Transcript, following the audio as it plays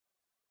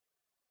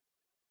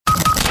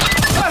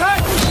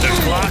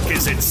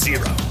is at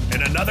 0,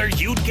 and another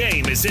Ute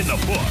game is in the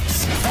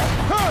books.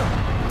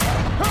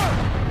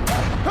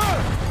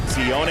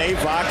 Sione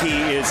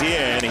Vaki is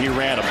in. He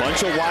ran a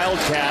bunch of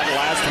Wildcat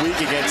last week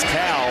against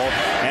Cal,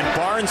 and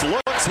Barnes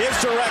looks his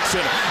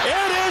direction.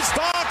 It is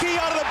Vaki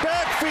out of the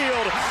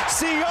backfield.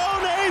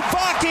 Sione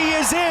Vaki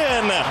is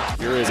in.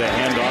 Here is a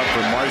handoff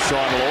from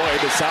Marshawn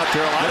Lloyd, the South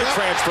Carolina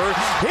transfer.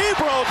 He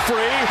broke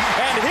free,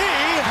 and he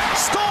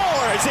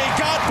scores. He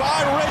got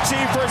by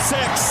Ritchie for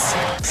 6.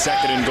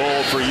 Second and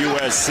goal for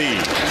USC.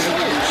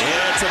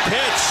 It's a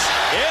pitch.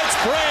 It's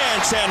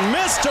Branch, and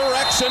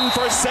misdirection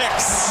for 6.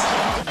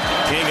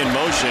 King in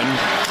motion.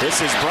 This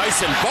is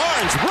Bryson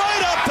Barnes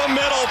right up the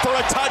middle for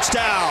a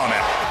touchdown.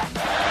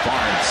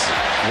 Barnes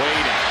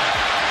waiting.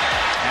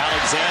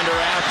 Alexander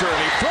after him.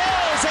 He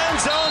throws, end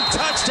zone,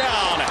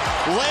 touchdown.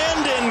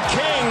 Landon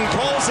King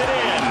pulls it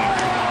in.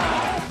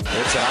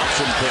 It's an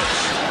option pitch.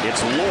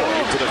 It's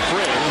Lloyd to the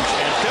fringe,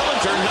 and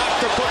Dillinger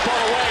knocked the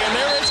football away, and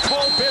there is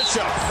Cole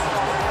Bishop.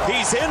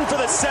 He's in for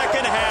the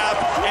second half,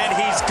 and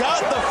he's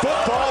got the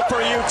football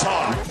for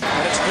Utah.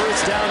 And it's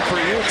first down for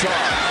Utah.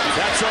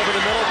 That's over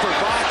the middle for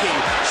Vaki.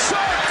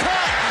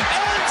 Shortcut,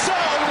 end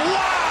zone,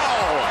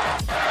 wow!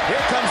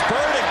 Here comes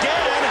Bird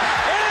again,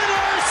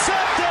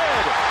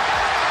 intercepted!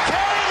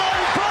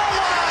 Kalen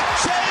Bullock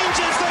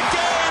changes the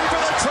game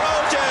for the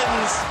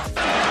Trojans.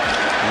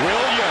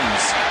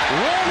 Williams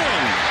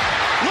running,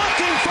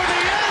 looking for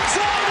the end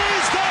zone,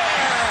 he's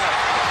there!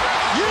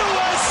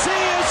 USC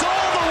is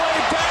all the way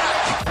back.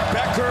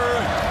 Becker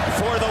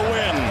for the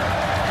win.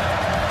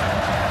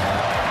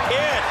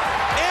 It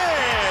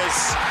is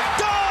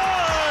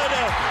good!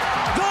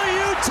 The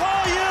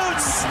Utah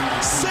Utes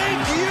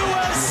sink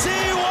USC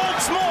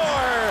once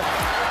more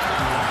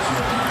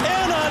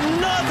in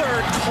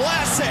another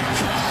classic.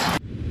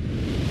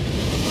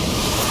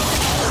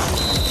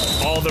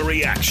 All the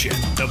reaction,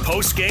 the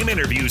post-game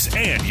interviews,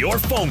 and your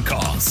phone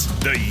calls.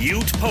 The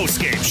Ute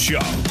Post-Game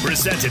Show,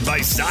 presented by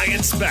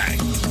Zions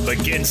Bank,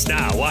 begins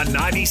now on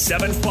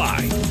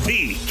 97.5,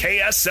 the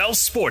KSL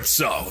Sports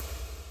Zone.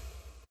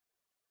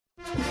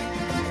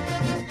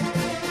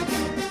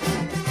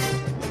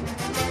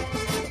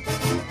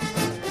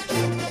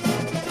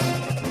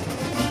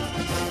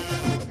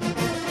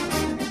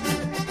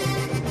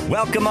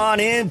 Welcome on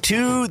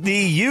into the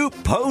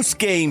Ute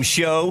Post-Game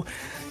Show.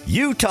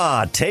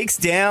 Utah takes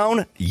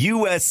down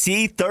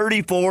USC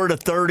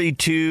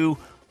 34-32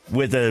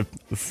 with a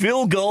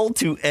field goal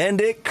to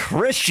end it.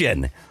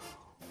 Christian,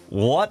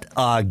 what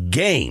a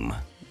game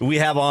we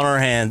have on our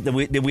hands.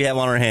 We have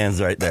on our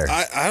hands right there.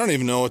 I don't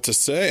even know what to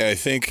say. I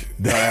think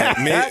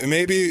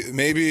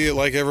maybe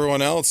like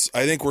everyone else,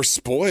 I think we're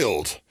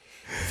spoiled.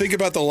 Think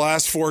about the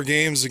last 4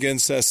 games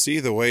against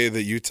SC, the way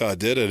that Utah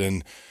did it,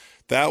 and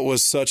that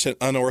was such an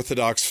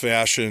unorthodox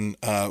fashion.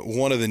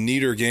 One of the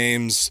neater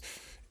games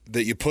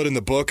that you put in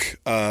the book.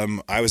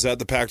 I was at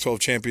the Pac-12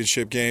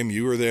 championship game.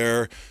 You were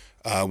there.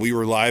 We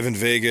were live in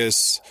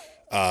Vegas.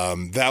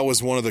 That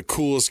was one of the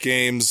coolest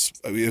games.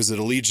 It was at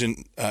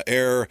Allegiant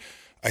Air.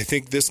 I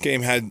think this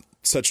game had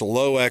such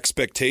low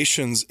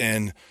expectations,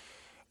 and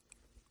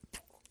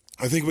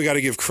I think we got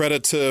to give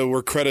credit to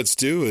where credit's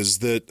due, is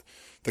that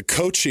the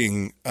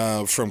coaching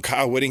from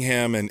Kyle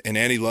Whittingham and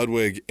Andy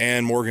Ludwig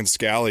and Morgan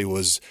Scalley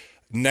was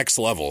next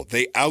level.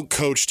 They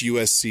outcoached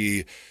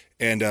USC.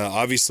 And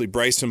obviously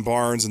Bryson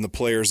Barnes and the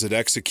players that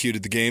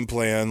executed the game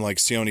plan, like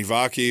Sione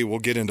Vaki, we'll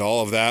get into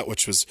all of that,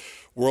 which was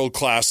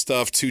world-class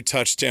stuff. 2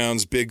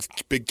 touchdowns, big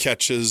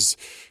catches.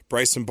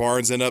 Bryson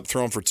Barnes ended up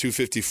throwing for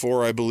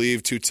 254, I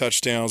believe, 2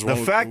 touchdowns. The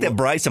fact that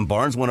Bryson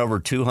Barnes went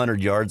over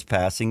 200 yards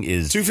passing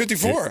is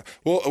 254.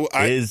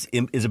 Is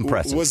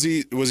impressive. Was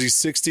he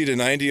 60 to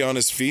 90 on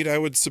his feet? I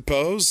would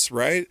suppose,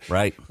 right?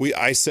 Right.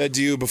 I said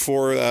to you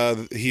before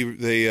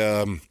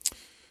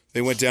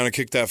they went down and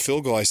kicked that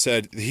field goal, I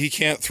said, he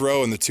can't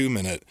throw in the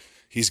 2-minute.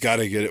 He's got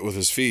to get it with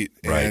his feet.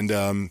 Right.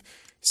 And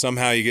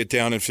somehow you get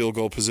down in field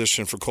goal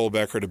position for Cole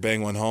Becker to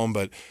bang one home.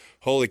 But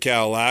holy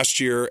cow,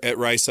 last year at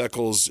Rice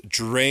Eccles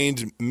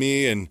drained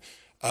me, and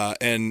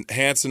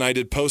Hans and I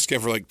did postgame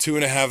for like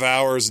 2.5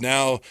 hours.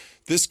 Now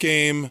this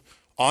game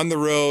on the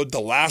road, the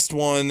last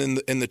one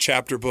in the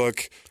chapter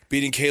book,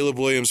 beating Caleb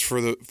Williams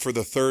for the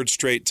 3rd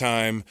straight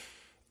time,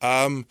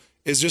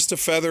 is just a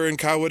feather in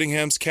Kyle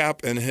Whittingham's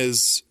cap and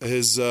his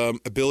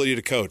ability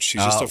to coach.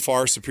 He's just a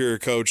far superior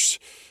coach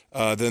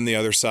than the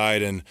other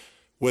side. And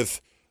with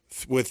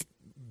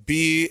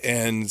B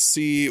and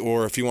C,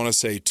 or if you want to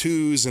say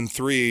 2s and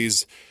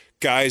 3s,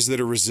 guys that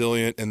are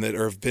resilient and that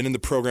have been in the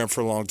program for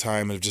a long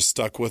time and have just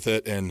stuck with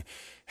it. And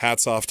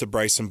hats off to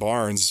Bryson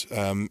Barnes.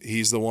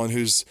 He's the one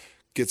who's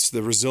gets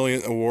the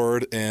Resilient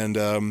Award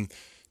and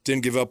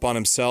didn't give up on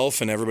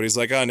himself. And everybody's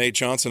like, Nate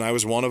Johnson, I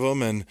was one of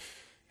them. And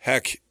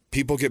heck,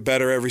 people get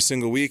better every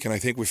single week, and I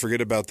think we forget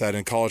about that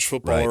in college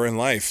football or in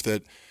life,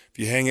 that if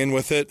you hang in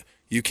with it,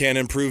 you can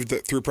improve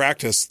through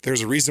practice.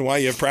 There's a reason why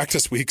you have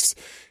practice weeks,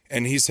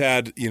 and he's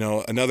had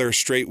another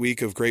straight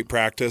week of great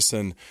practice,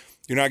 and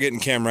you're not getting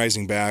Cam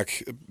Rising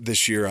back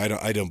this year.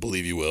 I don't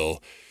believe you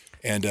will.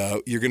 And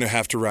you're going to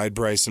have to ride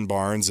Bryson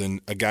Barnes,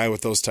 and a guy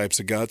with those types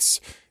of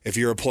guts. If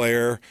you're a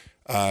player,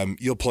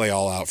 you'll play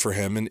all out for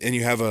him, and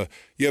you have a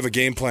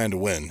game plan to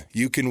win.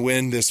 You can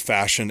win this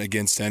fashion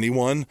against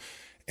anyone,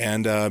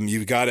 and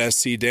you've got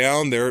SC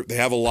down. They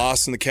have a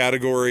loss in the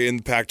category in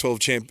the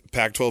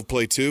Pac-12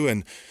 play too,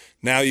 and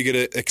now you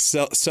get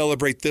to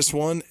celebrate this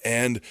one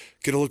and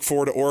get to look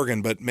forward to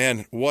Oregon. But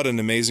man, what an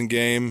amazing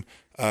game!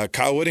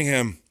 Kyle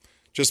Whittingham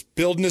just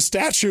building a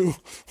statue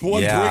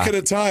one brick at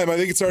a time. I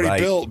think it's already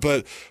built,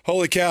 but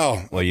holy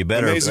cow. Well, you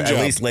better at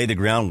least lay the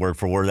groundwork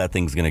for where that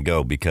thing's going to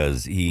go,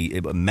 because a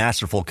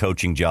masterful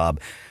coaching job.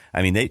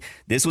 I mean,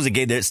 this was a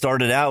game that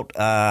started out,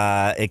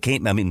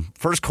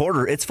 first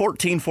quarter, it's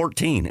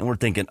 14-14, and we're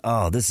thinking,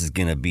 oh, this is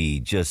going to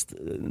be just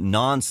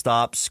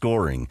nonstop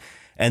scoring.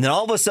 And then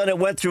all of a sudden it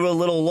went through a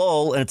little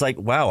lull, and it's like,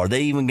 wow, are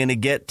they even going to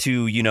get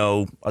to,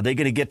 are they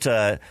going to get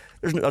to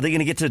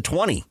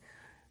 20?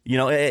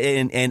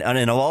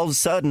 And all of a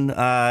sudden,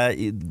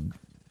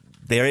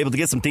 they're able to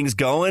get some things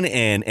going.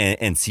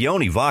 And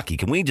Sione Vaki,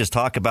 can we just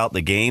talk about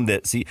the game?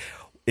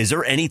 Is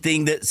there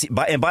anything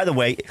and by the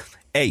way,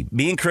 hey,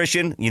 me and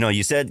Christian,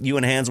 you said you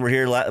and Hans were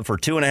here for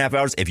 2.5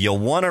 hours. If you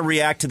want to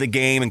react to the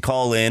game and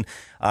call in,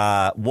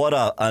 what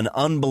an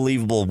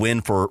unbelievable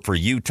win for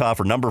Utah,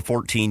 for number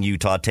 14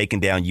 Utah, taking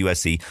down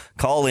USC.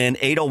 Call in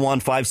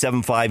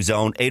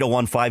 801-575-ZONE,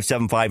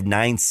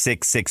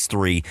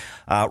 801-575-9663.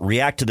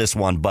 React to this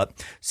one.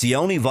 But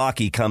Sione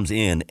Vaki comes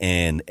in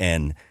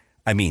and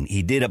I mean,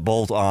 he did it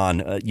both on,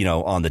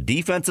 on the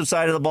defensive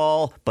side of the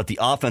ball, but the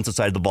offensive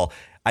side of the ball.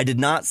 I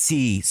did not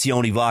see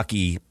Sione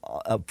Vaki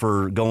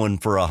for going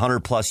for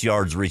 100-plus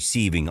yards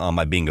receiving on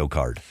my bingo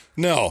card.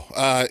 No.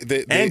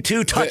 And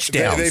 2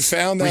 touchdowns they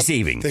found that,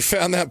 receiving. They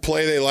found that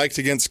play they liked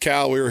against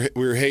Cal. We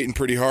were hating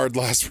pretty hard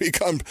last week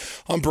on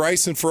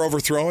Bryson for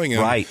overthrowing him.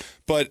 Right.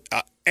 But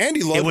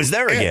Andy Ludwig. It was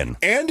there again.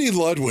 Andy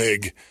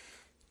Ludwig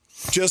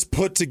just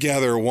put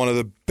together one of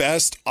the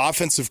best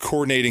offensive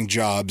coordinating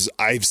jobs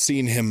I've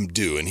seen him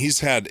do. And he's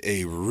had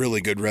a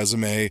really good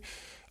resume.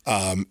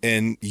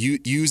 And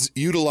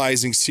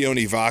utilizing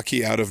Sione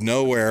Vaki out of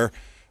nowhere.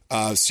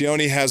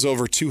 Sione has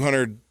over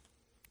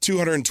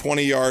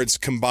 220 yards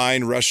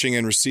combined rushing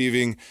and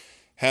receiving,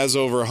 has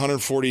over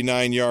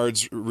 149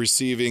 yards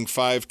receiving,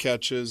 5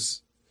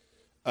 catches,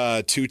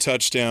 2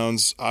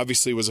 touchdowns,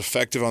 obviously was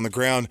effective on the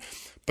ground.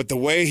 But the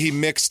way he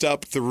mixed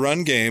up the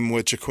run game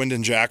with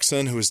Jaquindon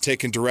Jackson, who was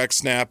taking direct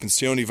snap, and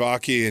Sione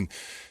Vaki, and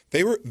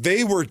they were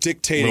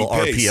dictating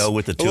little pace. RPO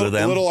with the two of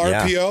them. A little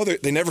RPO.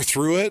 They never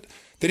threw it.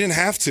 They didn't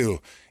have to.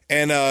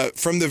 And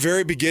from the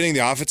very beginning, the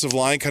offensive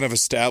line kind of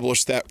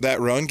established that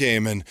run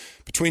game. And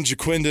between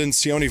Jaquindon,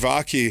 Sione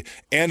Vaki,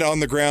 and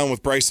on the ground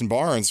with Bryson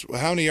Barnes,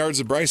 how many yards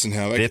did Bryson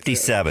have?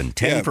 57.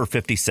 10 for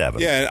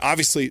 57. Yeah, and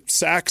obviously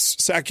sack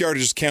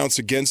yardage counts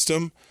against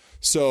him.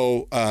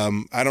 So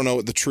I don't know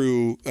what the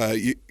true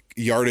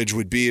yardage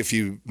would be if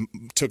you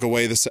took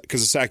away because the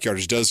sack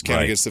yardage does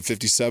count against the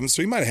 57.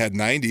 So he might have had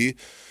 90.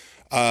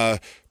 But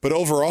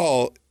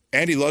overall,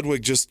 Andy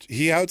Ludwig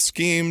he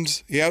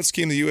out-schemed the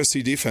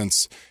USC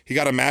defense. He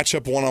got a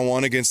matchup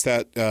one-on-one against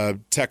that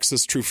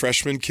Texas true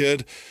freshman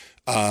kid.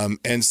 And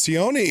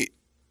Sione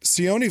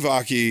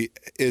Vaki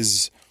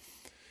is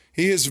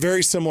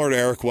very similar to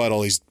Eric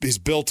Weddle. He's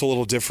built a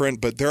little different,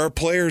 but there are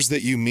players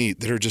that you meet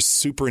that are just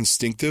super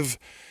instinctive.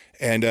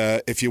 And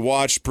if you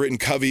watch Britton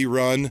Covey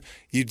run,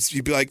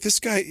 you'd be like, this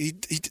guy,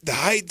 the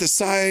height, the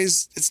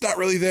size, it's not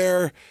really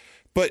there.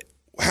 But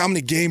how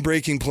many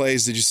game-breaking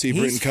plays did you see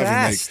Britton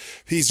Covey make?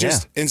 He's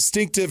just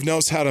instinctive,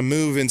 knows how to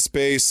move in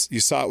space.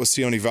 You saw it with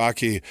Sione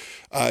Vaki.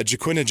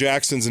 Jaquindon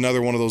Jackson's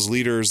another one of those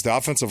leaders. The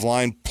offensive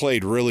line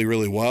played really,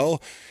 really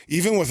well.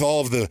 Even with all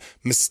of the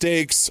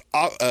mistakes,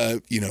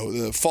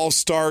 the false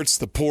starts,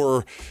 the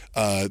poor,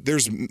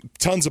 there's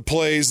tons of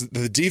plays.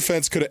 The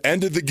defense could have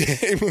ended the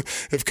game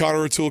if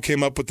Connor O'Toole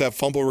came up with that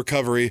fumble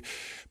recovery.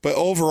 But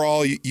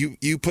overall,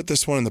 you put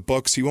this one in the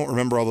books. You won't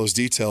remember all those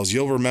details.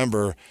 You'll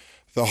remember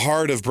the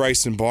heart of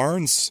Bryson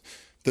Barnes,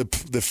 the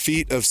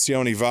feet of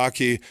Sione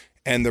Vaki,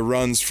 and the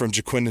runs from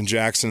Jaquindon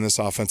Jackson in this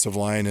offensive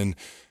line. And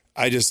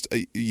I just,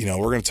 we're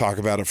going to talk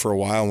about it for a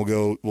while,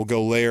 and we'll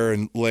go layer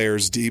and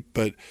layers deep.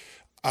 But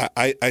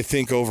I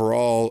think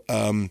overall,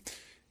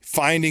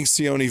 finding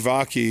Sione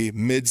Vaki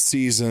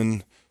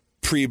mid-season,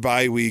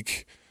 pre-bye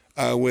week,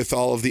 with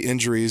all of the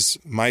injuries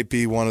might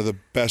be one of the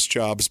best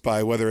jobs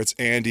by whether it's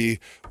Andy,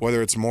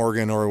 whether it's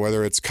Morgan, or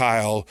whether it's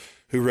Kyle,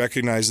 who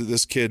recognized that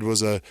this kid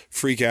was a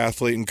freak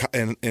athlete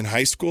in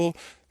high school.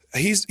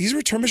 He's a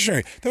return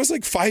missionary. That was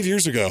like 5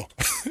 years ago.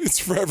 It's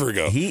forever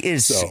ago. He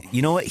is.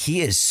 You know what?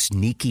 He is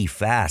sneaky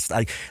fast.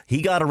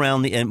 He got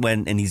around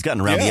and he's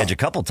gotten around the edge a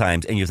couple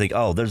times, and you think,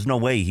 oh, there's no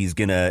way he's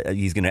gonna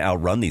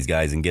outrun these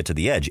guys and get to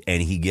the edge.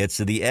 And he gets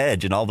to the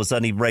edge, and all of a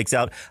sudden he breaks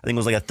out. I think it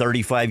was like a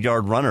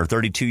 35-yard run or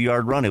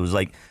 32-yard run. It was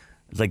like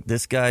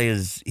this guy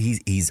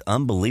he's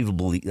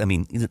unbelievable. I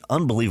mean, he's an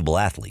unbelievable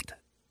athlete.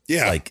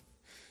 Yeah.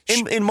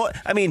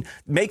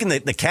 Making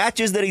the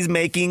catches that he's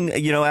making,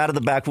 out of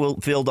the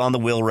backfield on the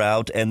wheel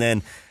route, and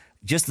then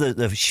just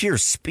the sheer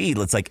speed.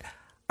 It's like,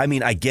 I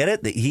mean, I get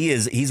it that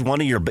he's one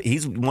of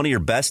your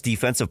best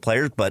defensive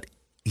players, but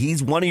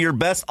he's one of your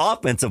best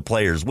offensive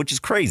players, which is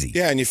crazy.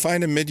 Yeah, and you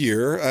find him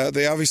mid-year.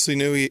 They obviously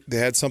knew they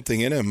had something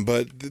in him,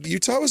 but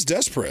Utah was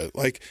desperate.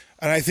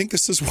 And I think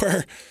this is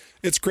where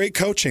it's great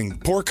coaching.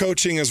 Poor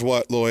coaching is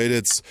what, Lloyd?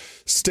 It's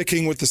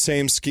sticking with the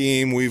same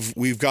scheme.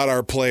 We've got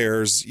our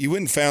players. You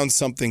wouldn't found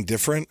something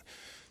different.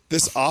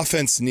 This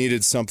offense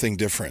needed something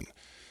different.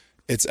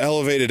 It's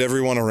elevated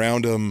everyone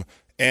around him.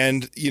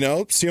 And,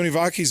 Sione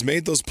Vaki's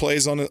made those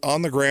plays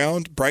on the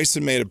ground.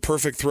 Bryson made a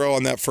perfect throw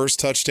on that first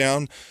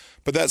touchdown.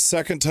 But that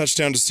second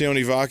touchdown to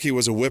Sione Vaki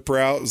was a whip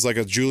route. It was like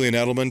a Julian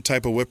Edelman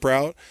type of whip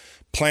route.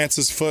 Plants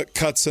his foot,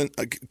 cuts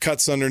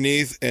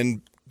underneath,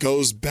 and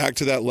goes back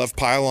to that left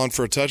pylon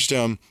for a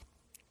touchdown.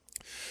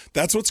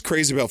 That's what's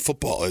crazy about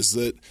football is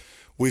that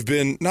we've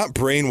been not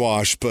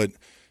brainwashed, but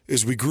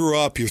as we grew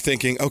up, you're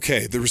thinking,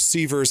 okay, the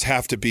receivers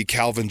have to be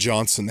Calvin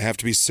Johnson. They have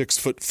to be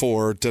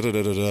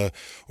 6'4",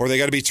 or they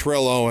got to be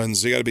Terrell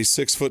Owens. They got to be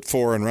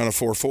 6'4" and run a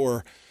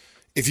 4.4.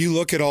 If you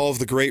look at all of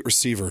the great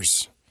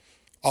receivers,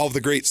 all of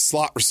the great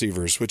slot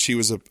receivers, which he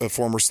was a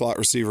former slot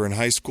receiver in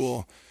high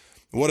school,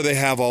 what do they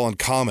have all in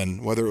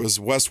common? Whether it was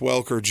Wes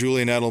Welker,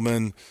 Julian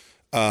Edelman,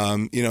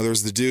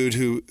 there's the dude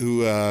who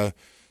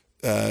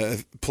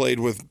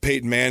played with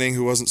Peyton Manning,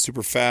 who wasn't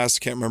super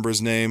fast. Can't remember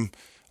his name,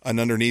 an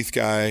underneath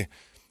guy.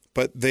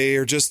 But they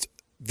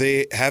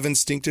have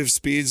instinctive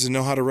speeds and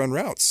know how to run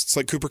routes. It's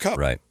like Cooper Kupp.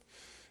 Right.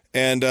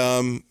 And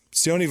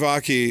Sione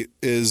Vaki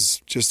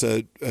is just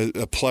a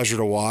pleasure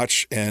to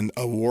watch and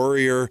a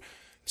warrior,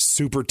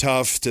 super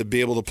tough to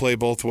be able to play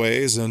both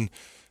ways. And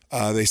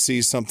they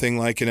see something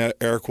like an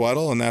Eric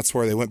Weddle, and that's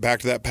where they went back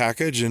to that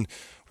package. And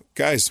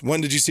guys, when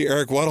did you see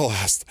Eric Weddle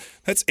last?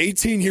 That's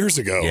 18 years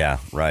ago. Yeah,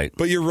 right.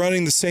 But you're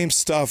running the same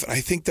stuff. And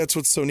I think that's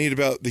what's so neat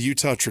about the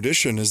Utah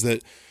tradition is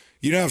that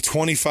you now have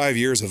 25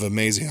 years of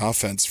amazing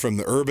offense from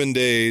the Urban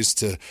days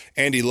to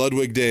Andy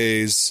Ludwig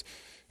days,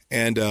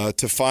 and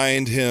to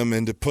find him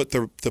and to put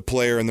the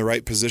player in the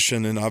right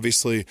position. And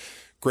obviously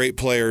great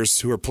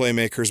players who are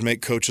playmakers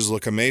make coaches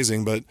look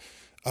amazing, but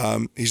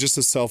he's just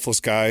a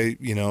selfless guy.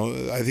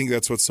 I think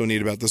that's what's so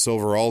neat about this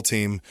overall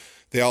team.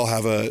 They all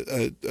have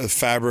a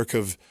fabric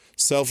of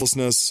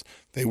selflessness.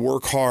 They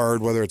work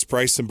hard, whether it's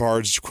Bryson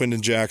Barge,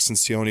 Quinton Jackson,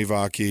 Sione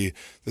Vaki,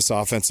 this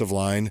offensive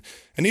line,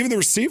 and even the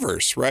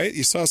receivers, right?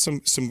 You saw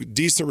some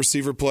decent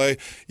receiver play.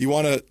 You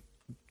want to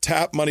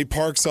tap Money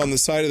Parks on the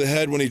side of the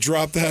head when he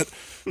dropped that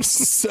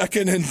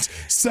second and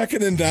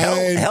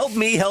 9. Help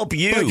me help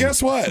you. But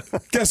guess what?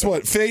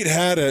 Fate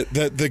had it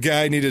that the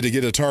guy needed to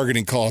get a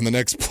targeting call on the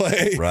next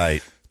play.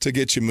 Right. To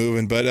get you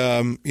moving. But,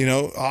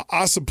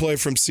 awesome play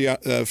from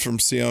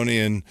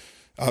Sione, and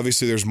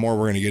obviously there's more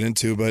we're going to get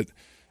into. But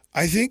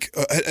I think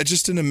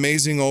just an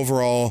amazing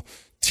overall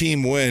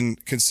team win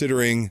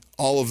considering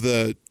all of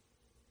the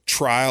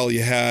trial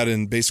you had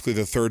in basically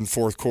the third and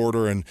fourth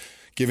quarter and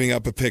giving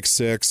up a pick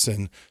six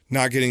and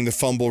not getting the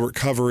fumble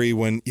recovery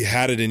when you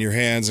had it in your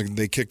hands and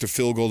they kicked a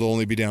field goal to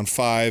only be down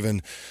 5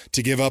 and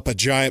to give up a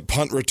giant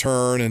punt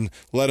return and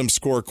let them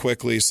score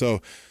quickly.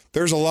 So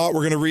there's a lot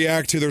we're going to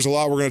react to. There's a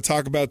lot we're going to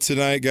talk about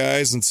tonight,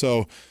 guys. And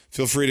so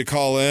feel free to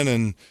call in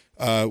and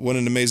what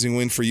an amazing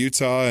win for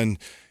Utah. And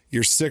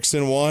you're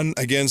 6-1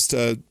 against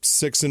a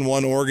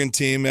 6-1 Oregon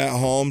team at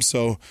home.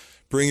 So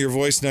bring your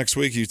voice next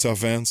week, Utah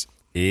fans.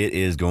 It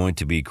is going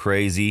to be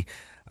crazy.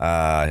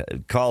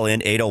 Call in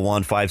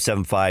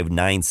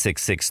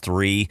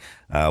 801-575-9663.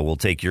 We'll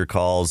take your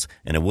calls,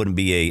 and it wouldn't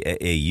be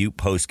a Ute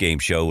post-game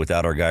show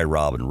without our guy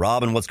Robin.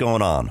 Robin, what's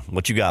going on?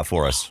 What you got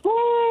for us?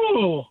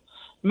 Ooh,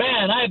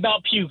 man, I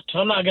about puked.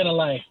 I'm not going to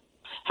lie.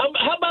 How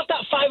about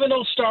that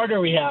 5-0 starter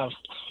we have?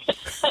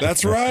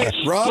 That's right.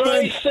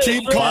 Robin,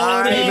 keep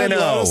calling in. Let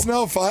us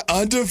know.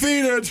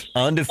 Undefeated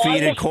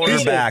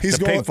quarterback, the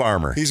pig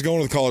farmer. He's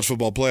going to the college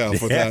football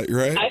playoff with that,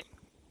 right?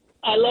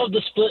 I love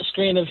the split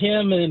screen of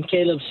him and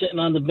Caleb sitting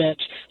on the bench.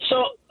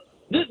 So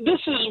this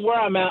is where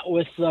I'm at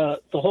with the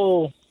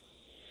whole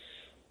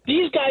 –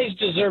 these guys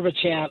deserve a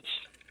chance.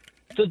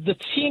 The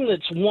team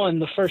that's won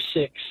the first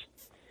 6,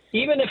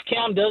 even if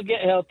Cam does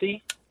get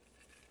healthy,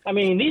 I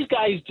mean, these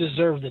guys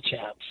deserve the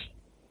chance.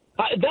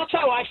 That's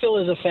how I feel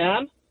as a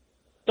fan.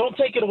 Don't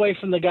take it away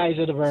from the guys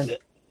that have earned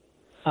it.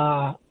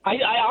 I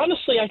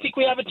honestly think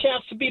we have a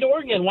chance to beat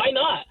Oregon. Why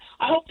not?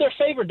 I hope they're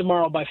favored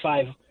tomorrow by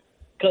 5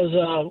 because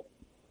all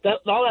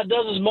that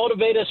does is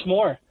motivate us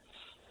more.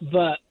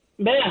 But,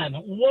 man,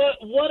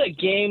 what a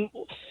game.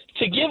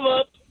 To give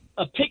up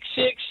a pick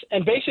 6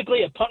 and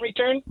basically a punt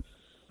return,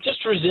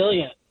 just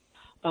resilient.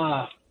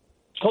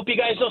 Hope you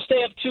guys don't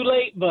stay up too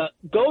late, but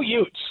go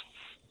Utes.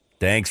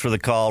 Thanks for the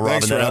call,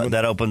 Robin. Robin.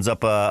 That opens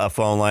up a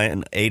phone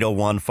line,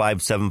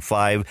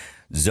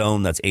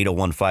 801-575-ZONE. That's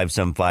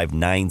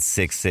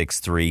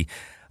 801-575-9663.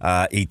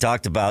 He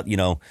talked about,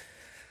 you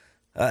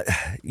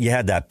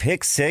had that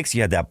pick 6,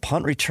 you had that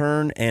punt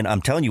return, and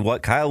I'm telling you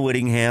what, Kyle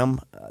Whittingham,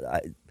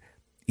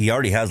 he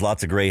already has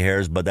lots of gray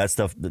hairs, but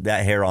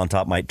that hair on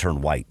top might turn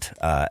white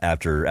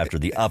after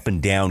the up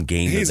and down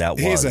game that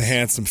was. He's a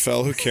handsome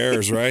fella. Who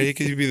cares, right? He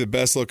could be the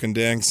best looking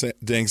dang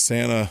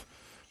Santa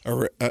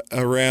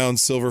around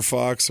Silver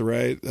Fox,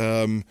 right?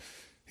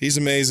 He's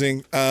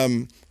amazing.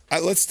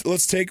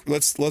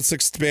 Let's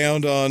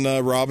expound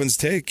on Robin's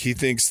take. He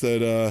thinks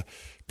that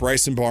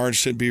Bryson Barnes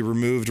should be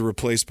removed or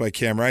replaced by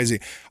Cam Rising.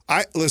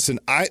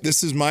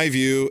 This is my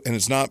view, and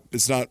it's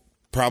not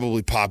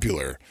probably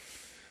popular.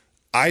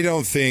 I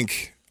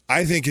think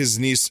his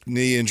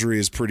knee injury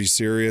is pretty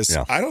serious.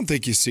 Yeah. I don't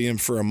think you see him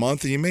for a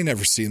month, and you may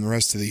never see him the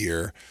rest of the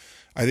year.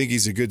 I think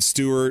he's a good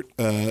steward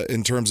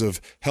in terms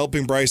of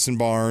helping Bryson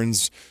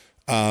Barnes.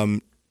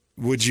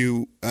 Would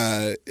you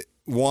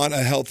want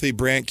a healthy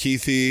Brant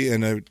Keithy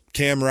and a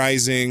Cam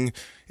Rising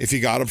if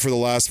you got him for the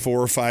last 4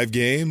 or 5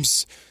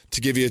 games to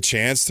give you a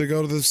chance to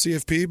go to the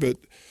CFP? But,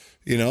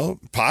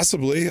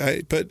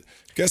 possibly. But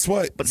guess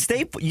what? But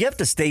you have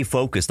to stay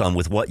focused on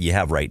with what you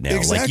have right now.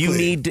 Exactly.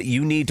 Like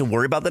you need to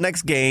worry about the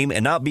next game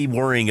and not be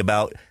worrying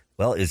about,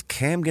 well, is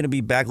Cam going to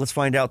be back? Let's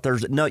find out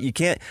Thursday. No, you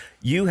can't.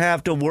 You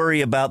have to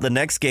worry about the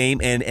next game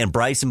and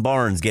Bryson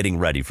Barnes getting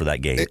ready for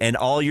that game. And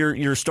all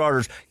your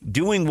starters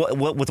doing what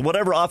with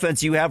whatever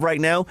offense you have right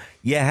now,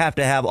 you have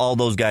to have all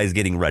those guys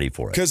getting ready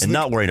for it and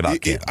not worrying about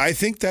Cam. I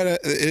think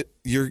that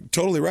you're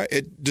totally right.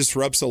 It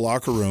disrupts the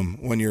locker room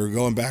when you're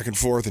going back and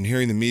forth and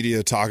hearing the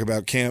media talk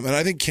about Cam. And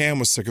I think Cam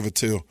was sick of it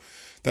too.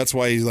 That's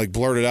why he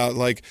blurted out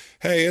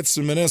hey, it's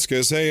a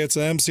meniscus. Hey, it's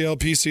an MCL,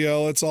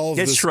 PCL. It's all of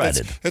this. It's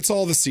shredded. It's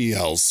all the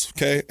CLs.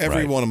 Okay,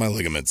 every one of my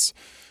ligaments.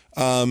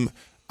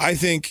 I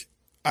think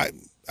at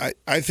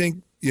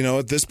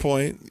this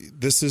point,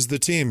 this is the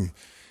team.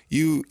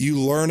 You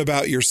learn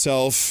about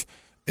yourself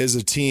as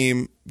a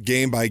team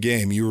game by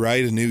game. You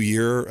write a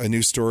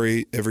new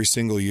story every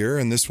single year,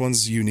 and this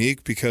one's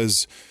unique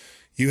because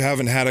you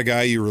haven't had a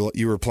guy you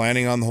were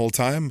planning on the whole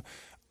time.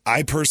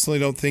 I personally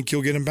don't think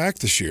you'll get him back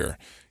this year.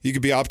 You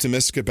could be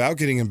optimistic about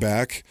getting him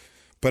back,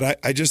 but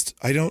I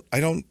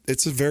don't.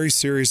 It's a very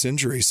serious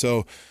injury.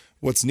 So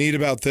what's neat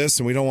about this,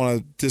 and we don't want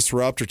to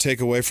disrupt or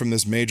take away from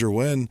this major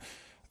win.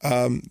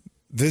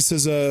 This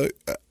is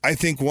I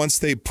think once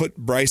they put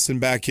Bryson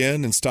back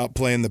in and stop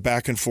playing the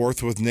back and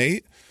forth with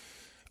Nate,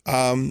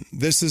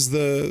 this is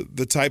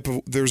the type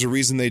of. There's a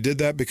reason they did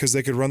that, because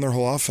they could run their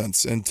whole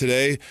offense. And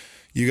today,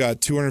 you got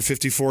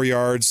 254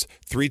 yards,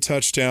 3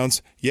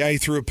 touchdowns. Yeah, he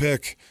threw a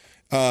pick.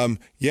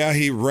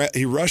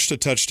 He rushed a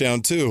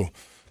touchdown too.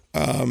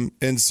 And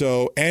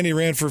he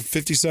ran for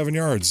 57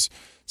 yards.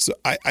 So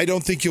I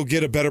don't think you'll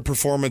get a better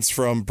performance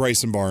from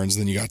Bryson Barnes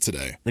than you got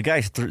today. The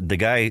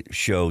guy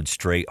showed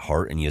straight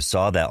heart, and you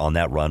saw that on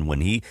that run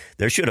when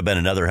there should have been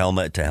another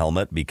helmet to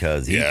helmet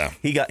because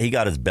he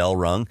got his bell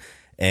rung,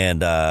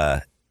 and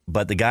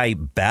but the guy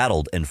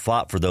battled and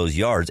fought for those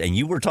yards. And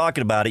you were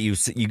talking about it. You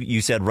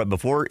said right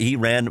before he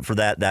ran for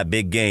that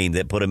big gain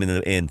that put him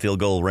in field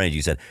goal range.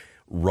 You said,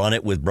 run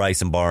it with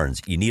Bryson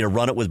Barnes. You need to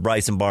run it with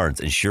Bryson Barnes.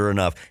 And sure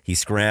enough, he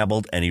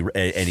scrambled and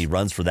he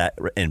runs for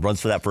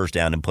that first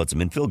down and puts him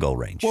in field goal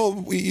range.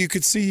 Well, you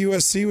could see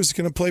USC was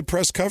going to play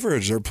press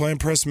coverage. They're playing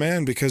press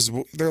man because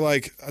they're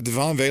like,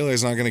 Devon Vele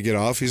is not going to get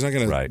off. He's not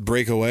going to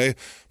break away.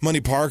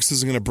 Money Parks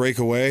isn't going to break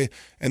away.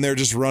 And they're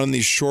just running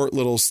these short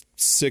little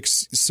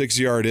six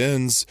yard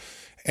ends.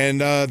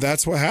 And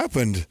that's what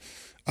happened.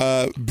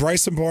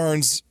 Bryson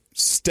Barnes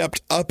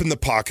stepped up in the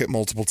pocket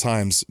multiple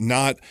times,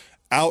 not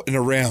out and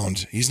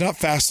around. He's not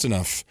fast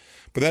enough,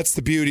 but that's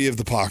the beauty of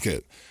the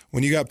pocket.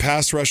 When you got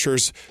pass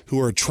rushers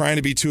who are trying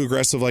to be too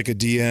aggressive like a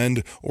D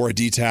end or a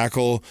D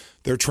tackle,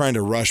 they're trying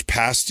to rush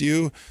past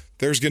you.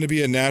 There's going to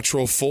be a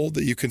natural fold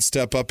that you can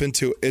step up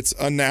into. It's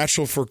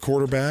unnatural for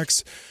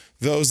quarterbacks,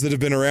 those that have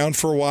been around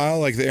for a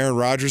while, like the Aaron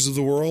Rodgers of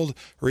the world,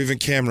 or even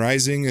Cam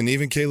Rising, and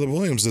even Caleb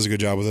Williams does a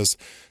good job with this.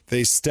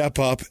 They step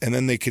up and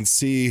then they can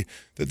see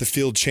that the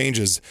field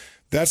changes.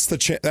 That's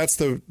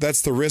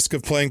the risk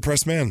of playing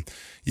press man.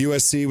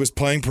 USC was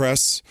playing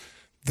press.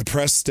 The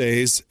press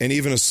stays, and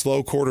even a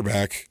slow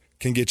quarterback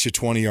can get you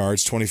 20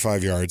 yards,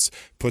 25 yards,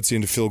 puts you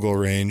into field goal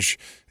range,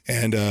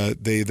 and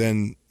they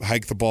then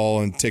hike the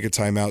ball and take a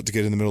timeout to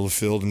get in the middle of the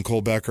field. And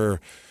Cole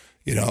Becker,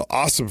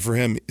 awesome for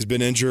him. He's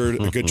been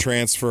injured, a good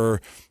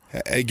transfer.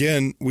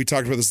 Again, we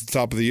talked about this at the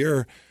top of the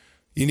year.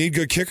 You need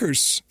good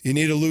kickers. You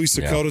need a Louis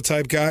Sakota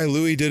type guy.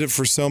 Louis did it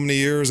for so many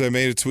years. I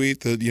made a tweet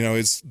that,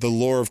 it's the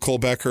lore of Cole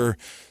Becker,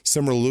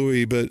 similar to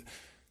Louis. But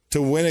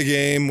to win a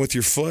game with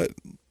your foot,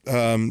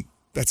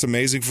 that's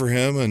amazing for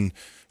him. And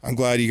I'm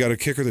glad you got a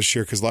kicker this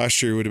year because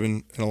last year he would have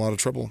been in a lot of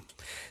trouble.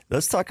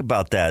 Let's talk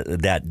about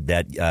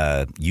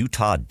that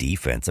Utah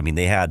defense. I mean,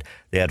 they had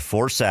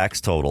 4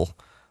 sacks total.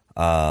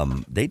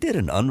 They did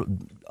an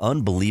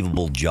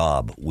unbelievable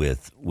job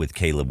with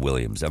Caleb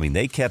Williams. I mean,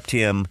 they kept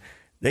him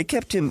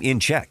in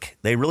check.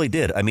 They really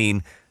did. I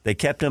mean, they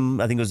kept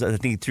him. I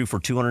think he threw for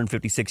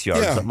 256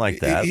 yards, something like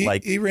that.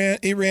 He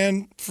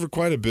ran for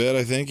quite a bit.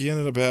 I think he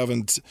ended up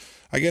having.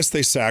 I guess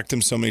they sacked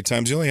him so many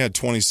times. He only had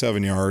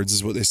 27 yards,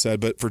 is what they said.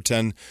 But for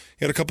 10,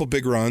 he had a couple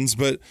big runs.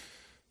 But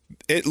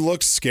it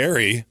looked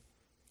scary.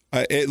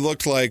 It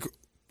looked like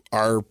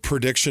our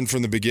prediction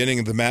from the beginning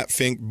of the Matt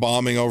Fink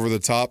bombing over the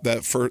top.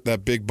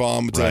 That big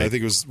bomb. I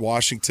think it was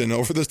Washington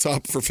over the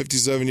top for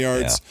 57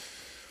 yards.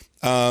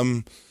 Yeah.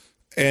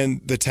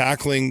 And the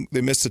tackling,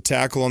 they missed a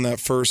tackle on that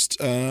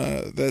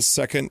the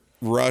second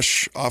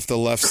rush off the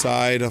left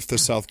side off the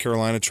South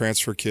Carolina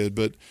transfer kid,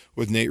 but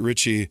with Nate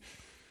Ritchie.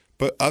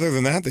 But other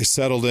than that, they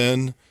settled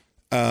in.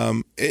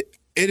 I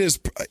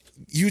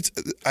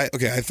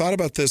thought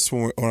about this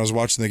when I was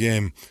watching the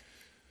game.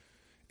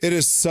 It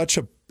is such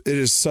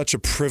a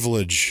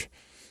privilege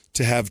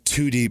to have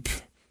two deep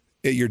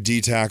at your D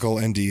tackle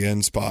and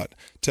DN spot.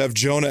 To have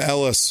Jonah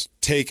Ellis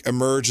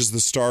emerge as the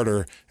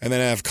starter and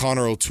then have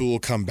Connor O'Toole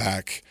come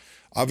back.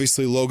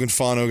 Obviously, Logan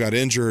Fano got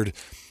injured,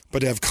 but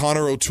to have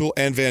Connor O'Toole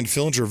and Van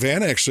Fillinger.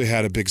 Van actually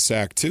had a big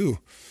sack too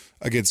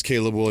against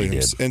Caleb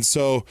Williams. And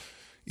so,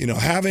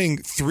 having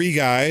three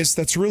guys,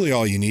 that's really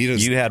all you need.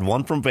 You had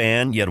one from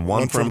Van, you had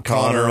one from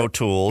Connor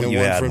O'Toole, you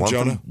had one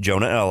from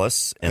Jonah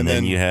Ellis, and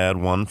then you had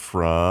one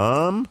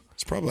from...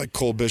 It's probably like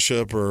Cole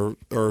Bishop or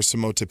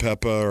Samote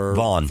Pepa or...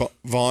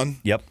 Vaughn?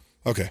 Yep.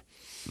 Okay.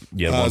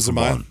 Yeah,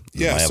 Vaughn.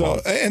 Yeah, so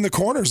and the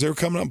corners, they were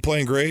coming up and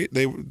playing great.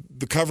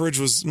 The coverage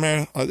was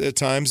meh at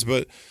times,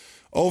 but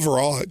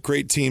overall,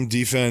 great team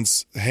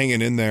defense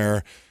hanging in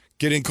there.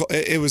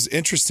 It was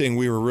interesting.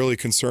 We were really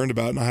concerned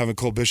about not having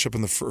Cole Bishop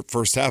in the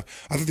first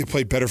half. I think they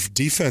played better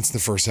defense in the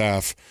first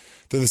half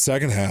than the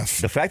second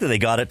half. The fact that they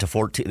got it to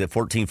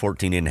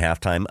 14-14 in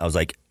halftime, I was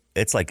like,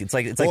 it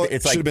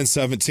should have been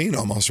 17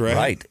 almost, right?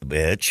 Right.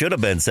 It should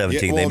have been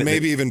 17. Yeah,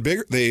 maybe even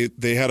bigger.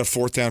 They had a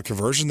fourth down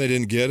conversion they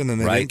didn't get, and then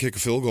they didn't kick a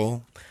field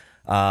goal.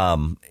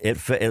 It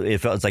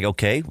felt like,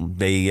 okay,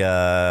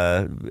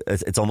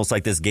 it's almost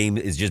like this game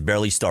is just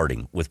barely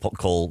starting with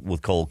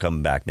Cole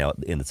coming back now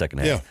in the second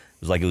half. Yeah.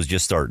 It was like it was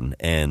just starting.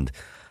 And,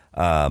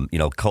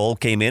 Cole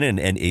came in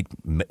and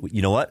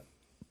you know what?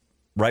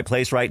 Right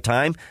place, right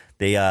time.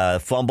 They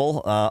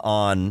fumble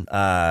on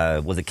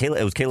was it Caleb?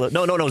 It was Caleb.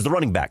 No, it was the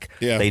running back.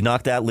 Yeah. They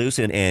knocked that loose,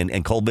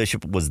 and Cole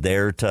Bishop was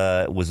there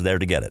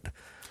to get it.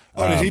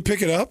 Oh, did he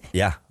pick it up?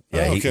 Yeah.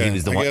 Okay. He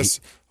was the one. I guess.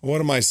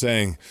 What am I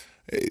saying?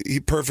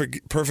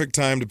 Perfect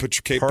time to put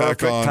your cape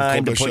back on. Perfect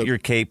time to put your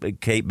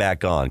cape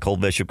back on. Cole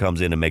Bishop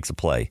comes in and makes a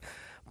play,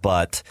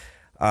 but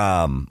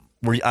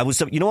I was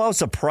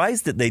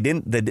surprised that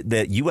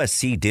that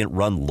USC didn't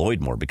run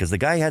Lloyd more, because the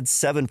guy had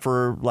 7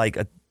 for like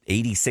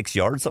 86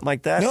 yards, something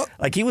like that. No.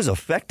 Like, he was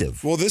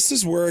effective. Well, this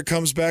is where it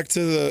comes back to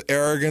the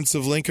arrogance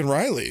of Lincoln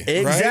Riley.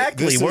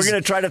 Exactly. Right? We're going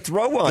to try to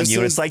throw on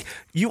you. It's like,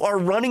 you are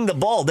running the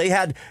ball. They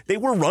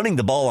were running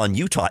the ball on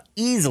Utah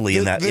easily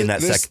in that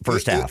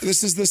first half.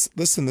 This is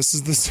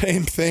the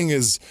same thing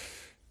as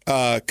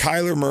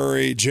Kyler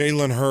Murray,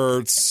 Jalen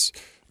Hurts.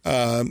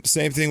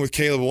 Same thing with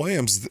Caleb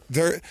Williams.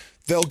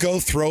 They'll go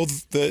throw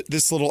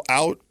this little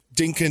out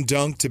dink and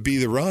dunk to be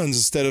the runs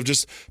instead of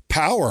just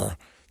power.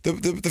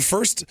 The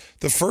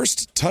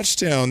first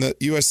touchdown that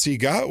USC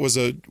got was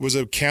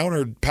a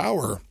countered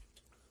power,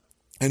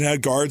 and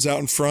had guards out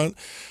in front.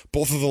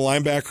 Both of the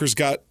linebackers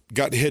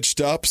got hitched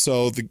up,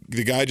 so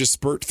the guy just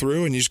spurt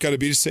through, and you just got to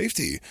beat a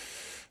safety.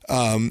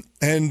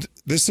 And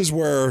this is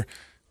where,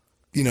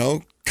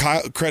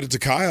 credit to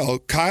Kyle.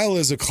 Kyle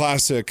is a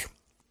classic.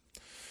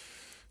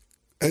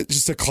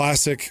 Just a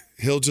classic.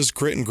 He'll just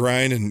grit and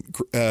grind, and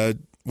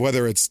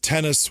whether it's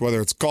tennis,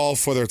 whether it's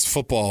golf, whether it's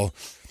football.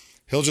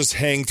 He'll just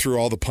hang through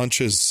all the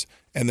punches,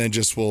 and then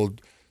just will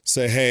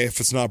say, hey,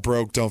 if it's not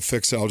broke, don't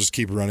fix it. I'll just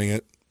keep running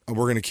it.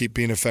 We're going to keep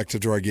being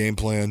effective to our game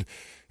plan.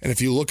 And if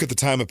you look at the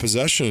time of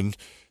possession,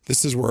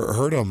 this is where it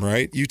hurt them,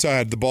 right? Utah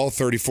had the ball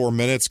 34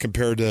 minutes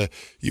compared to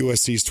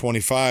USC's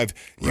 25.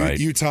 Right.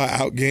 Utah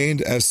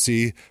outgained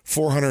SC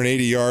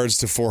 480 yards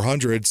to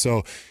 400.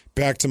 So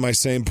back to my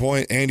same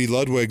point, Andy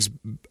Ludwig's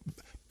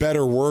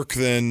better work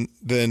than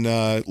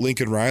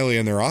Lincoln Riley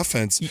and their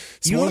offense.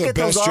 It's you one look of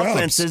the at best those jobs.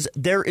 offenses,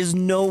 there is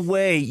no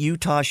way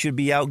Utah should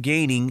be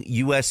outgaining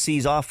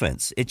USC's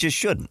offense. It just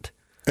shouldn't.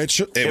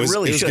 It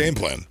was game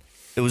plan.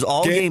 It was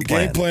all game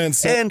plan. Game plan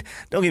set. And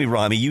don't get me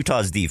wrong,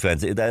 Utah's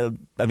defense, you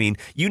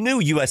knew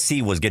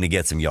USC was going to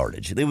get some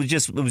yardage. It was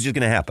just going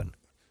to happen.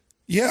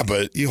 Yeah,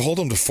 but you hold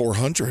them to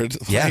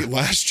 400. Yeah.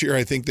 Last year,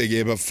 I think they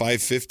gave up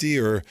 550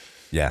 or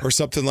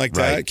something like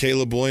that. Right.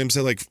 Caleb Williams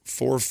had like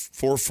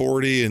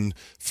 440 and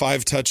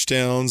 5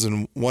 touchdowns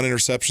and 1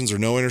 interceptions or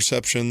no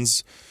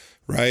interceptions,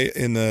 right,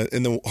 in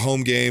the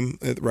home game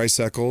at Rice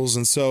Eccles.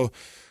 And so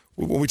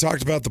when we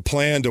talked about the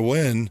plan to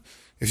win,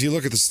 if you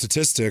look at the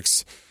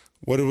statistics,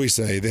 what did we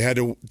say? They had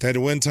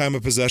to win time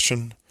of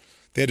possession.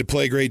 They had to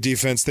play great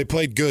defense. They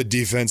played good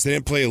defense. They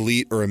didn't play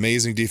elite or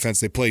amazing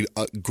defense. They played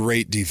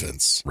great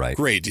defense. Right.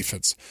 Great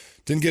defense.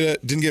 Didn't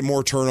get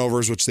more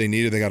turnovers, which they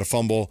needed. They got a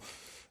fumble.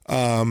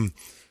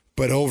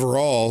 But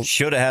overall,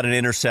 should have had an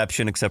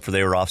interception, except for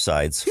they were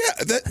offsides.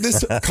 Yeah,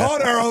 this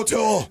Connor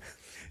O'Toole.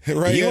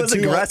 Right, he was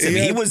aggressive.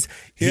 He was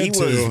ready.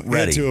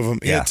 He had 2 of them.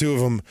 Yeah. He had 2 of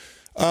them.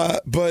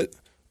 But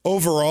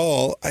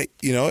overall,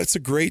 it's a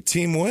great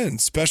team win.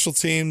 Special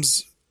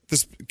teams.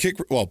 This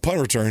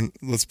punt return,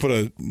 let's put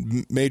a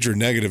major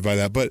negative by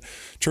that. But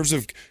in terms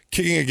of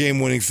kicking a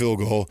game-winning field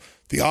goal,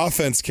 the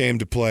offense came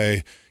to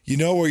play. You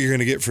know what you're going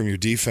to get from your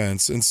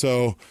defense. And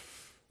so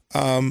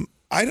I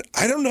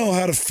don't know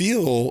how to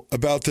feel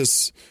about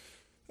this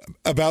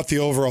about the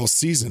overall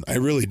season. I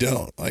really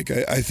don't. Like,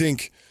 I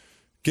think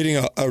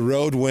getting a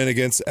road win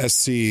against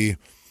SC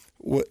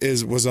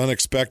was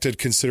unexpected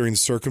considering the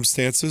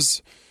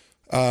circumstances.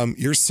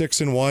 You're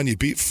 6-1. You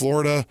beat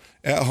Florida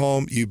at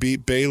home. You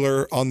beat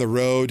Baylor on the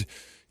road.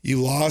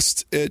 You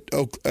lost at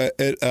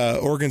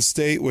Oregon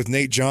State with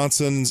Nate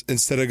Johnson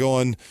instead of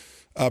going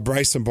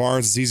Bryson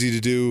Barnes. It's easy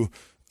to do.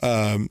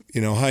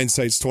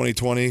 Hindsight's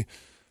 2020.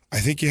 I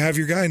think you have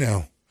your guy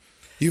now.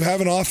 You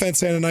have an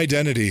offense and an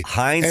identity.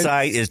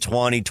 Hindsight is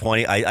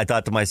 2020. I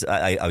thought to myself,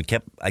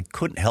 I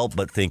couldn't help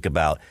but think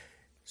about.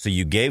 So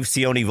you gave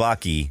Sione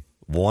Vaki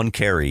one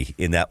carry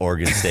in that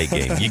Oregon State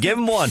game. You give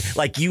him one,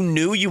 like you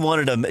knew you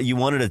wanted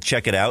to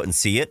check it out and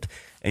see it,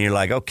 and you're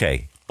like,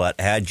 okay. But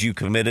had you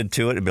committed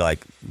to it, it'd be like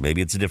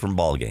maybe it's a different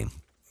ball game.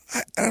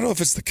 I don't know if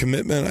it's the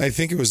commitment. I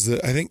think it was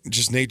I think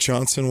just Nate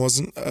Johnson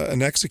wasn't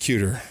an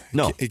executor.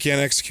 No, he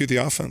can't execute the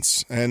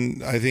offense,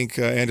 and I think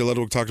Andy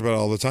Ludwig talked about it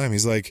all the time.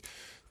 He's like,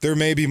 there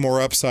may be more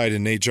upside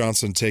in Nate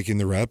Johnson taking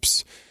the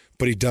reps,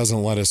 but he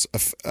doesn't let us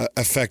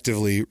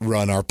effectively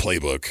run our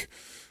playbook.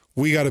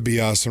 We got to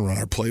be us and run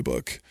our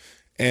playbook.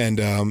 And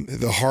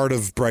the heart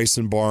of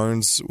Bryson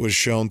Barnes was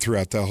shown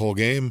throughout that whole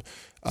game.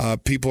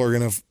 People are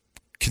going to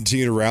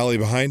continue to rally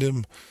behind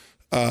him.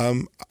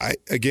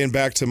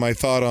 Back to my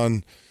thought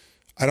on,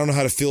 I don't know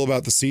how to feel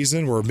about the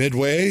season. We're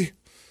midway.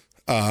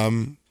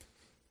 You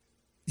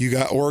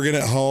got Oregon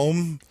at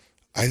home.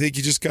 I think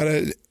you just got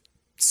to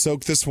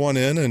soak this one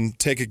in and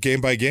take it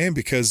game by game,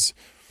 because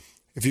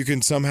if you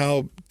can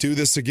somehow do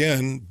this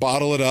again,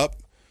 bottle it up.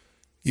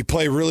 You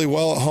play really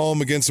well at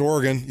home against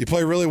Oregon. You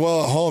play really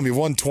well at home. You've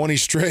won 20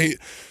 straight.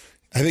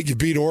 I think you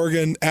beat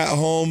Oregon at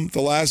home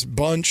the last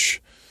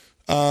bunch.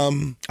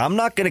 I'm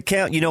not going to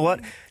count. You know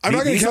what? I'm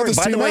not going to count this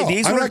team out.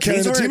 I'm not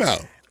counting the team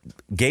out.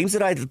 Games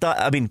that I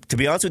thought, I mean, to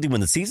be honest with you, when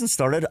the season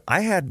started,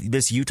 I had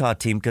this Utah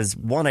team because,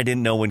 one, I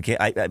didn't know when,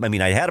 I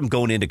had them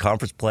going into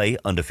conference play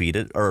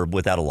undefeated or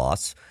without a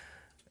loss.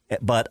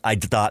 But I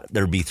thought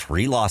there'd be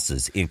 3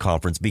 losses in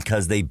conference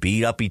because they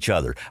beat up each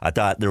other. I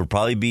thought there would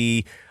probably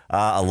be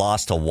a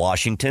loss to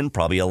Washington,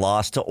 probably a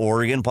loss to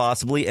Oregon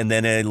possibly, and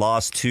then a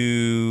loss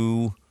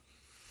to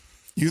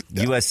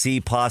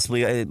USC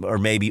possibly, or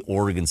maybe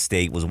Oregon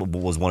State was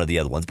one of the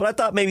other ones. But I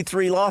thought maybe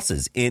 3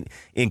 losses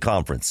in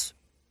conference.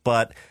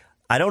 But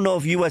I don't know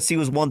if USC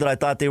was one that I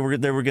thought they were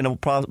going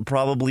to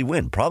probably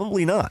win.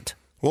 Probably not.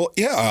 Well,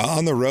 yeah,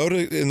 on the road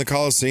in the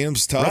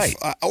Coliseum's tough.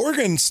 Right.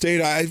 Oregon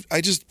State,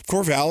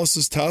 Corvallis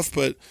is tough,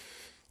 but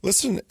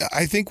listen,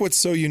 I think what's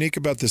so unique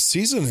about this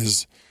season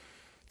is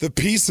the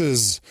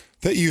pieces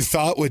that you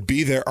thought would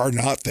be there are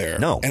not there.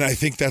 No. And I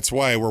think that's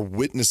why we're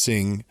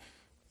witnessing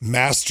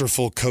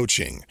masterful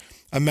coaching.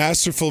 A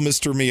masterful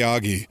Mr.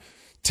 Miyagi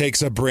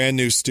takes a brand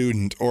new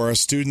student or a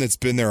student that's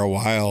been there a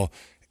while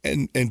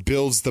and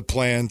builds the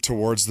plan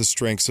towards the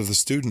strengths of the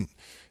student.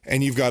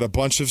 And you've got a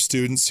bunch of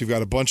students, you've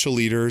got a bunch of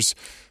leaders,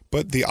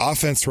 but the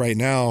offense right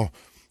now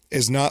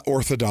is not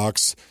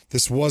orthodox.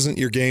 This wasn't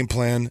your game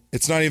plan.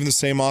 It's not even the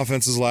same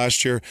offense as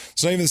last year.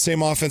 It's not even the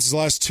same offense as the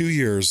last 2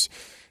 years.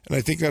 And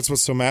I think that's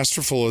what's so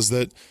masterful is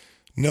that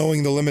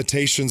knowing the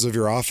limitations of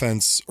your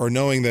offense, or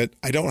knowing that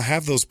I don't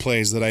have those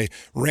plays that I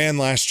ran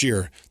last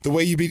year. The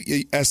way you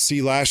beat SC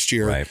last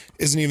year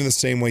isn't even the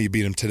same way you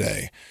beat them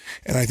today.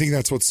 And I think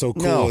that's what's so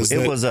cool. No, is it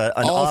that was an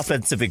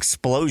offensive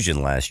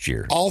explosion last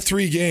year. All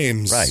 3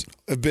 games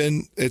have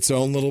been its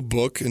own little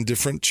book in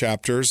different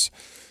chapters.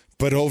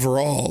 But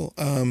overall,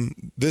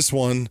 this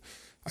one,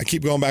 I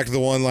keep going back to the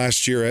one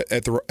last year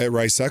at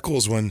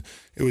Rice-Eccles when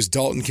it was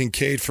Dalton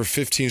Kincaid for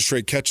 15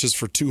 straight catches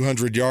for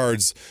 200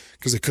 yards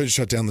because they couldn't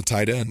shut down the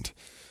tight end.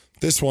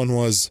 This one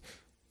was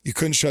you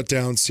couldn't shut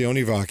down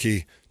Sione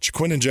Vaki.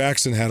 Jaquindon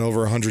Jackson had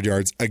over 100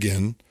 yards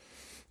again,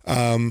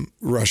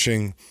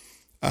 rushing.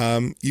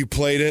 You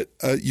played it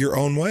your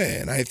own way.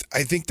 And I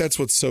think that's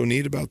what's so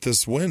neat about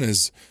this win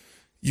is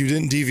you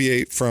didn't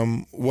deviate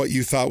from what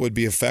you thought would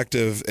be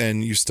effective,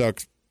 and you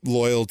stuck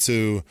loyal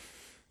to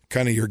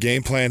kind of your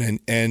game plan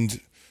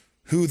and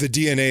who the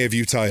DNA of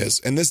Utah is.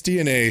 And this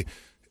DNA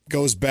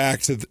goes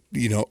back to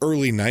the,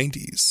 early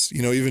 90s,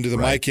 even to the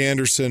Mike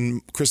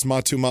Anderson, Chris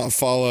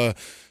Matu-Ma'afala,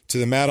 to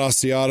the Matt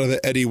Asiata,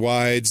 the Eddie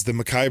Wides, the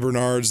Mekhi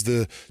Bernards,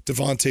 the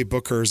Devontae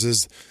Bookers.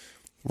 Is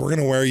we're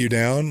going to wear you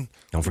down.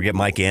 Don't forget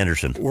Mike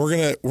Anderson. We're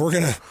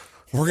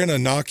gonna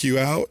knock you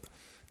out,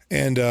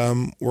 and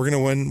we're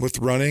gonna win with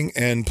running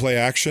and play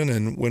action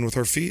and win with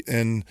our feet.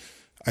 And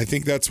I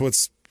think that's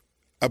what's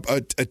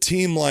a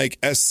team like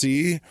SC.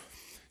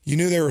 You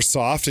knew they were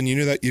soft, and you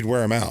knew that you'd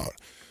wear them out.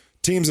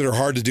 Teams that are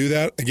hard to do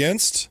that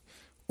against,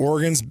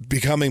 Oregon's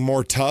becoming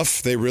more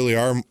tough. They really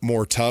are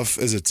more tough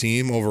as a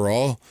team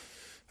overall.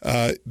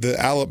 The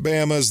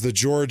Alabamas, the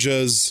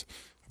Georgias,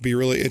 be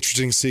really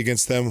interesting to see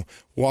against them.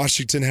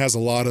 Washington has a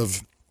lot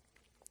of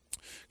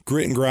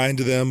grit and grind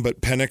to them,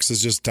 but Penix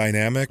is just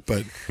dynamic.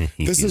 But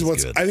this is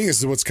what's good. I think this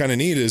is what's kind of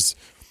neat is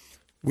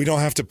we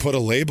don't have to put a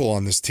label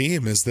on this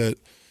team. Is that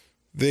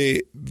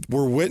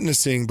we're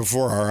witnessing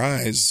before our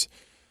eyes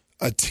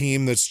a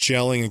team that's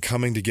gelling and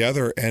coming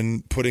together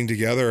and putting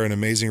together an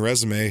amazing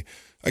resume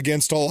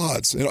against all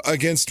odds,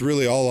 against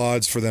really all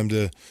odds for them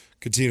to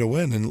continue to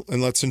win,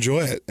 and let's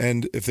enjoy it.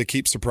 And if they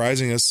keep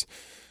surprising us,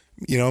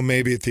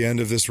 maybe at the end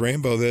of this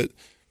rainbow that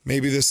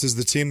maybe this is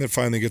the team that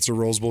finally gets a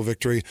Rose Bowl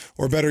victory,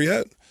 or better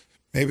yet,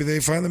 maybe they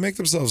finally make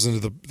themselves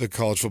into the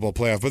college football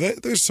playoff.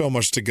 But there's so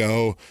much to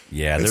go.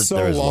 Yeah, it's so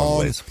there's long long.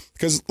 ways.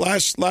 Because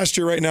last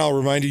year, right now, I'll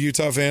remind you,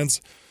 Utah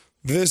fans,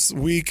 this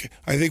week,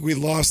 I think we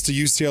lost to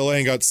UCLA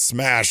and got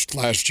smashed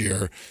last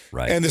year.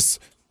 Right. And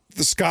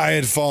the sky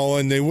had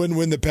fallen. They wouldn't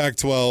win the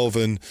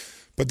Pac-12.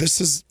 But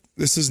this is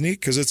neat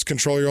because it's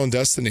control your own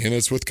destiny, and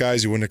it's with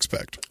guys you wouldn't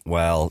expect.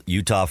 Well,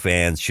 Utah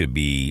fans should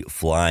be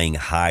flying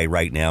high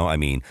right now. I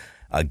mean,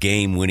 a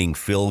game-winning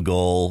field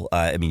goal.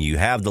 You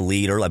have the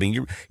leader.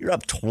 You're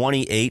up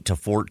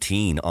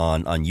 28-14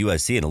 on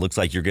USC, and it looks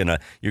like you're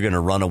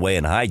gonna run away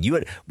and hide.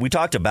 We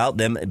talked about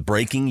them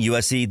breaking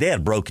USC. They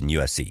had broken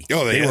USC.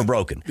 Oh, they were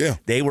broken. Yeah,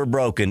 they were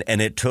broken,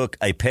 and it took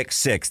a pick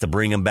six to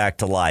bring them back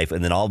to life.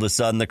 And then all of a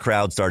sudden, the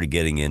crowd started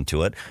getting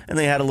into it, and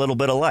they had a little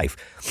bit of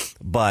life.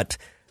 But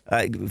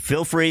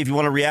feel free if you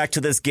want to react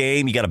to this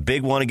game. You got a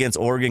big one against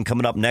Oregon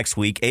coming up next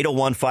week.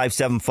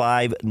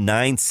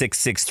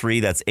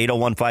 801-575-9663. That's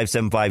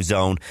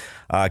 801-575-ZONE.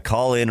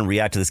 Call in and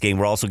react to this game.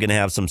 We're also going to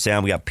have some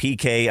sound. We got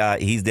PK.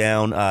 He's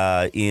down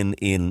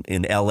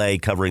in L.A.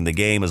 covering the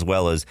game, as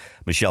well as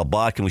Michelle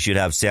Botkin. We should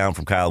have sound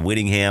from Kyle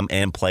Whittingham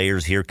and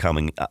players here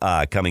coming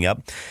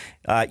up.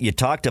 You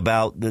talked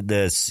about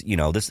this,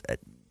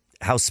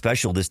 how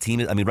special this team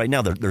is. I mean, right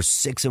now they're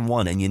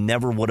 6-1, and you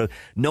never would have,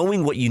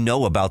 knowing what you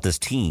know about this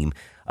team,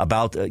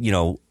 about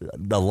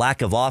the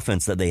lack of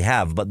offense that they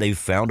have, but they've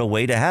found a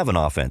way to have an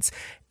offense.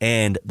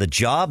 And the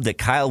job that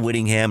Kyle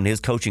Whittingham and his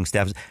coaching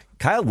staff,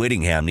 Kyle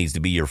Whittingham needs to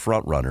be your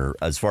front runner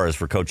as far as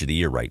for Coach of the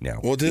Year right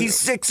now. Well,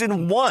 he's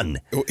 6-1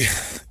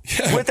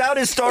 yeah. without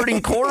his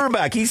starting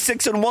quarterback. He's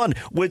 6-1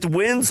 with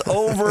wins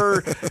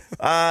over,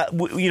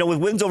 with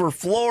wins over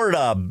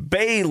Florida,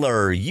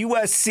 Baylor,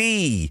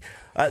 USC.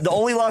 The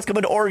only loss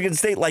coming to Oregon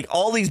State, like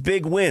all these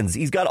big wins.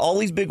 He's got all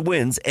these big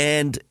wins,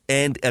 and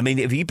I mean,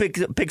 if he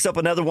picks up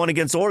another one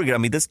against Oregon, I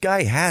mean, this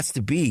guy has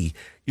to be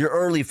your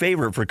early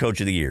favorite for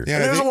Coach of the Year. Yeah,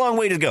 there's a long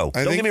way to go.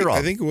 Don't get me wrong.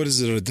 I think, what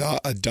is it, a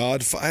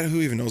Dodd?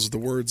 Who even knows what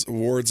the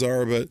awards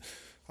are? But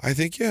I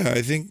think,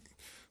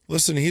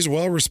 listen, he's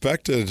well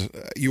respected.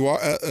 You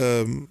are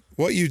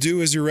what you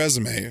do is your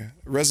resume.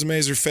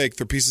 Resumes are fake.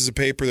 They're pieces of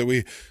paper that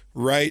we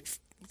write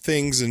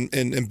things and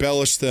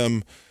embellish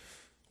them.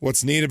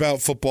 What's neat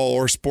about football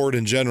or sport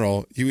in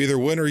general, you either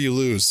win or you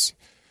lose.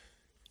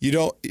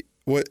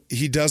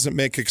 He doesn't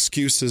make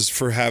excuses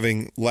for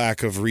having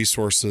lack of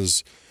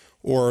resources,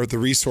 or the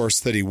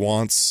resource that he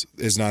wants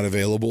is not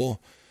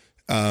available.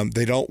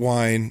 They don't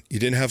whine. You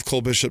didn't have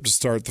Cole Bishop to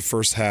start the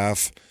first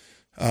half.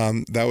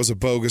 That was a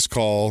bogus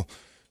call.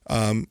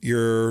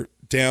 You're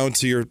down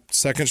to your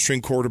second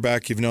string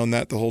quarterback. You've known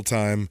that the whole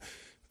time.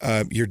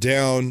 You're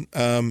down.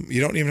 You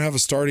don't even have a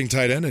starting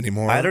tight end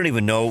anymore. I don't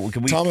even know.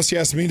 Thomas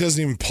Yasmin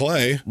doesn't even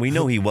play. We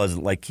know he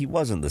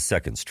wasn't the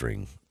second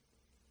string.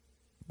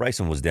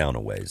 Bryson was down a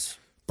ways.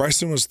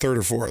 Bryson was third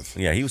or fourth.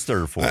 Yeah, he was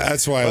third or fourth.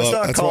 That's why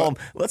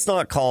let's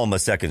not call him a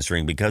second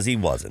string, because he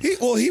wasn't. He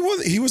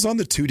was on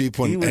the 2-deep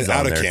one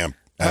out of camp.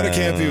 Out of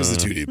camp, he was the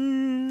 2-deep.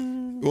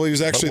 Well, he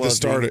was actually the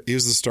starter. He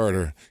was the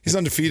starter. He's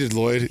undefeated,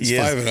 Lloyd. He's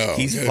 5-0.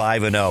 He's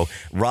 5-0.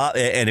 Rob,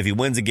 and if he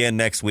wins again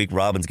next week,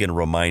 Robin's going to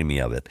remind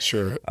me of it.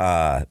 Sure.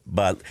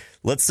 But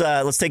let's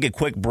take a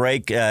quick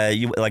break.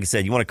 Like I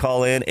said, you want to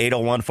call in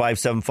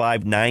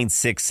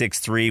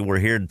 801-575-9663. We're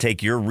here to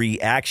take your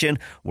reaction.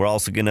 We're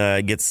also going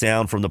to get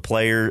sound from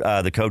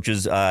the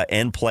coaches,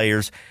 and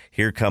players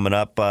here coming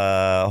up.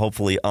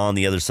 Hopefully on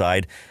the other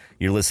side.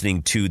 You're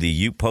listening to the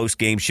Ute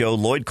Postgame Show.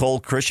 Lloyd Cole,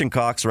 Christian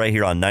Cox, right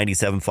here on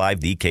 97.5,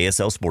 the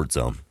KSL Sports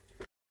Zone.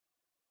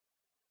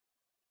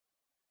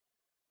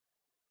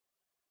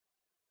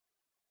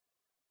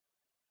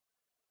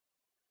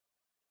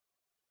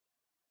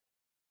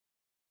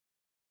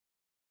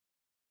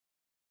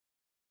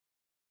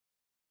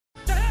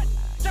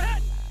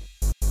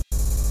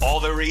 All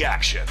the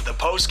reaction, the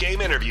post-game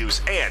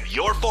interviews, and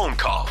your phone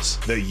calls.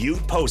 The Ute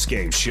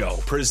Postgame Show,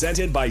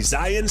 presented by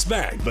Zions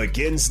Bank,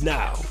 begins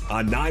now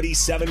on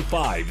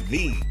 97.5,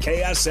 the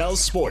KSL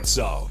Sports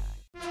Zone.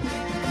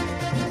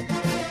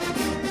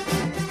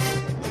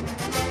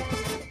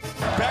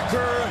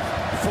 Becker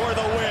for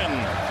the win.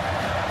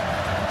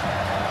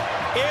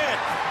 It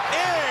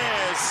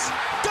is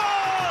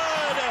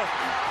good!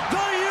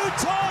 The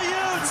Utah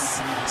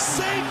Utes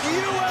sink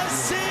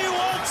USC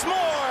once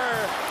more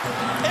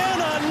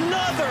in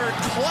another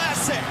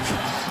classic.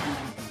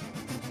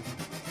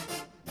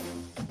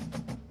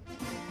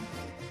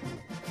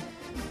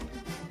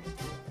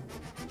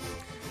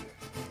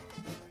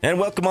 And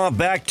welcome on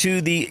back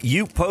to the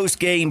Ute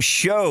Postgame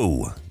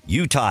Show.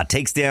 Utah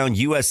takes down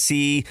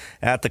USC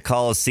at the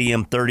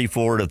Coliseum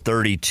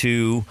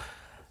 34-32.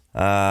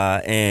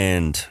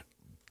 And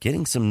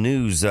getting some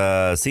news,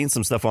 seeing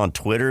some stuff on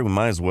Twitter. We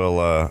might as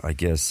well, I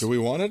guess. Do we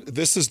want it?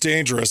 This is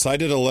dangerous. I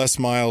did a Les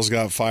Miles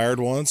got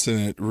fired once, and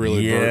it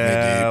really burnt me deep.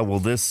 Yeah, well,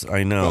 this,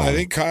 I know. Well, I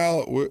think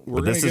Kyle,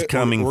 we're going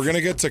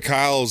to get to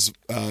Kyle's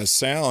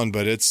sound,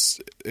 but it's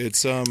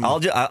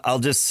I'll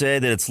just say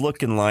that it's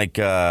looking like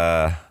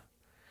Kyle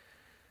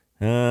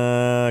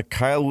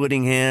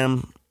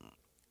Whittingham.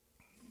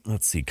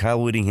 Let's see.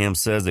 Kyle Whittingham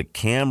says that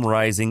Cam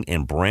Rising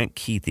and Brant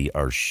Keithy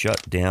are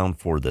shut down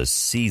for the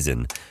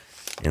season.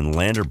 And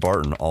Lander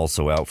Barton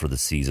also out for the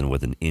season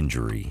with an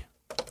injury.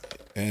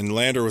 And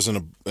Lander was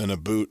in a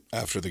boot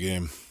after the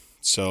game.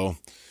 So,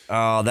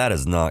 that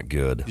is not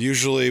good.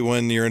 Usually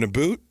when you're in a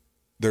boot,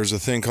 there's a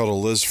thing called a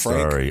Liz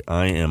Frank. Sorry,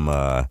 I am.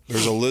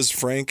 There's a Liz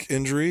Frank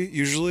injury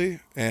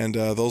usually, and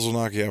those will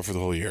knock you out for the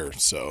whole year.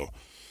 So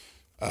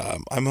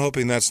I'm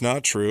hoping that's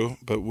not true,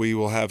 but we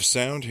will have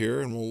sound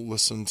here and we'll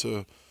listen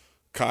to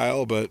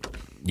Kyle. But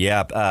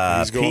yeah,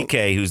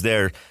 PK, who's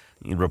there,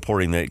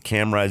 reporting that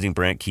Cam Rising,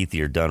 Brant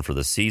Keithy are done for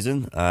the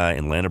season,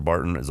 and Lander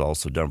Barton is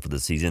also done for the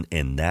season,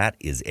 and that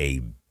is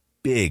a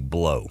big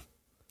blow.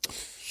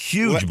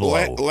 Huge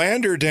blow.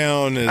 Lander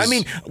down is. I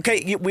mean,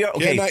 okay, we are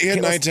okay. He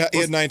had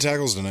 9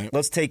 tackles tonight.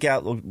 Let's take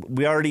out.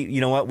 We already,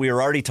 you know what? We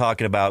were already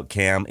talking about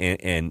Cam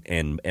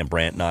and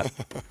Brant not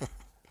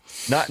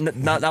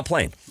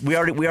playing. We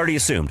already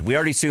assumed. We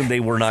already assumed they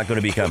were not going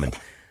to be coming.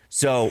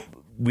 So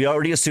we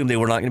already assumed they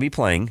were not going to be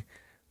playing.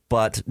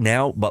 But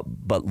now,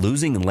 but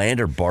losing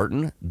Lander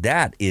Barton,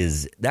 that's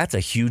a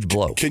huge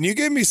blow. Can you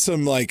give me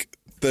some like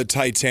the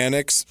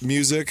Titanic's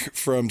music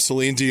from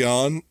Celine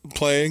Dion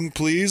playing,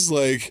 please?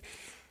 Like,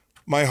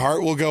 My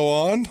Heart Will Go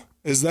On.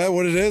 Is that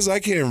what it is? I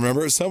can't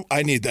remember.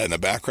 I need that in the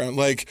background.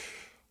 Like,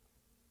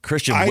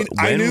 Christian, I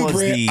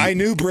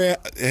knew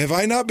Brant. Have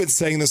I not been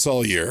saying this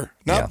all year?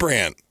 Not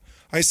Brant.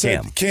 I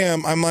said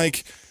Cam. I'm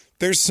like,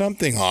 there's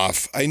something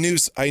off. I knew.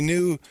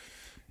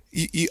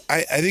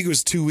 I think it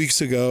was 2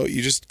 weeks ago.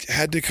 You just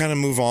had to kind of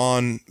move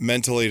on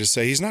mentally to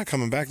say he's not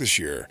coming back this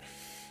year.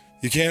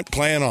 You can't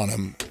plan on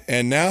him,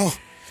 and now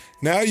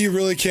you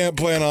really can't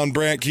plan on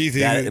Brant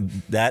Keithy.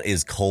 That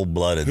is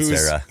cold-blooded,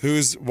 Sarah.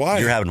 Why?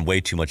 You're having way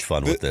too much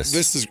fun with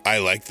this. I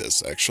like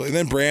this actually. And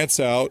then Brant's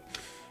out.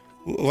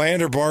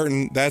 Lander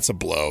Barton, that's a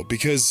blow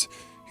because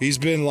he's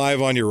been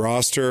live on your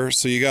roster.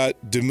 So you got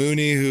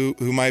DeMooney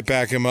who might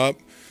back him up.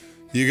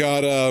 You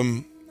got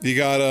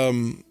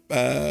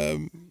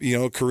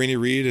Carini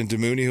Reed and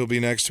DeMooney who'll be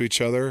next to each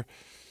other.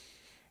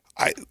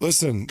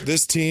 Listen,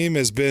 this team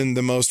has been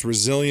the most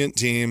resilient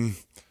team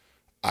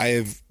I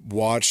have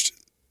watched.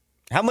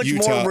 How much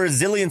Utah. more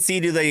resiliency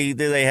do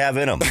they have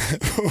in them?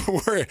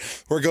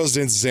 where goes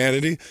to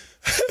insanity?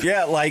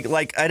 Yeah, like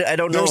I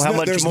don't know how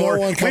much there's more. There's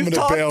no one coming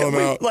to bail him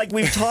out. Like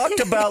we've talked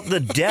about the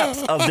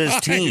depth of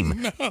this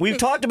team. We've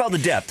talked about the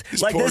depth.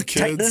 These like poor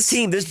this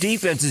kids. this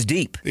defense is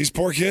deep. These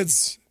poor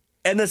kids.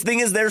 And the thing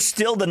is, they're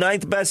still the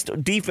 9th best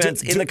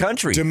defense in the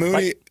country.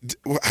 DeMooney,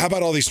 how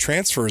about all these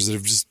transfers that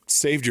have just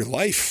saved your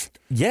life?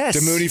 Yes.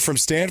 DeMooney from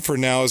Stanford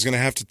now is going to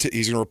have to.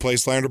 He's going to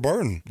replace Lander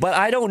Barton. But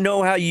I don't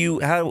know how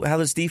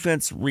this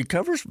defense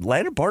recovers.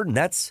 Lander Barton,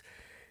 that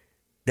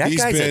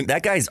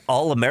guy's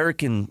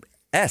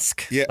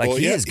All-American-esque. Yeah, like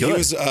he is good. He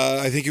was,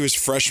 I think he was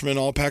freshman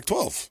All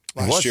Pac-12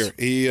 last year.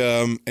 He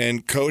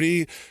and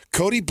Cody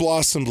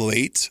blossomed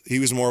late. He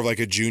was more of like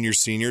a junior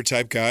senior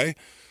type guy.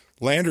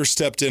 Lander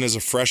stepped in as a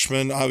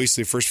freshman.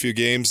 Obviously, first few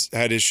games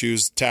had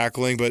issues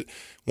tackling, but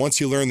once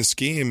you learn the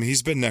scheme,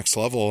 he's been next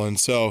level. And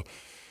so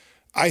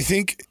I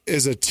think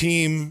as a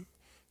team,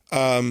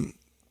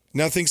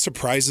 nothing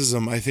surprises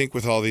them. I think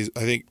with all these,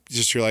 I think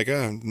just you're like,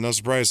 no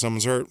surprise,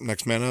 someone's hurt.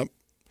 Next man up.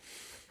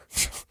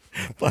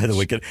 By the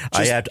way,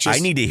 I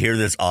need to hear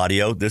this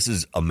audio. This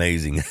is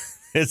amazing.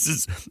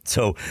 This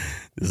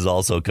is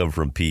also come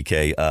from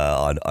PK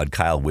on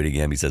Kyle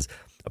Whittingham. He says,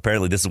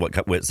 apparently, this is what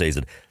Whit says.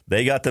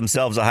 They got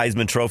themselves a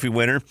Heisman Trophy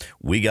winner.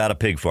 We got a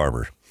pig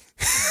farmer.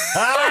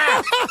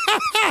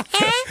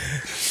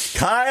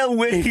 Kyle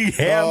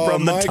Whittingham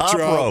from the top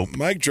rope.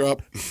 Mic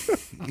drop.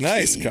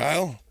 Nice,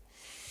 Kyle.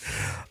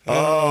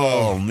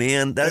 Oh,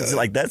 man.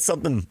 That's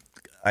something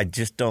I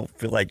just don't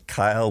feel like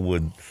Kyle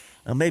would.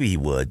 Maybe he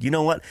would. You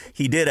know what?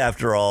 He did,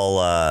 after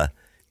all,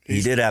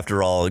 get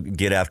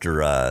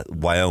after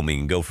Wyoming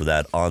and go for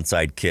that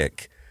onside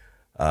kick.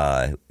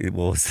 It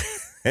was...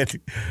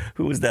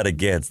 Who was that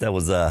against? That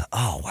was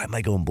why am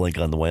I going blank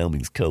on the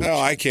Wyoming's coach?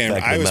 Oh, I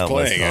can't. I was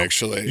playing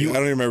actually. I don't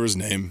even remember his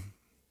name.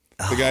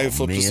 The guy who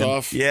flipped us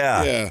off.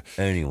 Yeah.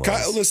 Anyway,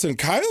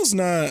 Kyle's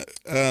not.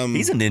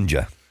 He's a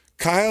ninja.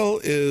 Kyle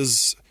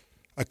is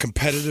a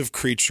competitive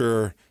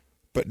creature,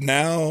 but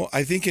now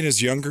I think in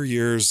his younger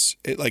years,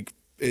 he's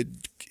a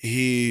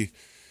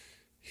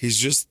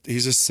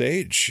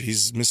sage.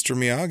 He's Mr.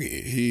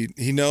 Miyagi.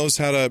 He knows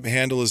how to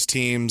handle his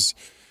teams.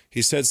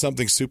 He said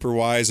something super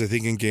wise, I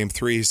think, in Game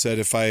 3. He said,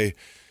 if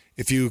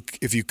you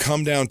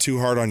come down too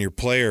hard on your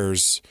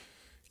players,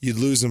 you'd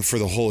lose them for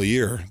the whole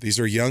year. These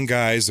are young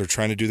guys. They're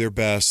trying to do their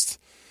best.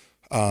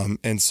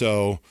 And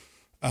so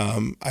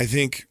I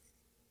think,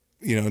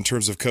 in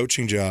terms of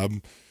coaching job,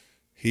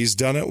 he's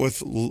done it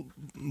with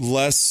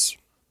less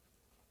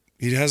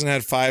He hasn't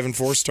had 5 and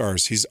 4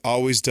 stars. He's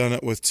always done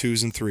it with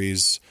 2s and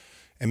 3s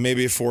and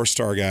maybe a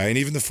 4-star guy. And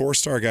even the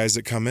 4-star guys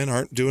that come in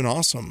aren't doing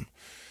awesome.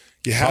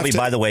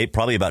 By the way,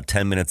 probably about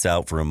 10 minutes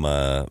out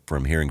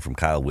from hearing from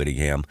Kyle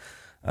Whittingham.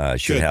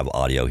 Should have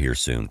audio here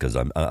soon because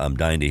I'm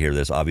dying to hear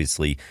this.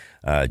 Obviously,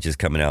 just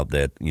coming out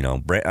that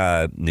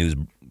news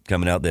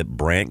coming out that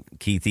Brant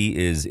Keithy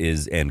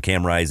is and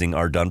Cam Rising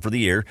are done for the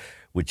year,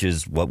 which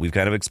is what we've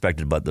kind of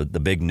expected. But the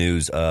big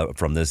news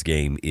from this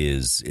game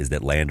is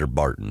that Lander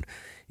Barton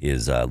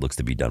looks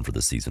to be done for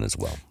the season as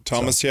well.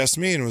 Thomas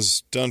Yasmin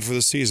was done for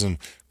the season.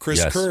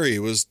 Chris Curry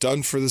was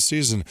done for the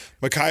season.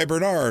 Mekhi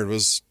Bernard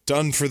was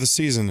done for the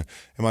season.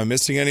 Am I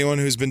missing anyone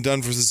who's been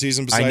done for the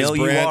season besides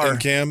Brant and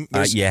Cam?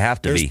 You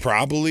have to be. There's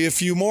probably a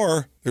few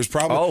more. There's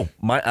probably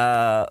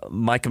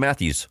Micah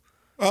Matthews.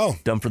 Oh,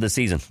 done for the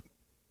season.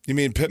 You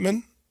mean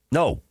Pittman?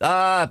 No,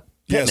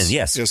 Pittman.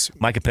 Yes.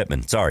 Micah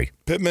Pittman. Sorry,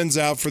 Pittman's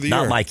out for the year.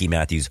 Not Mikey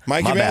Matthews.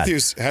 Mikey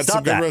Matthews had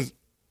some good runs.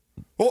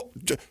 Oh.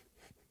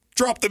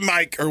 Drop the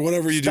mic or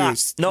whatever you do.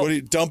 No. What do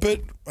you dump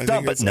it?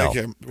 Dump it. No.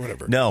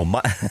 Whatever. No.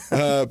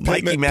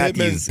 Mikey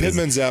Matthews.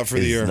 Pittman's out for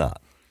the year.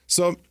 Not.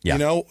 So, you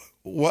know,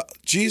 what?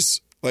 Geez,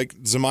 like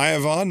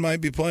Zemiah Vaughn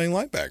might be playing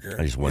linebacker.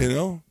 I just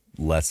want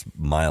less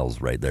miles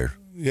right there.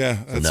 Yeah.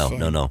 That's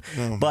No.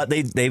 But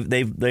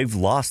they've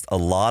lost a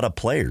lot of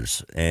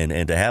players.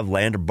 And to have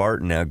Lander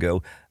Barton now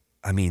go,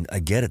 I mean, I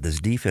get it.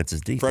 This defense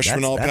is deep.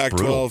 Freshman all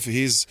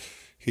Pac-12.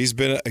 He's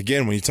been,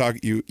 again, when you talk,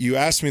 you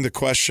asked me the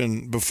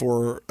question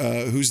before,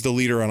 who's the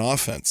leader on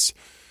offense?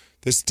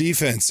 This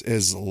defense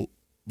is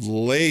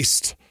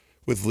laced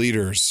with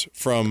leaders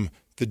from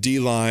the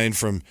D-line,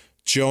 from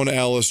Jonah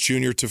Ellis,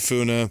 Junior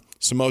Tafuna,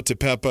 Samo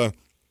Tepepa.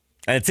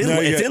 And it's in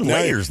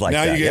layers like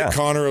that. Now you get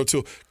Connor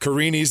O'Toole.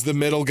 Karini's the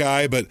middle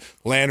guy, but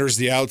Lander's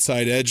the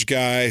outside edge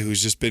guy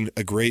who's just been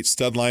a great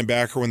stud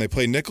linebacker. When they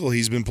play nickel,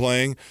 he's been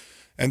playing.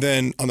 And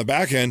then on the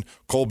back end,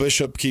 Cole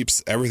Bishop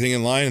keeps everything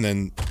in line. And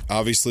then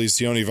obviously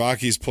Sione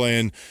Vaki's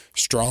playing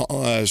strong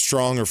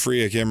or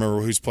free. I can't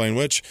remember who's playing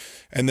which.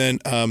 And then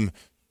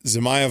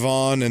Zemiah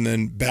Vaughn and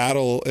then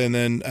Battle. And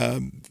then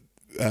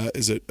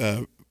is it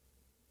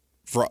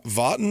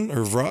Vaughton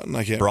or Vroughton?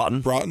 I can't.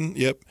 Broughton.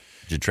 Yep.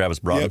 Travis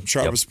Broughton. Yep.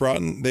 Travis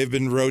Broughton. They've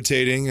been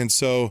rotating. And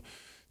so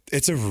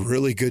it's a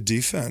really good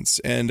defense.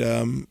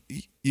 And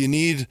you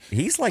need.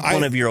 He's like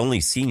one of your only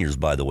seniors,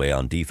 by the way,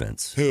 on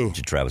defense. Who?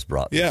 Travis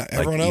Broughton. Yeah,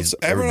 everyone else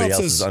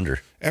is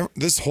under.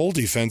 This whole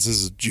defense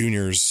is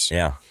juniors.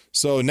 Yeah.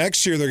 So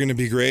next year they're going to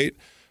be great.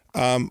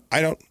 I'm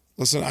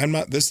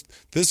not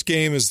this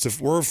game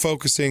is we're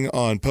focusing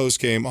on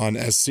postgame on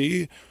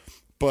SC,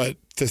 but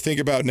to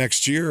think about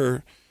next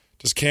year,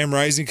 does Cam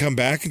Rising come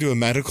back and do a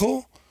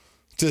medical?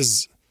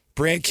 Does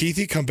Brant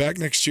Keithy come back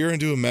next year and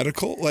do a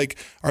medical? Like,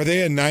 are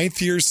they a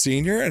 9th-year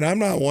senior? And I'm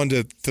not one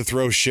to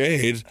throw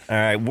shade. All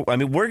right. I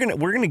mean, we're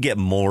gonna get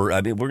more.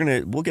 I mean,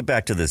 we'll get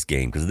back to this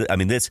game because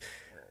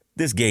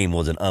this game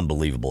was an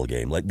unbelievable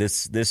game. Like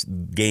this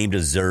game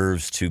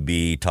deserves to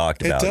be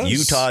talked about. It does.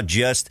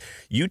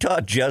 Utah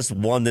just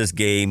won this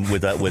game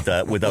with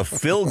a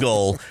field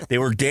goal. They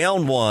were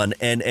down 1,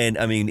 and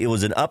I mean, it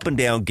was an up and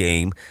down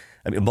game.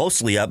 I mean,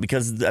 mostly up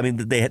because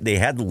they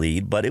had the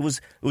lead, but it was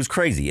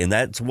crazy, and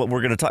that's what we're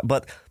going to talk.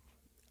 But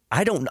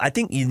I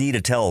think you need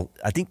to tell.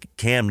 I think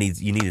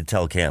you need to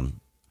tell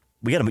Cam.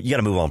 You got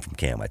to move on from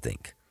Cam. I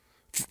think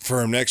for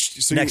him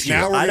next year.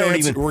 Now we're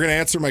going to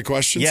answer my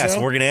question. Yes,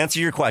 we're going to answer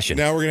your question.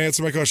 Now we're going to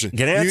answer my question.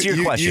 You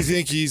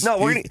think you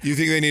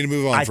think they need to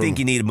move on? I think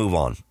you need to move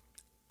on.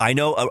 I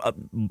know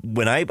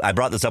when I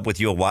brought this up with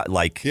you a while,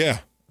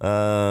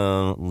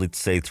 let's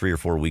say 3 or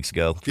 4 weeks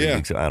ago. 3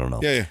 weeks ago, I don't know.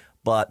 Yeah.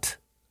 But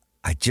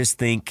I just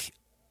think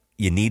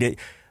you need it.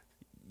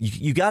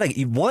 You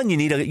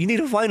need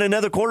to find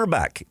another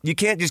quarterback. You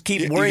can't just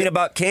keep worrying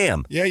about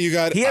Cam. Yeah,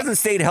 he hasn't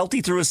stayed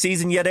healthy through a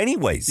season yet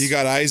anyways. You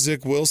got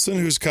Isaac Wilson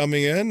who's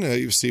coming in.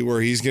 You see where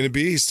he's going to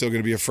be. He's still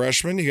going to be a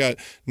freshman. You got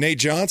Nate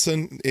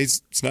Johnson.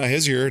 It's not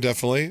his year,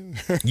 definitely.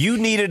 You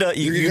needed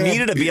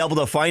to be able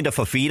to find a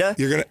Fafita.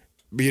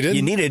 But you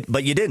didn't.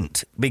 But you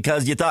didn't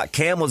because you thought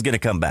Cam was going to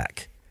come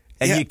back.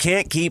 And you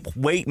can't keep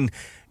waiting.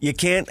 You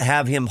can't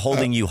have him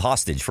holding you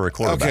hostage for a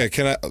quarterback.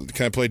 Okay,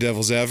 can I play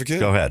devil's advocate?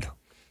 Go ahead.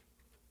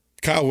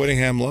 Kyle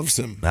Whittingham loves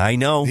him. I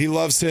know. He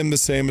loves him the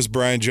same as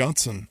Brian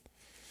Johnson.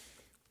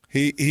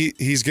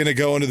 He's going to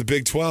go into the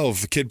Big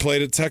 12. The kid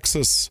played at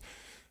Texas.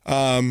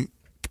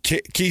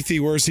 Keithy,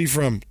 where's he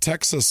from?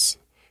 Texas.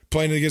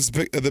 Playing against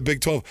the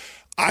Big 12.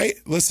 I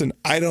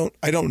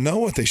don't know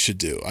what they should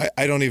do. I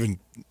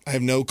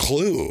have no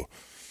clue.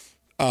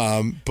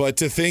 But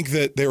to think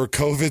that they were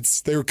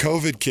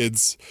COVID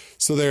kids,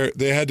 so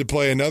they had to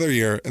play another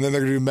year, and then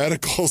they're going to do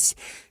medicals.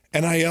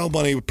 NIL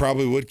money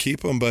probably would keep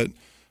them, but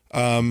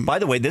by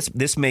the way,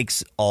 this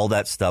makes all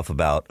that stuff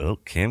about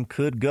Cam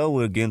could go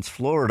against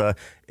Florida.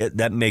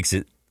 That makes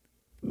it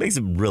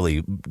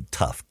really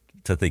tough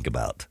to think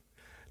about.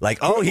 Like,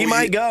 he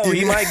might go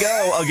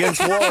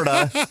against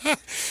Florida,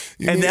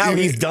 and now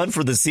he's done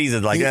for the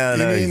season. Like,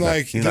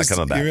 he's not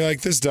coming back. You mean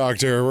like this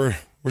doctor?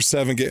 We're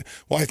 7 games.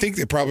 Well, I think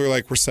they probably were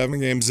like, we're 7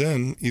 games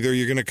in. Either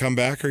you're going to come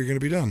back or you're going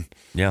to be done.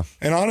 Yeah.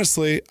 And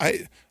honestly,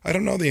 I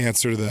don't know the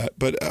answer to that.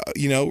 But,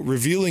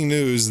 revealing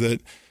news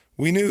that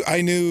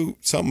I knew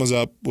something was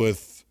up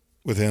with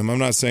him. I'm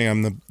not saying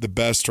I'm the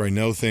best or I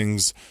know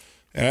things.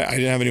 And I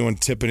didn't have anyone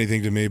tip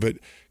anything to me. But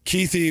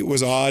Keithy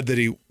was odd that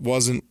he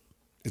wasn't.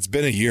 It's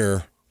been a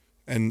year.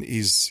 And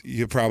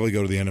he'll probably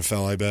go to the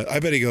NFL, I bet. I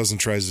bet he goes and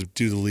tries to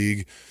do the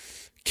league.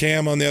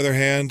 Cam, on the other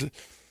hand,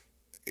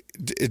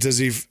 does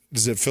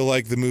it feel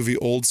like the movie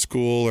Old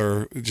School,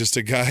 or just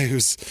a guy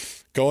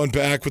who's going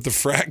back with the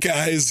frat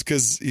guys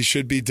because he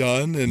should be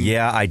done? And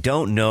yeah, I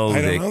don't know.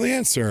 I don't know the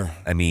answer.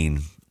 I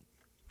mean,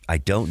 I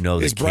don't know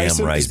that Cam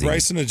Rising. Is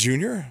Bryson a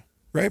junior?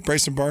 Right?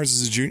 Bryson Barnes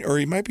is a junior, or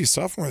he might be a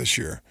sophomore this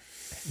year.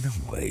 No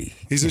way.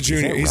 He's a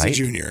junior. He's a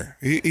junior.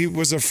 He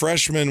was a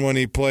freshman when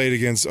he played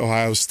against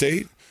Ohio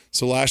State.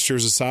 So last year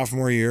was a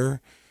sophomore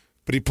year,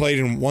 but he played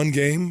in one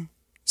game.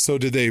 So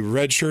did they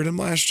redshirt him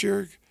last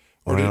year,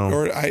 or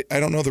I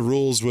don't know the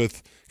rules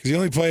with, because he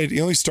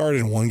only started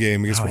in one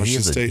game against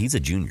Washington State. He's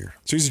a junior.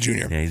 So he's a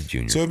junior. Yeah, he's a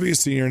junior. So he'll be a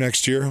senior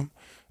next year.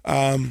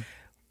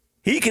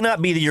 He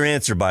cannot be your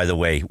answer, by the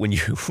way.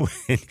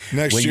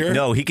 Next year?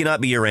 No, he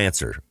cannot be your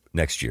answer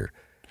next year.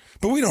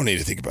 But we don't need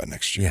to think about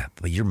next year. Yeah,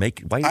 but you're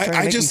making. Why are you trying to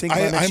make me think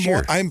about next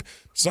year?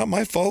 It's not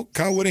my fault.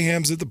 Kyle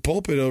Whittingham's at the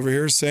pulpit over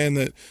here saying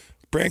that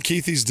Brant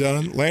Keithy's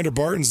done, Lander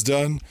Barton's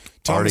done,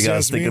 Thomas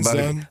Asmian's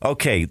done.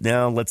 Okay,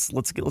 now let's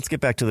get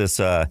back to this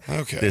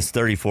this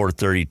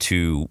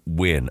 34-32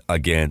 win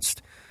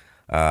against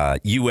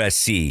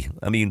USC.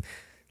 I mean,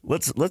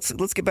 let's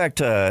get back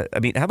to. I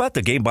mean, how about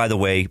the game? By the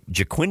way,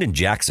 Jaquindon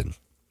Jackson.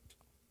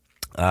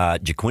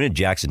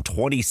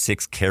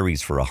 26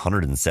 carries for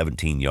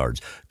 117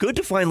 yards. Good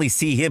to finally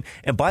see him.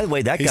 And by the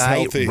way, that guy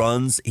healthy.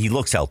 He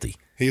looks healthy.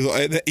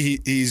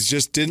 He's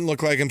just didn't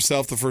look like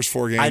himself the first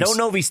 4 games. I don't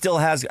know if he still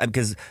has,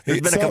 because there's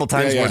been a couple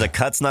times where the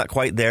cut's not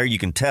quite there. You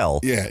can tell.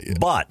 Yeah.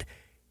 But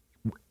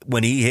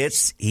when he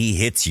hits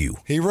you.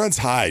 He runs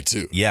high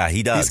too. Yeah,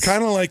 he does. It's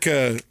kind of like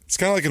an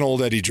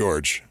old Eddie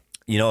George.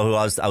 You know who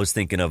I was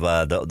thinking of,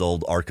 the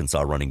old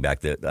Arkansas running back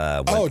that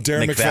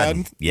Darren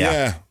McFadden.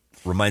 Yeah.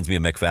 Reminds me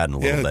of McFadden a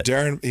little bit.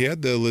 Darren, he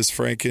had the Liz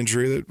Frank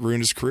injury that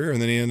ruined his career,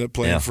 and then he ended up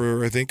playing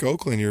for, I think,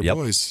 Oakland, your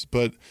boys.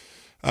 But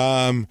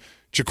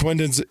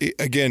Jaquindon's,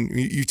 again,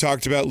 you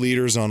talked about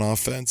leaders on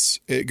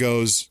offense. It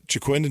goes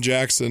Jaquindon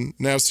Jackson,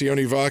 now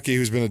Sione Vaki,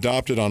 who's been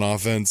adopted on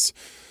offense,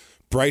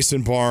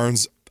 Bryson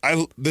Barnes.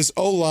 This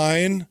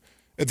O-line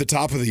at the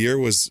top of the year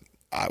was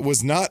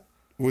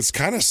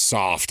kind of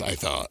soft, I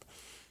thought.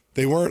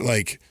 They weren't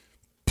like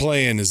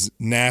playing as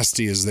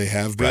nasty as they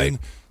have been.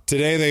 Right.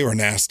 Today they were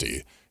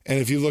nasty. And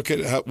if you look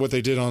at what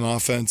they did on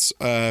offense,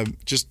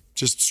 just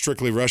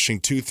strictly rushing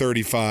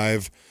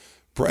 235,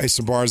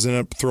 Bryson Barnes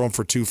ended up throwing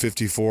for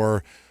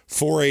 254,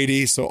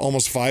 480, so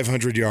almost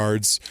 500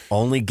 yards.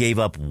 Only gave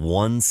up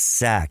 1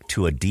 sack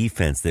to a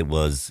defense that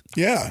was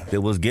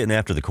getting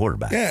after the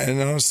quarterback. Yeah,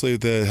 and honestly,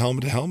 the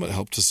helmet-to-helmet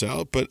helped us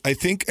out. But I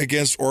think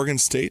against Oregon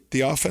State,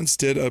 the offense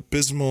did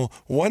abysmal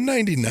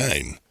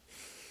 199.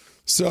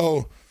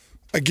 So,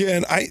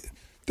 again,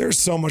 there's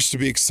so much to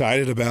be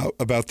excited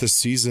about this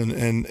season,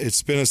 and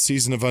it's been a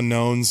season of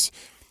unknowns.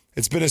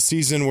 It's been a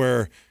season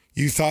where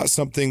you thought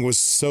something was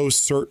so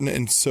certain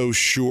and so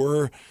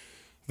sure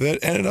that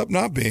ended up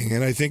not being.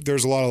 And I think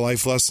there's a lot of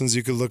life lessons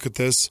you could look at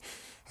this.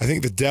 I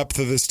think the depth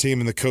of this team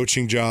and the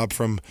coaching job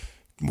from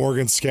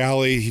Morgan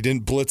Scalley, he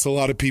didn't blitz a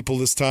lot of people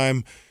this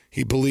time.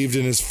 He believed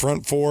in his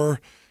front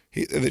four.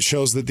 That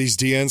shows that these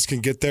DNs can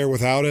get there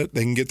without it.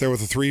 They can get there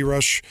with a 3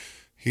 rush.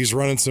 He's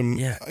running some.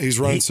 Yeah. He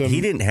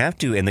didn't have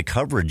to, and the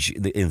coverage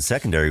in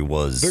secondary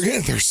was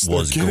getting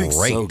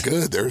great. So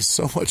good. They're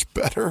so much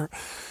better.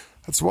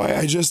 That's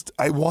why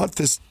I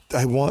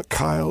want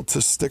Kyle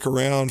to stick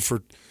around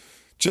for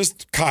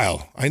just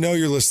Kyle. I know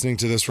you're listening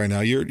to this right now.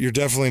 You're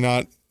definitely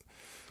not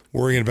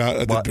worrying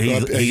about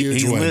a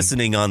huge he's win.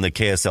 Listening on the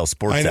KSL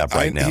Sports app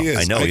right now. He is.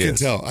 I know he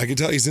is. I can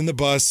tell. He's in the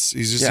bus.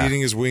 He's just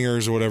eating his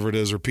wingers or whatever it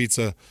is, or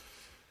pizza.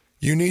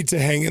 You need to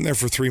hang in there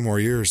for 3 more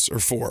years, or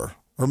 4.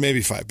 Or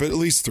maybe 5, but at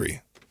least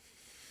 3.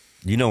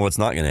 You know what's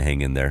not going to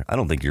hang in there? I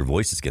don't think your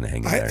voice is going to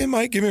hang in there. It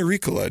might. Give me a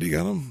Ricola. You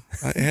got them?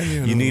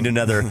 You need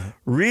another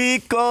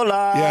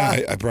Ricola.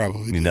 Yeah, I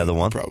probably need another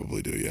one?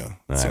 Probably do, yeah.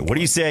 All right. What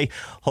do you say?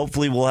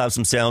 Hopefully we'll have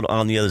some sound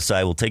on the other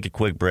side. We'll take a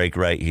quick break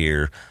right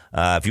here.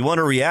 If you want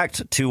to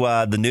react to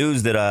the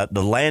news that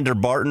the Lander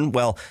Barton,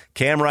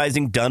 Cam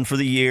Rising done for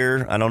the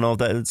year. I don't know if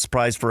that's a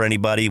surprise for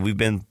anybody. We've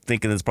been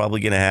thinking it's probably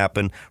going to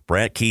happen.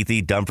 Brant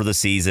Keithy done for the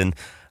season.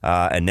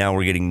 And now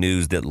we're getting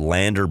news that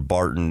Lander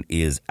Barton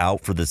is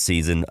out for the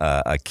season,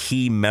 a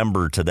key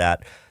member to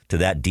that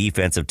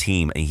defensive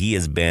team. And he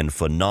has been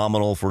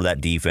phenomenal for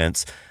that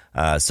defense.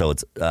 So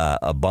it's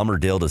a bummer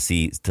deal to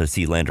see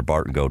Lander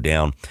Barton go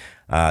down.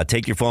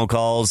 Take your phone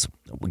calls.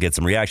 We'll get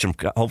some reaction,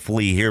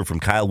 hopefully hear from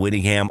Kyle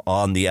Whittingham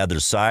on the other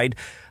side.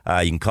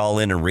 You can call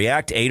in and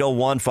react.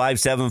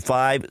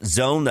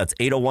 801-575-ZONE. That's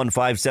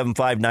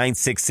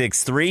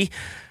 801-575-9663.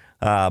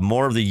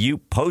 More of the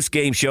Ute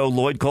post-game show.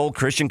 Lloyd Cole,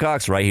 Christian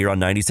Cox, right here on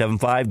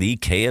 97.5, the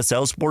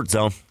KSL Sports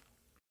Zone.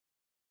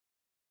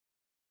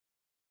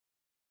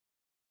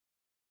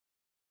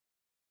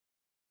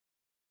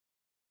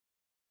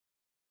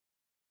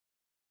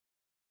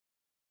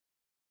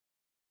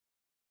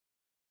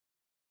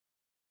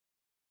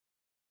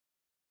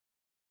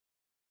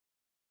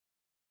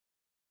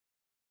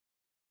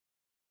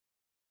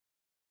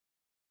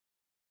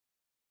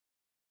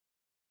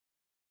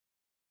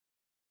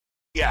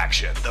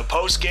 Action, the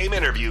post-game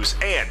interviews,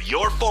 and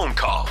your phone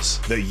calls.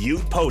 The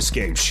Ute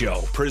Post-Game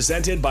Show,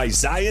 presented by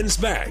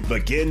Zions Bank,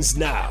 begins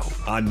now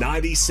on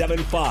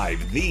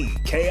 97.5, the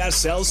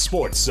KSL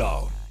Sports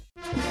Zone.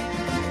 It's an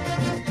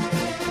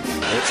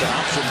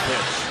option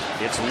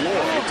pitch. It's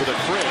Lloyd to the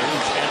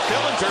fringe, and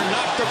Fillinger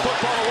knocked the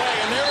football away,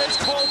 and there is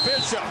Cole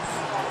Bishop.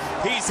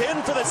 He's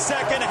in for the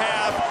second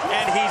half,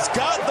 and he's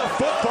got the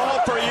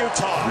football for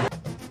Utah.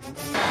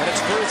 And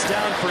it's first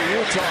down for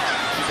Utah.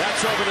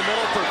 That's over the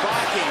middle for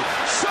Baki.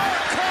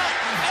 Shortcut,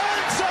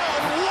 end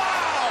zone,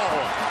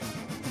 wow!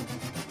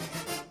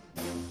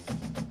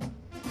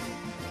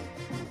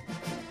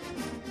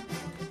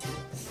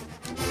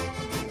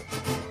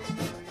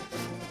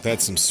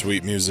 That's some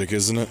sweet music,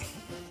 isn't it?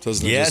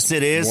 Doesn't Yes,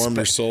 it is. Warm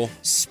your soul.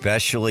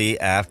 Especially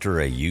after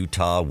a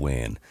Utah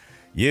win.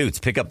 Utes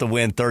pick up the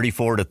win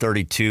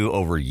 34-32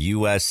 over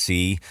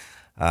USC.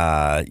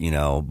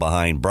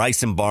 Behind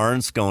Bryson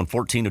Barnes going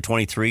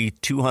 14-23,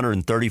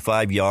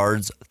 235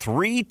 yards,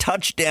 3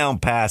 touchdown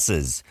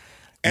passes.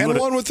 And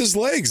one with his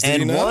legs.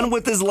 And one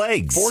with his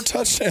legs. 4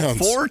 touchdowns.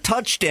 4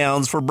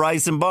 touchdowns for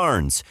Bryson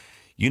Barnes.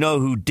 You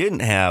know who didn't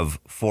have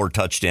 4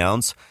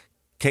 touchdowns?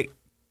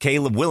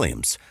 Caleb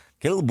Williams.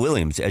 Caleb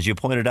Williams, as you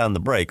pointed out in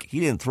the break, he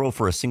didn't throw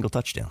for a single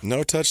touchdown.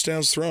 No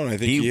touchdowns thrown. I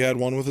think he had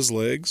one with his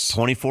legs.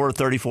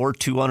 24-34,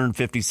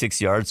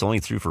 256 yards. Only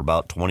threw for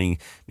about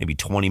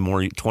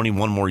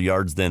 21 more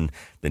yards than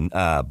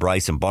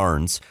Bryson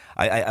Barnes.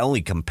 I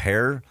only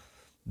compare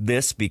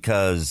this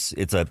because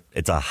it's a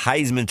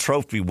Heisman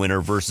Trophy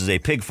winner versus a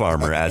pig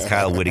farmer, as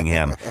Kyle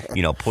Whittingham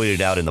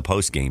pointed out in the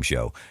postgame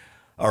show,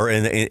 or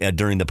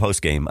during the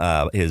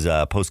postgame his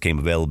postgame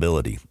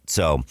availability.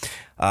 So,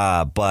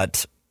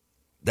 but.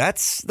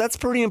 That's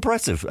pretty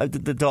impressive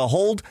to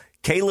hold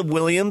Caleb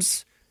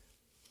Williams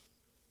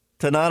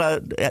to not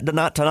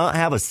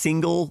have a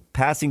single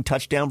passing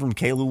touchdown from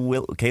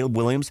Caleb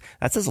Williams.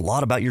 That says a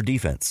lot about your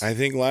defense. I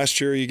think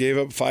last year you gave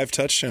up 5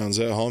 touchdowns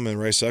at home in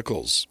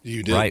Rice-Eccles.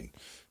 You did, right?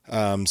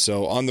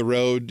 So on the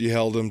road you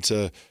held them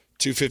to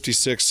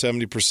 256,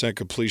 70%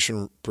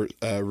 completion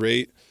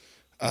rate.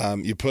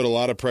 You put a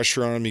lot of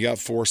pressure on them. You got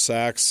 4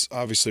 sacks.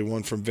 Obviously,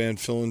 one from Van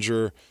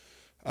Fillinger,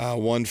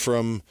 one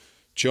from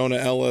Jonah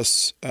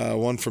Ellis,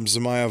 one from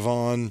Zemiah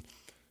Vaughn,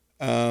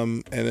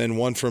 and then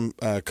one from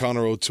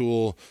Connor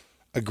O'Toole.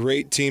 A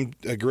great team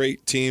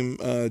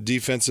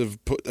defensive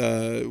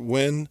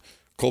win.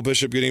 Cole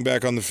Bishop getting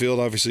back on the field.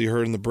 Obviously, you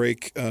heard in the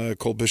break,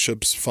 Cole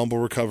Bishop's fumble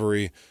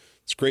recovery.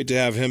 It's great to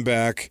have him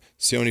back.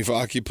 Sione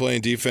Vaki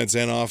playing defense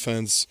and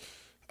offense.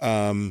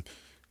 Listen,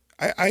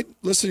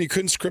 you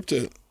couldn't script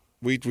it.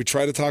 We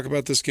tried to talk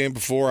about this game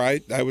before. I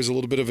was a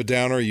little bit of a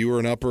downer. You were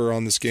an upper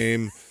on this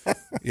game.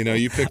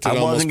 You picked it.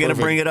 I wasn't going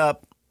to bring it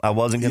up. I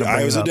wasn't going to bring it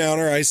up. I was a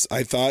downer. I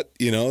thought,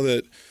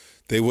 that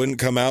they wouldn't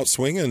come out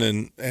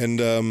swinging and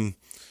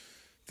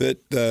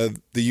that the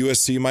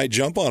USC might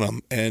jump on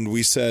them. And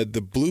we said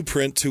the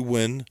blueprint to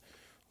win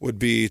would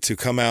be to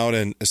come out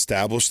and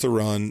establish the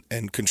run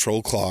and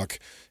control clock.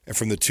 And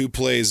from the 2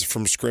 plays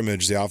from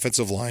scrimmage, the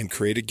offensive line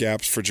created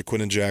gaps for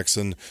Jaquindon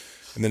Jackson.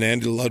 And then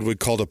Andy Ludwig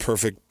called a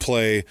perfect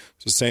play.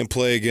 It's the same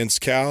play against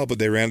Cal, but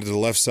they ran to the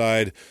left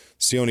side.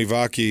 Sione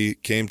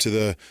Vaki came to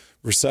the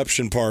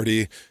reception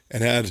party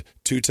and had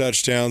 2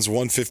 touchdowns,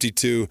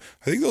 152.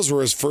 I think those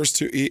were his first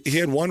 2. He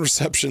had 1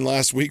 reception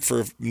last week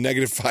for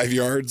 -5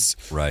 yards.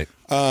 Right.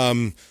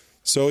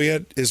 So he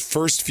had his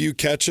first few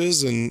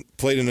catches and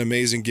played an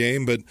amazing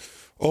game. But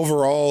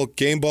overall,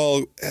 game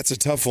ball, that's a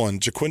tough one.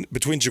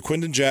 Between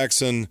Jaquindon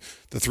Jackson,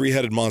 the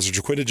 3-headed monster,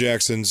 Jaquindon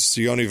Jackson,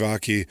 Sione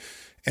Vaki,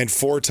 and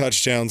 4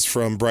 touchdowns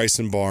from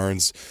Bryson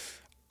Barnes.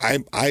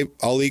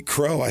 I'll eat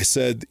crow. I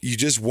said you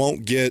just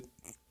won't get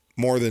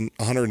more than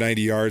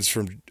 190 yards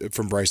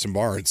from Bryson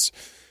Barnes.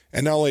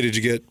 And not only did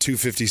you get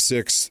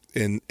 256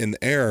 in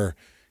the air,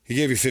 he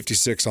gave you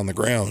 56 on the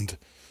ground.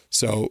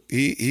 So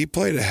he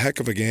played a heck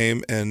of a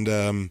game. And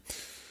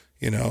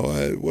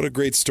what a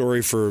great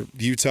story for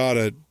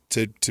Utah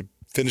to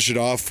finish it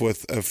off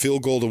with a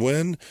field goal to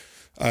win.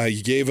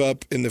 You gave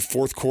up in the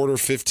fourth quarter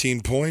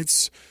 15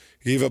 points.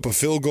 You gave up a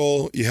field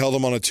goal. You held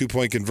them on a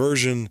 2-point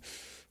conversion.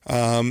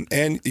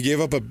 And you gave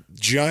up a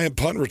giant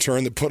punt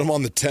return that put them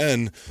on the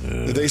 10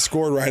 that they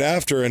scored right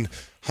after. And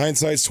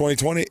hindsight's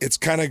 2020. It's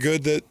kind of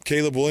good that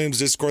Caleb Williams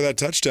did score that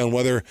touchdown.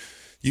 Whether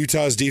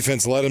Utah's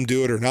defense let him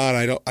do it or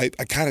not, I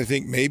kind of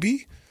think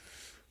maybe.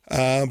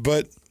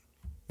 But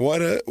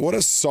what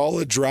a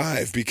solid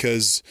drive,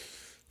 because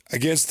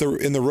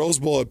in the Rose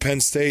Bowl at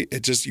Penn State,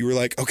 you were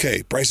like,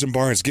 okay, Bryson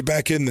Barnes, get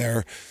back in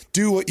there,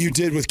 do what you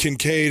did with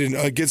Kincaid and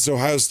against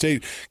Ohio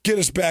State, get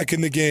us back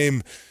in the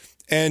game.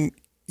 And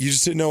you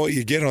just didn't know what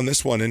you'd get on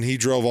this one. And he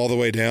drove all the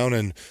way down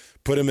and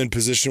put him in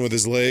position with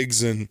his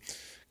legs and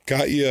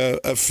got you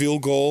a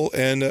field goal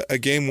and a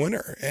game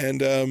winner.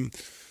 And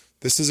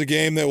this is a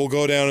game that will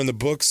go down in the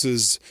books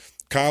as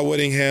Kyle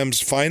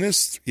Whittingham's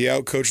finest. He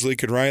outcoached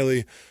Lincoln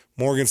Riley.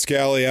 Morgan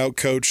Scally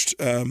outcoached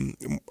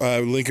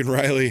Lincoln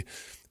Riley.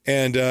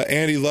 And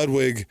Andy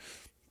Ludwig,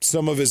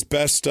 some of his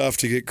best stuff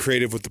to get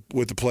creative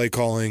with the play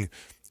calling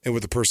and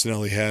with the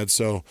personnel he had.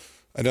 So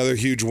another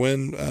huge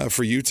win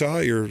for Utah.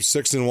 You're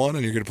 6-1,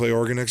 and you're going to play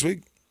Oregon next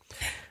week.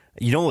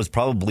 You know what was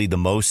probably the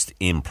most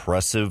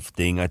impressive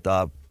thing I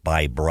thought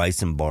by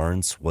Bryson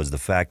Barnes was the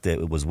fact that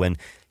it was when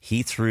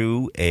he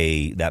threw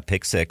that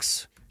pick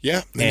six.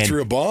 Yeah, he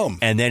threw a bomb.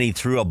 And then he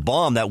threw a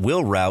bomb that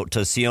will route to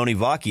Sione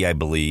Vaki, I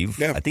believe.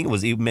 Yeah. I think it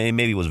was,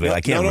 maybe it was,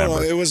 I can't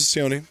remember. No, it was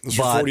Sione. It was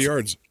for 40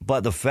 yards.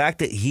 But the fact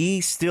that he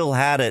still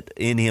had it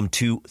in him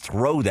to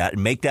throw that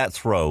and make that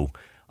throw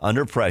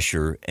under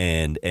pressure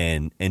and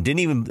didn't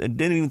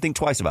even think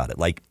twice about it.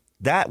 Like,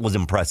 that was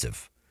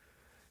impressive.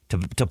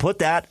 To put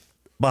that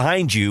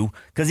behind you,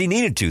 because he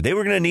needed to. They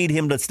were going to need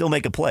him to still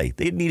make a play.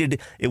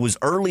 It was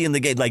early in the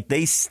game. Like,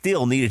 they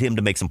still needed him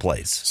to make some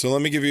plays. So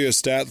let me give you a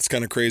stat that's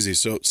kind of crazy.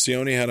 So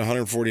Sione had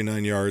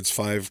 149 yards,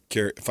 5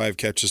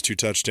 catches, 2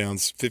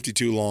 touchdowns,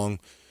 52 long.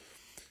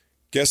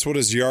 Guess what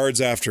his yards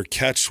after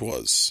catch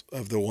was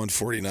of the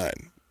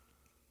 149?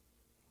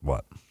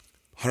 What?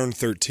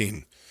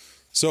 113.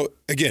 So,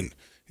 again,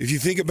 if you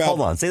think about...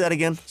 Hold on, say that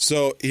again.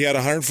 So he had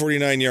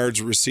 149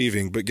 yards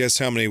receiving, but guess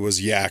how many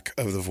was yak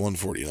of the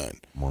 149?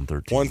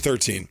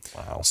 113.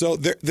 Wow. So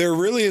there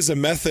really is a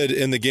method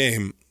in the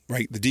game,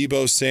 right? The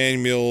Deebo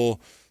Samuel,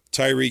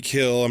 Tyreek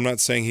Hill, I'm not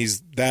saying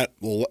he's that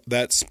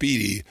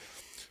speedy,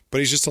 but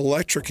he's just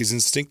electric. He's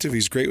instinctive.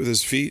 He's great with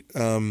his feet.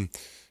 And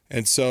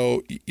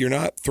so you're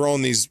not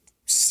throwing these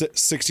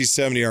 60,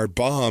 70-yard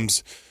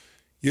bombs.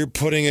 You're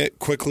putting it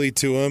quickly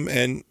to him,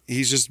 and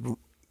he's just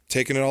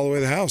taking it all the way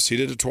to the house. He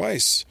did it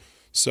twice.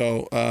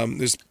 So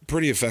it's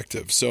pretty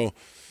effective. So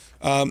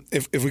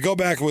if we go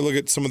back and we look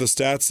at some of the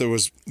stats that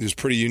was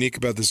pretty unique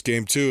about this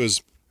game too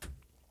is,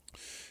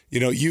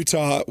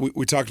 Utah,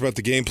 we talked about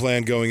the game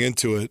plan going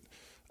into it.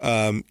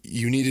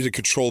 You needed to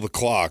control the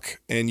clock,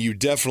 and you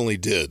definitely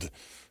did.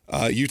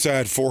 Utah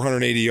had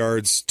 480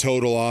 yards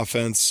total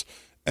offense.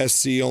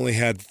 SC only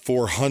had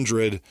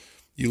 400.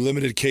 You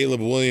limited Caleb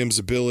Williams'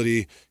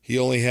 ability. He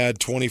only had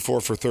 24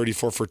 for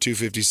 34 for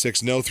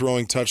 256, no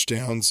throwing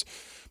touchdowns.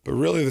 But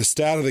really the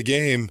stat of the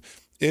game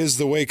is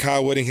the way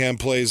Kyle Whittingham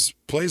plays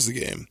the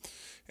game,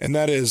 and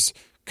that is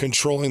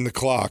controlling the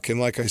clock. And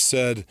like I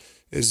said,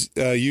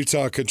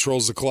 Utah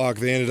controls the clock.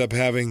 They ended up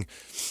having,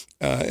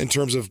 in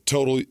terms of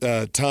total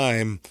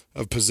time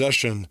of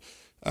possession,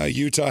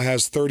 Utah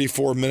has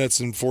 34 minutes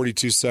and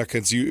 42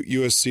 seconds.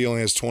 USC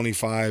only has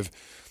 25.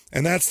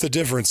 And that's the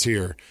difference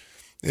here.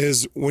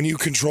 Is when you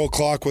control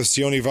clock with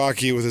Sione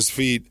Vaki with his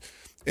feet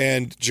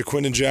and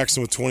Jaquindon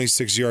Jackson with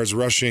 26 yards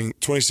rushing,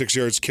 26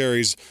 yards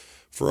carries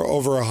for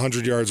over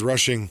 100 yards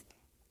rushing,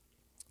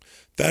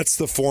 that's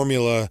the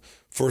formula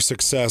for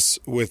success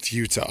with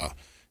Utah.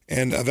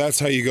 And that's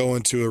how you go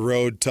into a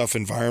road, tough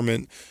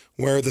environment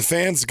where the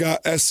fans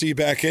got SC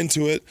back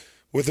into it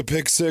with a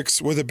pick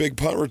six, with a big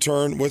punt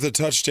return, with a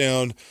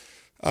touchdown,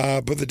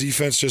 but the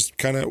defense just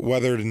kind of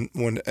weathered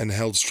and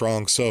held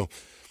strong. So,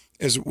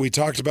 as we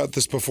talked about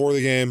this before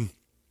the game,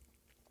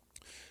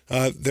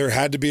 there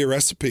had to be a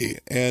recipe.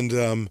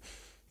 And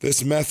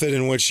this method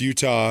in which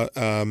Utah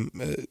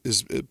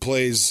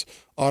plays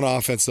on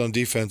offense and on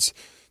defense,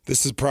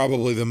 this is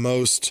probably the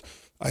most,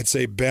 I'd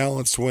say,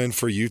 balanced win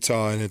for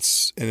Utah, and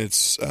it's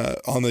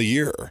on the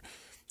year.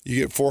 You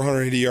get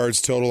 480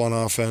 yards total on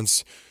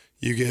offense.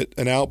 You get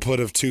an output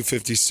of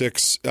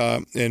 256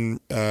 in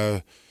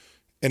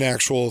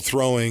actual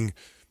throwing,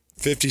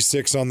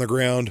 56 on the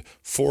ground,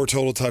 4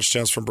 total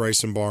touchdowns from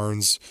Bryson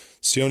Barnes.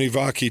 Sione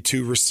Vaki,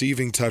 2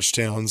 receiving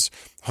touchdowns,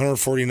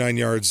 149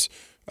 yards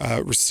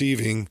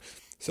receiving,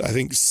 I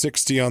think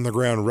 60 on the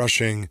ground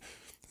rushing.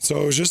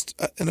 So it was just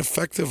an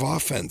effective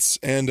offense.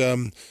 And,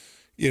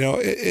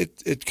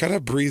 it kind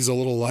of breathes a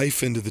little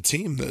life into the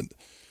team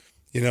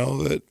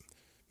that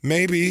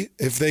maybe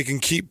if they can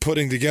keep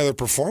putting together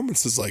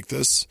performances like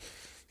this,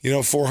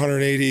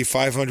 480,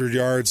 500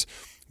 yards,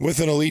 with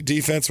an elite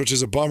defense, which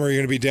is a bummer. You're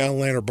going to be down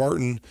Lander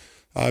Barton.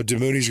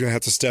 DeMooney's going to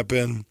have to step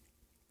in,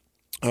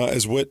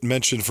 as Whit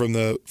mentioned from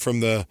the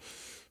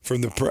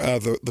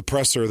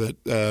presser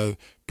that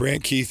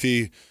Brant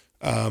Keithy,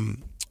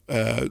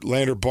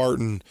 Lander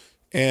Barton,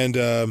 and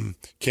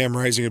Cam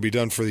Rising going to be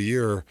done for the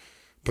year.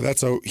 But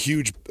that's a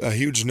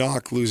huge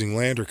knock losing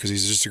Lander because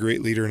he's just a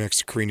great leader next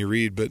to Karene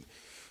Reed. But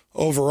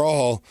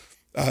overall,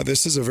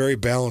 this is a very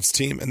balanced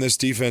team, and this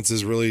defense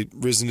has really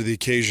risen to the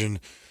occasion.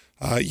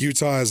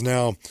 Utah is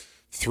now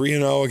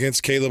 3-0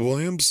 against Caleb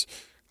Williams.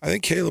 I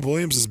think Caleb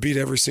Williams has beat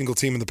every single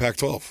team in the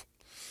Pac-12,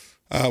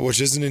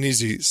 which isn't an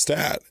easy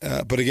stat.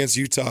 But against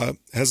Utah,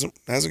 hasn't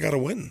got a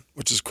win,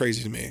 which is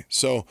crazy to me.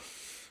 So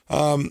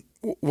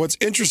what's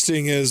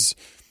interesting is,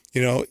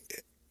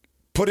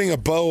 putting a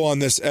bow on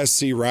this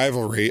SC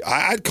rivalry.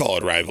 I'd call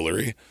it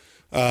rivalry.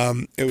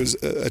 It was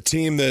a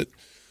team that,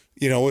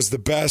 was the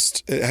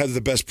best. It had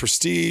the best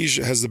prestige,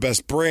 has the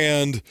best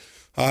brand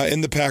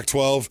in the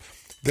Pac-12.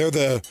 They're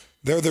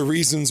the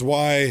reasons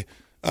why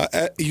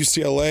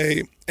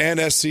UCLA and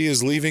SC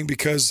is leaving,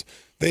 because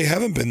they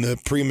haven't been the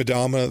prima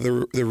donna,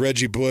 the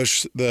Reggie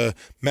Bush, the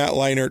Matt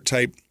Leinart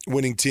type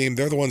winning team.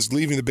 They're the ones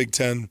leaving the Big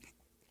Ten.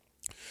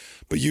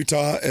 But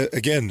Utah,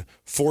 again,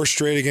 4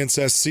 straight against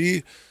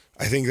SC.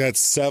 I think that's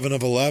 7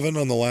 of 11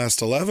 on the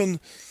last 11.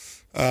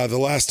 The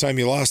last time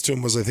you lost to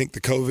them was, I think,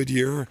 the COVID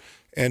year.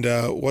 And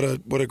what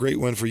a great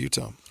win for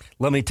Utah.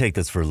 Let me take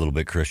this for a little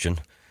bit, Christian.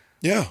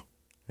 Yeah.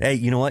 Hey,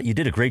 you know what? You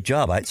did a great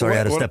job. I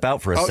had to step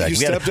out for a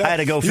second. I had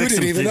to go fix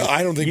some. You didn't even know.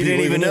 I don't think you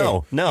didn't even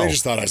know. No, they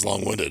just thought I was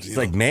long-winded. It's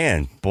like,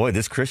 man, boy,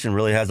 this Christian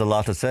really has a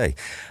lot to say.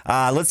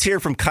 Let's hear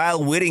from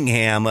Kyle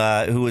Whittingham,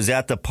 who was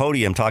at the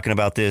podium talking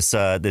about this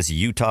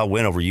Utah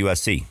win over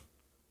USC.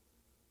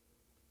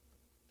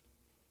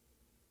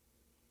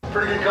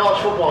 Pretty good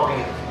college football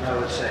game, I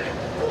would say.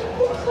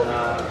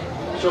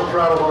 So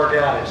proud of our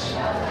guys.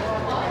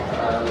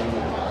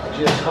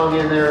 Just hung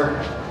in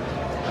there.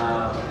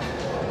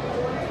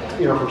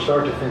 From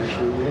start to finish.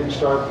 We didn't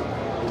start,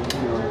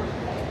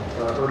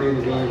 early in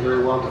the game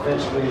very well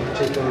defensively in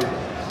particular.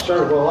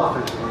 Started well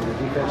offensively. The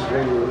defensive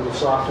game was a little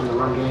soft in the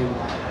run game.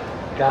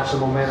 Got some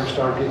momentum,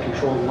 started to get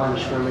control of the line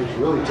of scrimmage.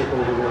 Really took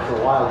over there for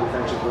a while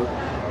defensively.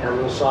 Got a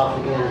little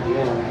soft again at the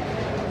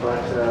end.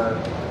 But,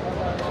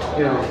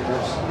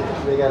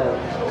 they got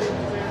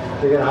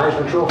a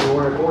Heisman Trophy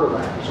winner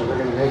quarterback. So they're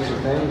going to make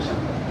some things.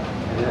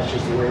 And that's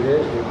just the way it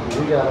is.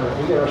 We got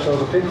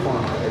ourselves a pig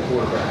farm at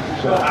quarterback.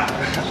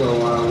 So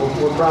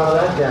we're proud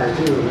of that guy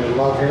too. We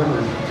love him,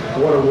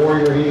 and what a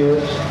warrior he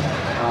is.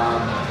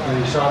 And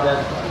you saw that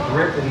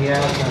grit that he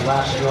had in that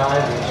last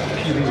drive, and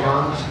QB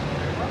runs,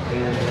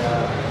 and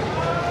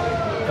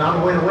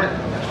found a way to win.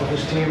 That's what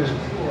this team is.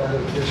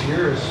 This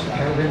year has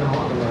kind of been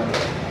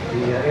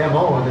the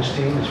MO of this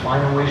team is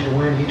finding ways to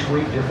win each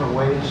week, different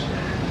ways.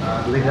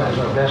 I believe that was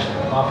our best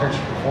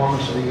offensive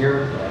performance of the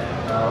year.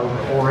 Over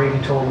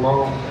 480 total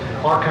low.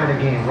 Our kind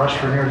of game, rushed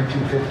for nearly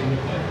 250,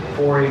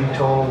 480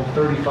 total,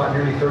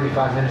 nearly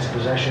 35 minutes of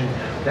possession.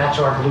 That's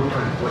our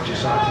blueprint, what you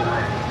saw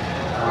tonight.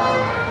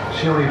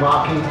 Sione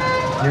Vaki,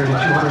 nearly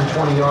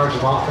 220 yards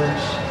of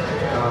offense,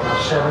 about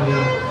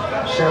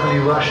 70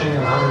 rushing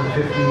and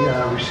 150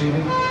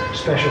 receiving.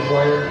 Special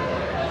player.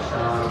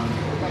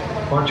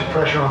 Bunch of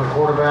pressure on the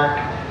quarterback.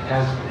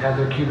 Had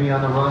their QB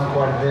on the run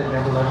quite a bit,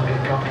 never let him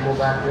get comfortable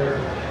back there.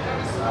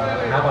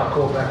 How about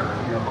Cole Becker?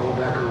 Cole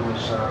Becker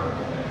was,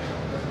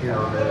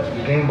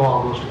 the game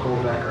ball goes to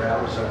Cole Becker. That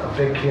was a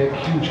big kick,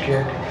 huge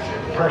kick,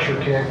 pressure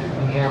kick.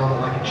 He handled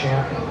it like a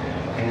champ.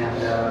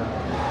 And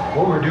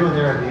what we're doing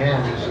there at the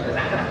end is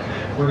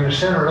we're going to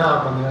center it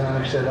up. And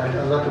I said,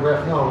 I let the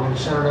ref know we're going to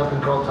center it up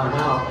and call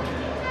timeout.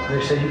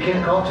 And they said, you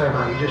can't call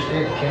timeout. You just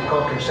did. You can't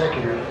call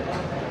consecutive.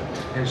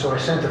 And so I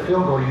sent the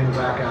field goal unit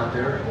back out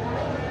there,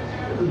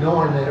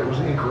 knowing that it was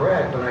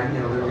incorrect, but they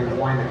were going to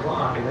wind the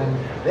clock, and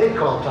then they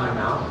called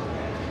timeout.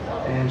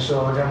 And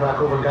so I got back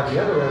over and got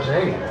the other and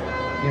said, hey,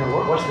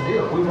 what's the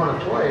deal? If we want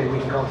to play, we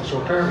can call it. So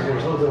apparently there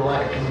was a little bit of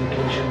lack of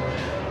communication.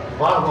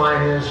 Bottom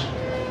line is,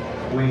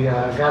 we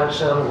got it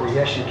settled where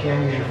yes, you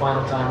can use your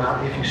final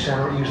timeout if you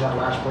use that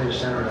last play to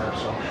center it up.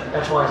 So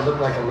that's why it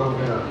looked like a little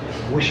bit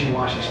of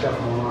wishy-washy stuff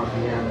going on at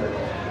the end.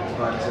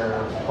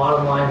 But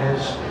bottom line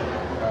is,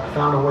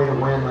 found a way to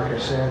win. Like I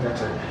said,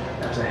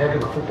 that's a heck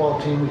of a football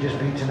team we just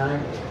beat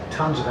tonight.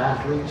 Tons of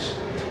athletes,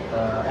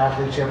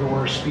 athletes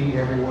everywhere, speed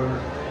everywhere,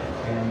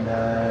 and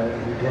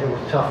we did it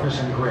with toughness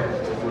and grit,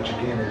 which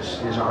again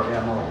is our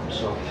MO.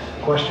 So,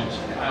 questions?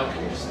 Kyle,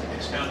 can you just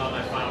expound on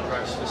that final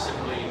drive,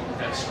 specifically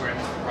that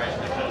scramble right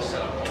that kind of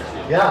set up?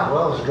 Yeah,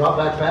 well, it was a drop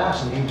back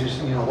pass, and he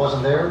just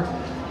wasn't there.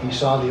 He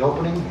saw the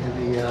opening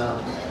in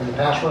the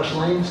pass rush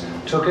lanes,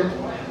 took it.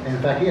 And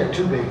in fact, he had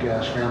 2 big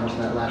scrambles in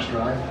that last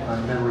drive. My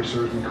memory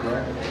serves me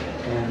correct.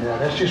 And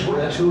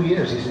that's who he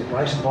is.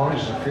 Bryson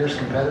Barnes is a fierce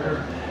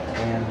competitor,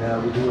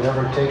 and we do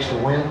whatever it takes to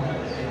win.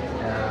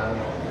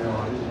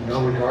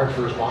 No regard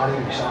for his body.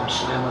 We saw him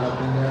slamming up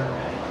in there,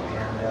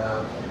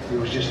 and it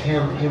was just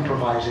him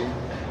improvising,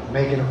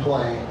 making a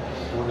play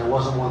when there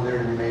wasn't one there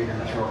to be made in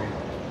the throw game.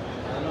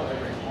 I don't know if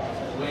every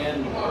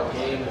win or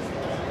game is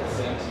the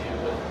same to you,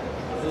 but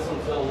does this one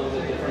feel a little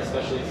bit different,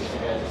 especially if you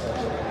guys are such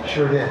a...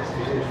 Sure did.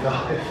 It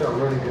felt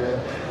really good.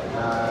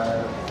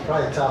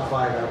 Probably the top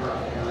 5 ever,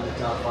 the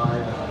top 5,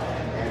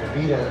 and to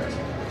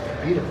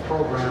beat a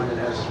program that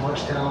has as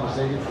much talent as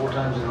they do 4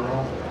 times in a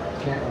row.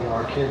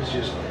 Our kids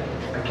just,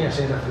 I can't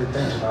say enough good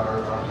things about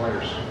our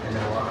players in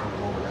their locker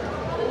room over there.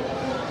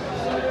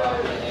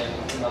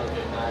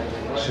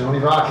 Sione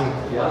Vaki,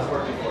 yeah.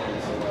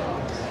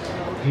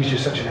 He's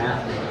just such an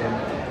athlete,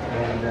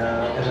 and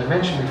as I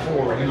mentioned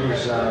before, he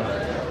was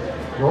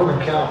Northern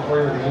Cal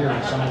Player of the Year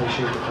in some way,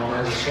 shape, or form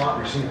as a slot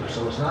receiver,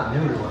 so it's not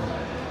new to him.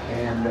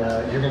 And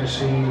you're going to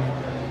see,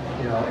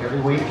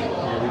 every week,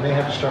 we may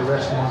have to start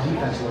resting on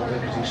defense a little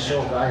bit because he's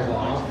so valuable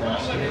on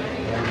offense.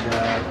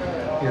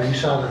 And you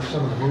saw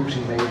some of the moves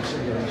he made.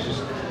 He's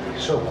just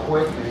so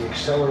quick and he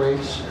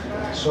accelerates.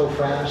 so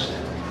fast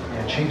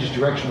and changes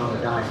direction on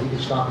the dime. He can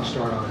stop and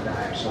start on the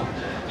dime. So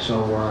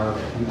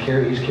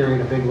he's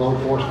carrying a big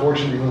load for us.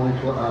 Fortunately, we only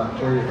played,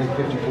 I think,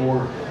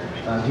 54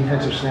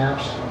 defensive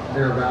snaps,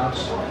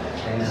 thereabouts,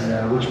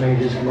 and which made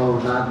his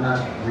load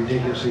not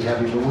ridiculously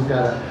heavy. But we've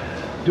got to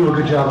do a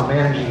good job of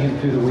managing him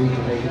through the week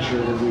and making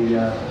sure that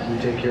we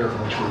take care of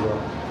him, which we will.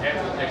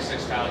 After the pick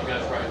six, Kyle, you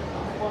guys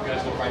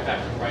go right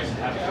back to Bryce and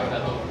have you go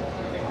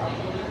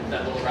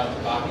that little route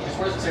to Bach. Just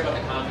what does it say about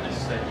the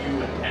confidence that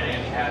you and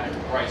Andy have in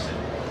Bryce, and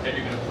that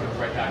you're going to put him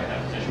right back in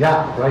that position?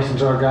 Yeah,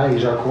 Bryson's our guy.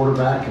 He's our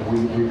quarterback,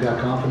 and we've got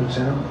confidence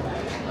in him.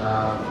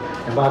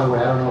 And by the way,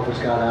 I don't know if it's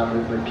got out,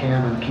 but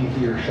Cam and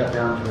Keithy are shut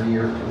down for the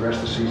year, for the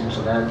rest of the season.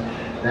 So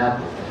that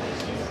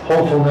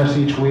hopefulness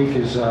each week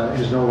is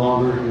no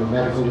longer a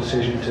medical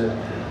decision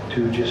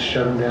to just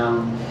shut them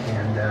down,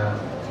 and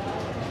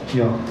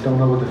don't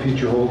know what the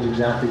future holds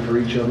exactly for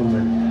each of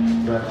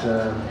them, but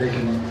they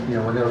can,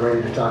 when they're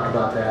ready to talk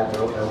about that,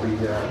 they'll be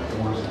the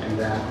ones that do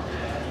that.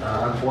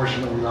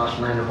 Unfortunately, we lost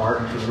Landon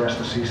Martin for the rest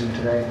of the season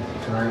tonight.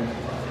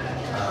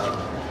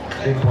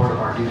 Big part of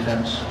our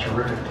defense,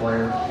 terrific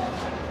player,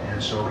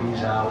 and so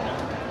he's out.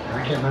 And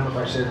I can't remember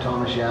if I said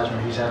Thomas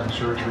Yasmin, he's having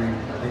surgery.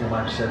 I think I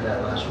might have said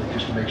that last week,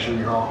 just to make sure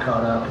you're all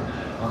caught up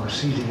on the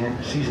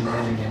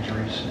season-ending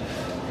injuries.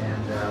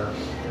 And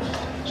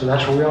so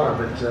that's where we are.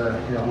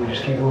 But we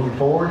just keep moving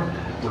forward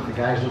with the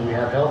guys that we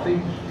have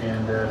healthy,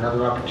 and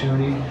another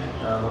opportunity.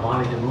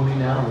 Lavani DeMooney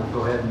now will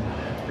go ahead and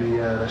be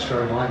the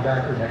starting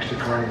linebacker next to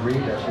Karani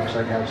Reed. That looks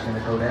like how it's going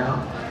to go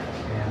down.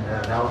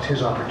 And now it's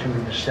his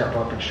opportunity to step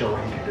up and show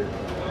what he can do. The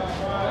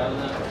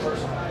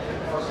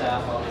first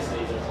half,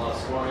 obviously, there's a lot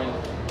of scoring.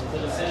 The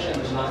decision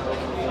to not go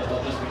for the field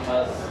goal just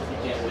because you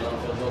can't win on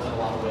field goals in a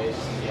lot of ways.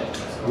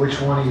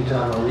 Which one are you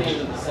talking about? I think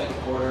in the second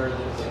quarter,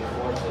 there was like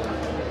fourth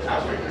and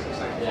halfway through the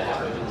second. Yeah,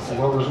 halfway through the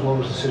second. What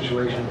was the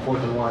situation?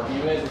 Fourth and what?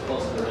 You guys were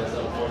close to the red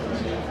zone, fourth and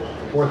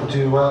two. Fourth and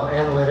two. Well,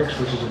 analytics,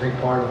 which is a big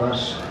part of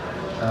us,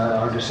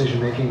 our decision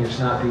making. It's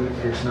not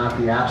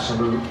the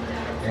absolute,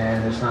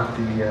 and it's not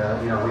the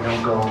we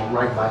don't go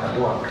right by the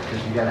book,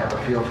 because you got to have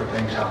a feel for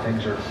things, how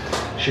things are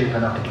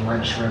shaping up at the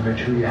line of scrimmage,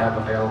 who you have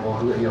available,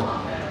 how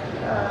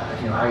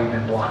you've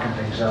been blocking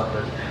things up.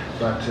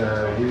 But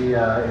we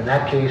in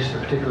that case, the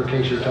particular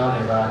case you're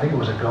talking about, I think it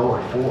was a go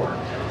at 4,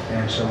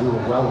 and so we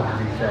were well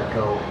underneath that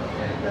go,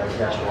 and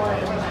that's why.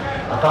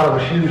 I thought it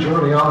was huge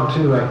early on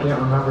too. I can't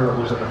remember, it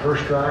was at the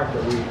first drive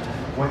that we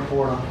went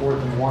for it on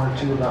 4th and 1 or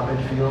 2 about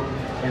midfield,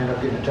 ended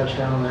up getting a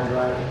touchdown on that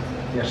drive.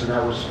 Yeah, so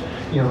that was,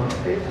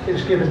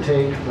 it's give and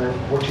take, but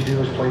what you do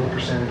is play the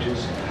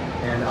percentages,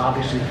 and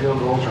obviously field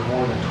goals are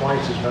more than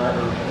twice as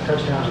valuable,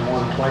 touchdowns are more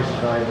than twice as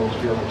valuable as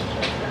field goals.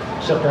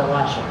 Except that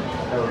last one,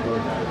 that was really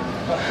bad.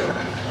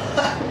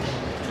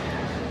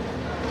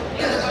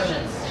 Any other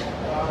questions?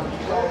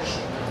 You guys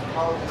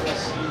held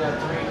USC to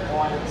 3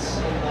 points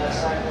in the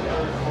second and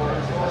third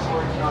quarters. What was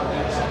working on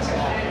defense in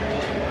that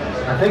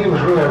period? I think it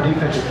was really our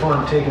defensive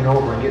front taking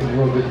over and getting a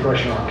little good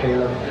pressure on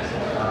Caleb.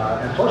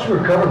 And plus we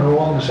were covering the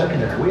wall in the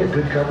secondary. We had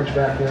good coverage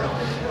back there.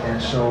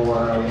 And so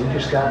we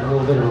just got a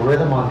little bit of a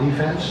rhythm on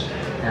defense.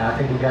 And I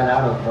think we got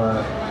out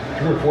of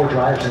 3 or 4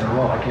 drives in a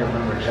row. I can't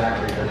remember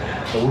exactly.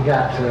 But we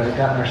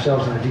gotten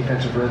ourselves in a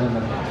defensive rhythm.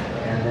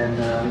 And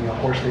then, of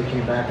course, they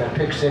came back. That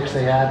pick 6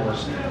 they had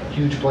was a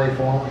huge play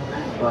for them.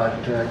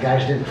 But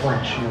guys didn't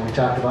flinch. We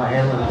talked about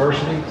handling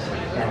adversity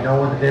and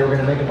knowing that they were going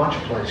to make a bunch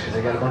of plays because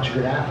they got a bunch of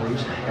good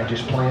athletes, and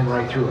just playing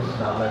right through it,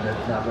 not letting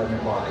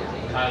it bother you.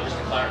 Kyle, just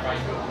to clarify, you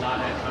have not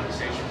had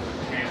conversation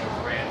with Cam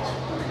or Grant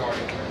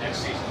regarding next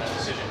season. That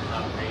decision is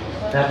not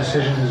made. That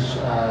decision is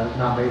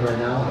not made right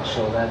now,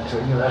 so that's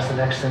the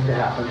next thing to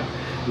happen,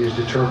 is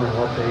determine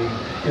what they,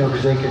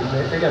 because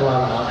they got a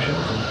lot of options,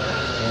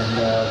 and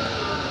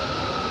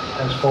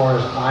as far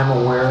as I'm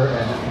aware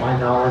and my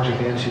knowledge of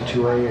the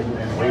NC2A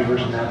and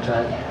waivers and that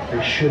type,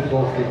 they should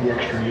both get the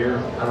extra year.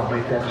 I don't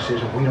make that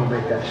decision. We don't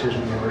make that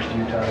decision at the University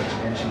of Utah. It's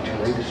an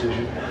NC2A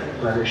decision.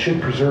 But it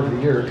should preserve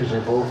the year because they're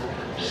both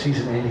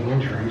season-ending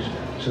injuries,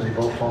 so they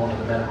both fall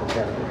into the medical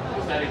category.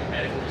 Was that a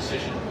medical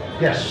decision?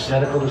 Yes,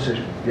 medical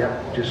decision.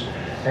 Yep. Just,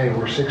 hey,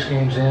 we're 6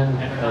 games in. And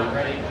they're not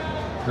ready?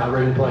 Not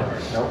ready to play.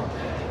 Nope.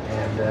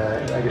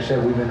 And like I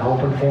said, we've been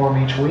hoping for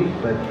them each week,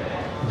 but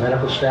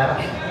medical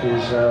staff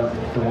is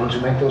the ones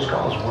who make those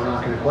calls. We're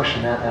not going to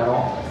question that at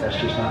all. That's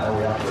just not how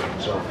we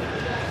operate.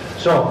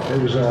 So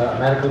it was a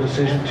medical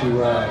decision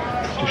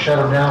to shut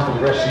them down for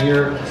the rest of the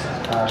year.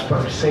 It's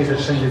probably the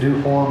safest thing to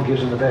do for them. Gives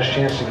them the best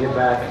chance to get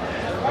back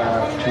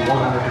to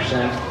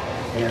 100%.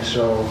 And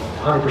so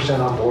 100%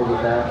 on board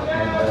with that.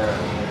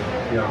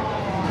 And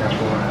that's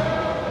where we're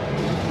at.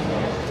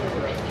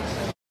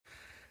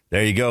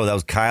 There you go. That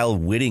was Kyle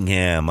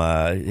Whittingham,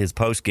 his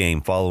post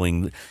game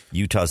following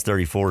Utah's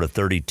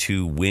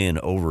 34-32 win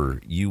over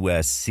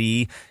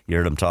USC. You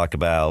heard him talk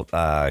about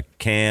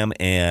Cam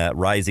and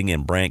Rising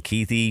and Brant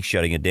Keithy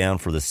shutting it down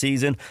for the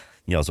season.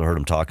 You also heard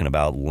him talking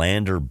about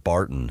Lander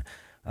Barton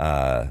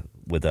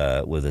with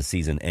a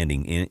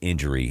season-ending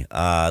injury.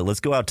 Let's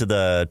go out to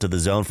the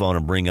zone phone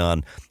and bring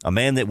on a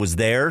man that was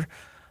there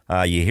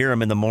You hear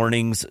him in the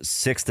mornings,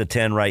 6 to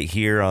 10 right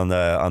here on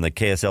the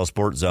KSL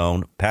Sports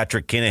Zone.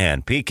 Patrick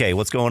Kinahan. PK,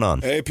 what's going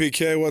on? Hey,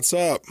 PK, what's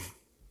up?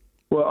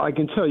 Well, I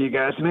can tell you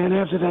guys, man,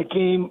 after that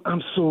game,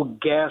 I'm so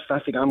gassed, I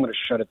think I'm going to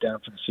shut it down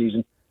for the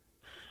season.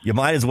 You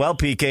might as well,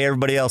 PK.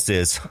 Everybody else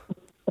is.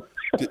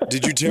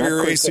 Did you tear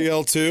your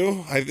ACL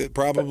too?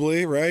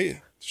 Probably,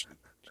 right?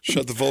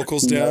 Shut the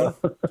vocals down?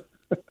 No.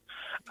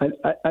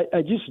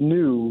 I just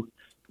knew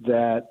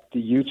that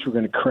the Utes were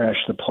going to crash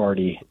the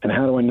party. And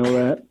how do I know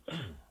that?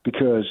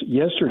 Because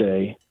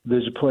yesterday,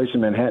 there's a place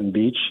in Manhattan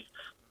Beach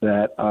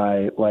that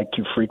I like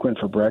to frequent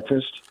for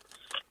breakfast.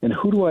 And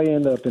who do I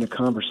end up in a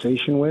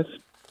conversation with?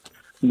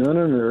 None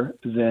other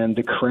than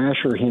the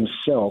crasher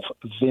himself,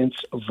 Vince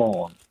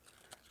Vaughn.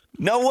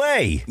 No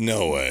way.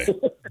 No way.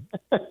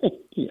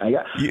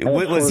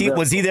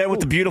 Was he there with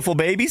the beautiful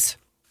babies?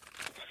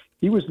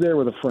 He was there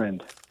with a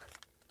friend.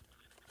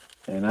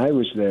 And I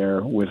was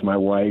there with my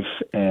wife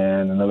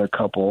and another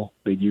couple,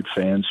 big Ute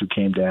fans, who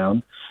came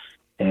down.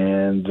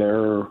 And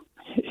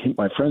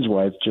my friend's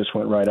wife just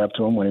went right up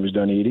to him when he was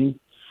done eating.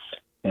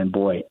 And,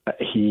 boy,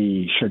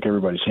 he shook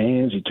everybody's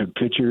hands. He took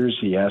pictures.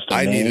 He asked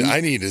them names.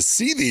 I need to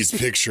see these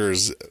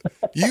pictures.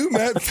 You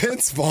met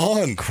Vince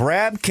Vaughn.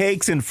 Crab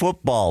cakes and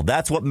football.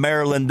 That's what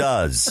Maryland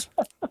does.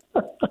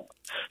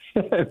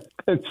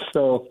 And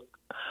so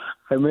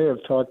I may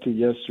have talked to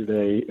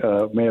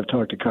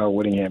Coach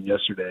Whittingham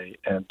yesterday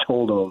and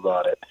told him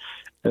about it.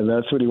 And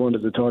that's what he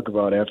wanted to talk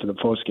about after the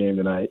postgame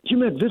tonight. You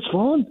met Vince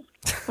Vaughn?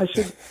 I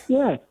said,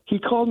 yeah. He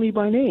called me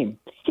by name.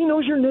 He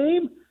knows your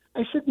name?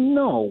 I said,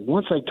 no.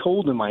 Once I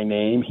told him my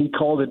name, he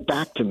called it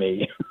back to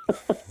me.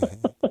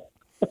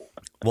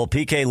 Well,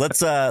 PK,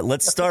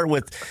 let's start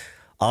with,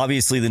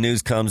 obviously the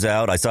news comes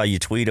out. I saw you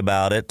tweet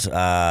about it.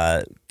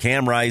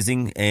 Cam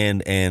Rising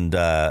and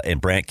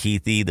Brant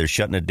Keithy, they're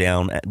shutting it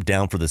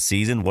down for the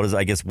season. What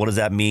does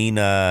that mean?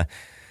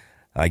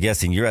 I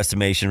guess in your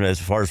estimation, as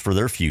far as for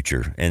their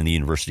future and the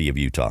University of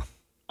Utah.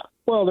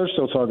 Well, they're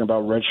still talking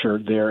about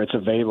redshirt there. It's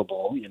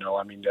available.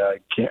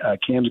 Cam's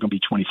going to be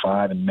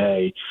 25 in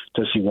May.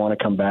 Does he want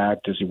to come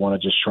back? Does he want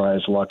to just try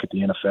his luck at the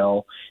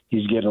NFL?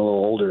 He's getting a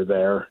little older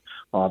there,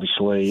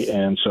 obviously.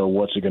 And so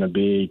what's it going to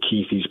be?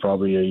 Keithy's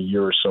probably a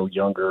year or so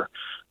younger.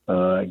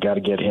 Got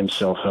to get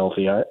himself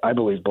healthy. I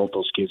believe both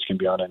those kids can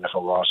be on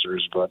NFL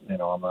rosters, but,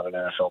 I'm not an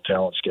NFL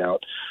talent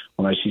scout.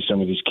 When I see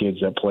some of these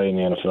kids that play in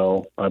the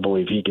NFL, I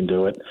believe he can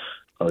do it.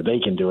 Or they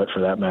can do it for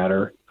that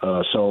matter.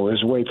 So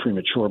it's way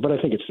premature, but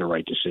I think it's the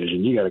right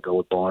decision. You got to go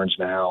with Barnes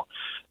now.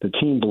 The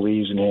team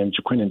believes in him.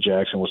 Quinton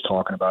Jackson was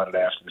talking about it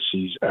after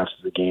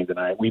the game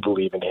tonight. We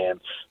believe in him.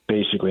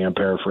 Basically, I'm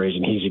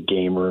paraphrasing. He's a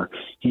gamer.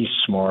 He's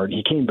smart.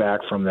 He came back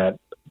from that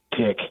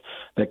pick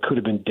that could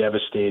have been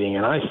devastating,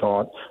 and I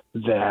thought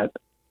that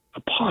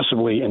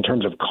possibly in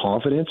terms of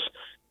confidence,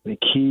 the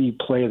key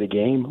play of the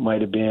game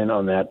might have been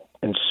on that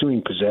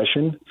ensuing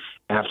possession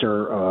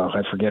after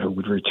I forget who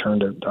would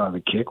return to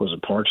the kick. Was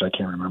it Parks? I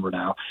can't remember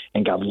now.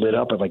 And got lit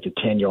up at like the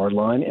 10-yard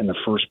line. And the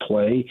first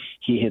play,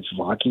 he hits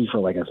Vaki for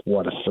like a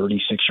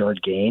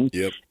 36-yard gain.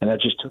 Yep. And that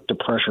just took the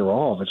pressure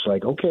off. It's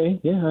like, okay,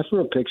 yeah, I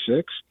threw a pick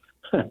six.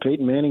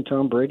 Peyton Manning,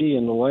 Tom Brady,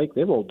 and the like,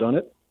 they've all done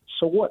it.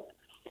 So what?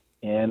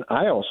 And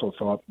I also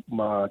thought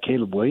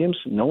Caleb Williams,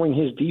 knowing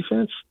his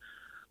defense,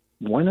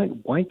 why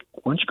don't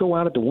you go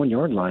out at the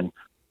 1-yard line,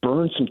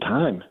 burn some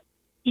time?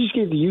 You just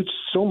gave the Utes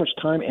so much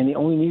time, and they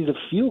only needed a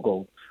field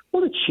goal.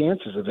 What are the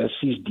chances of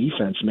SC's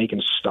defense making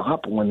a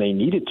stop when they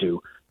needed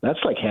to? That's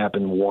like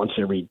happened once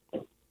every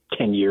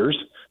 10 years,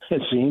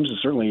 it seems,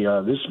 certainly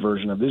this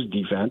version of this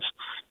defense.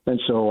 And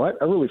so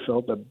I really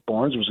felt that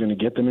Barnes was going to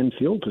get them in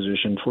field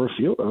position for a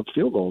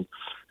field goal.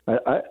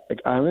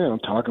 I'm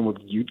talking with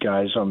Ute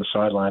guys on the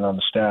sideline on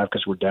the staff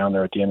because we're down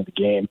there at the end of the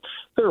game.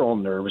 They're all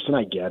nervous, and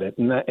I get it.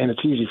 And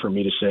it's easy for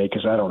me to say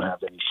because I don't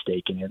have any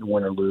stake in it.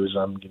 Win or lose,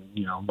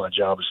 my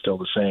job is still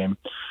the same.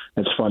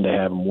 It's fun to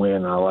have them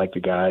win. I like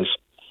the guys.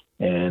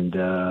 And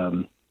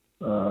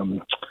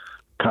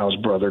Kyle's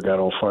brother got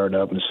all fired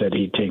up and said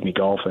he'd take me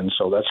golfing,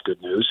 so that's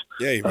good news.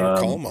 Yeah, you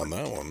better call him on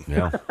that one.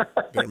 Yeah,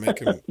 better make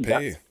him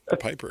pay the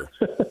piper.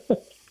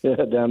 Yeah,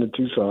 down in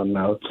Tucson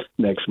now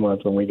next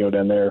month when we go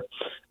down there.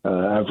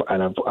 I've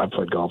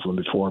played golf with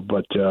them before,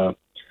 but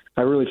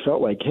I really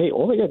felt like, hey,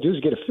 all they got to do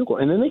is get a field goal,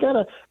 and then they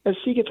got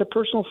SC gets a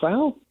personal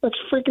foul. That's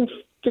freaking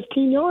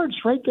 15 yards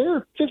right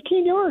there.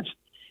 15 yards.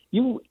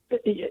 You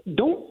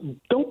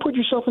don't put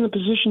yourself in a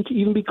position to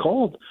even be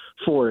called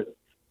for it.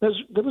 That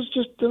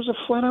was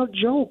a flat out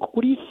joke.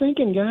 What are you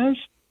thinking, guys?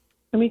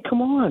 I mean,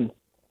 come on.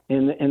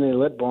 And they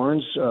let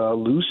Barnes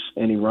loose,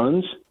 and he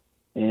runs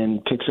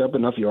and picks up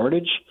enough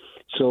yardage.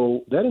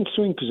 So that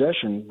ensuing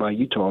possession by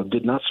Utah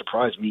did not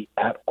surprise me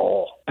at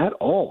all. At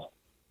all.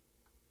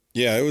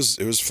 Yeah, it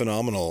was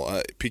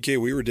phenomenal. PK,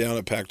 we were down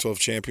at Pac-12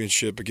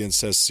 Championship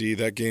against SC.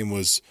 That game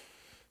was,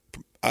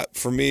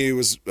 for me, it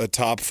was a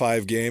top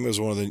 5 game. It was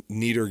one of the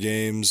neater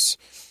games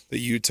that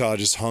Utah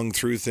just hung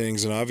through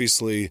things. And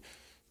obviously,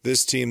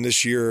 this team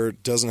this year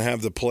doesn't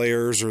have the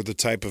players or the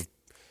type of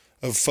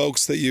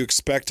folks that you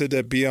expected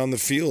to be on the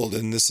field.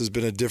 And this has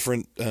been a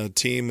different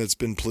team that's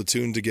been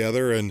platooned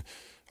together. And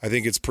I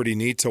think it's pretty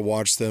neat to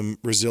watch them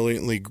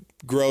resiliently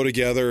grow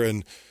together,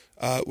 and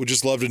would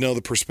just love to know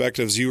the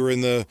perspectives. You were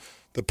in the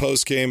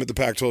post game at the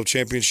Pac-12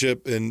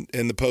 championship and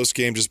the post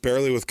game just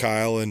barely with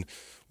Kyle, and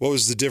what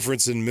was the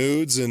difference in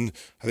moods? And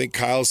I think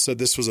Kyle said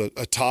this was a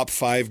top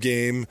 5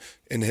 game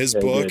in his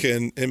book,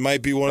 and it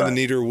might be one of the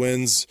neater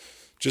wins,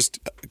 just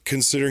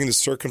considering the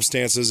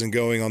circumstances and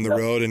going on the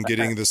road and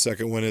getting the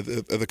second win at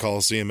the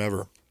Coliseum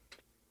ever.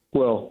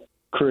 Well,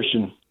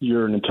 Christian,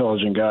 you're an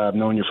intelligent guy. I've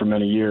known you for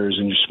many years,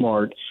 and you're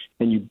smart,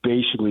 and you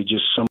basically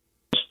just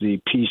summarized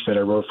the piece that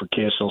I wrote for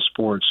KSL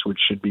Sports, which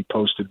should be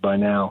posted by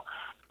now.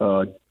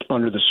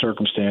 Under the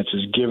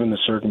circumstances, given the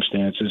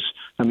circumstances,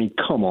 I mean,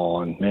 come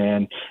on,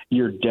 man.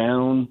 You're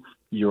down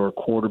your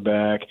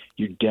quarterback.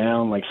 You're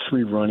down like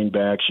 3 running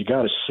backs. You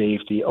got a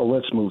safety. Oh,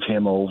 let's move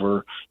him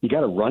over. You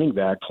got a running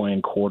back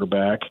playing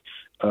quarterback.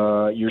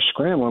 You're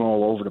scrambling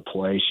all over the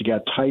place. You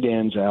got tight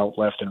ends out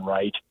left and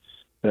right,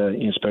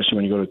 especially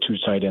when you go to 2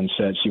 tight end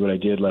sets. See what I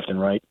did left and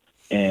right.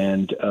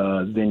 And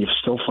then you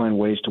still find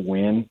ways to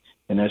win.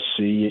 In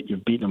SC,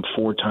 you've beaten them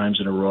 4 times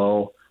in a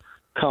row.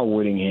 Kyle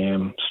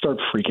Whittingham, start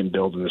freaking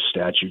building the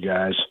statue,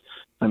 guys.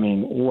 I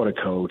mean, what a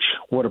coach,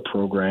 what a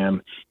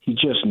program. He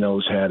just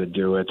knows how to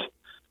do it.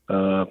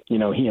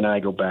 He and I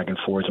go back and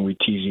forth and we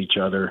tease each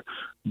other,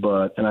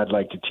 and I'd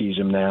like to tease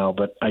him now,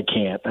 but I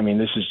can't. I mean,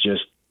 this is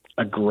just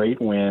a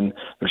great win.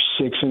 They're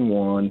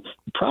 6-1.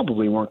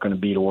 Probably weren't going to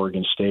beat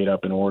Oregon State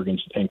up in Oregon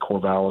and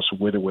Corvallis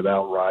with or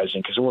without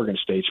Rising, because Oregon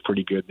State's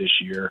pretty good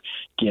this year.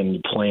 Again,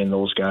 you're playing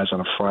those guys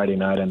on a Friday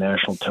night on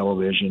national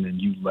television,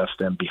 and you left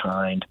them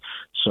behind.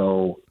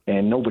 So,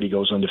 and nobody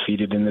goes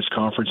undefeated in this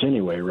conference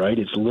anyway, right?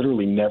 It's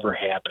literally never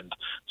happened.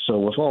 So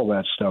with all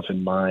that stuff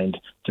in mind,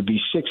 to be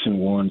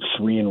 6-1,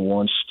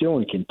 3-1, still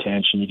in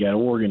contention, you got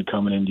Oregon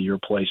coming into your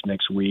place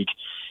next week,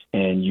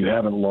 and you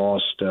haven't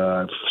lost,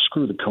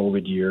 screw the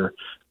COVID year,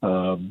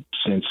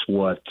 since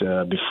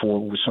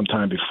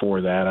sometime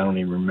before that. I don't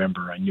even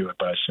remember. I knew it,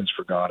 but I since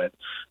forgot it.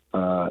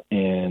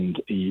 And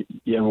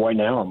right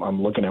now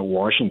I'm looking at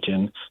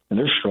Washington, and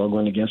they're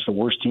struggling against the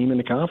worst team in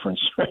the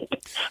conference, right?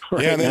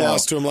 Yeah, and they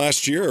lost to them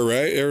last year,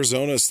 right?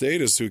 Arizona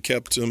State is who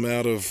kept them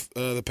out of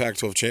the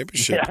Pac-12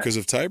 championship because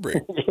of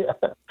tiebreak.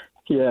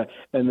 Yeah,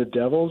 and the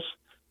Devils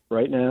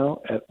right now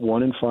at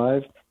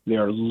 1-5, they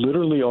are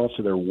literally off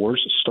to their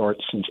worst start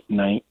since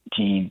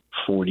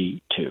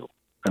 1942.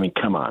 I mean,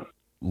 come on.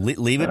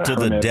 Leave it to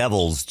the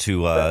Devils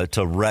to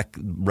wreck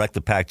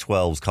the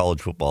Pac-12's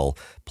college football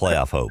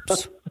playoff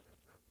hopes.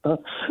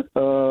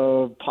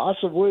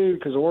 Possibly,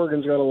 because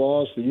Oregon's got a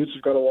loss, the Utes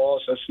have got a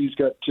loss, SC's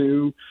got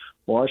 2,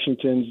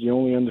 Washington's the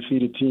only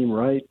undefeated team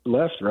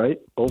left, right?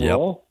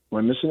 Overall, Am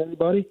I missing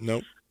anybody?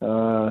 Nope.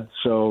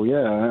 So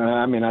yeah,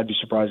 I mean, I'd be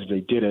surprised if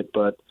they did it,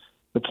 but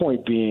the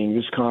point being,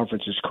 this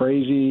conference is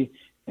crazy,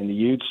 and the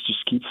Utes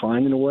just keep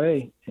finding a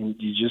way, and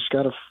you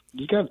gotta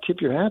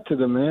tip your hat to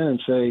them, man,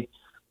 and say,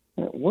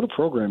 what a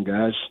program,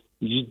 guys.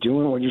 You're just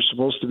doing what you're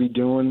supposed to be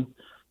doing,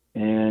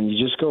 and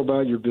you just go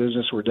about your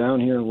business. We're down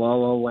here in La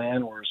La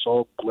Land where it's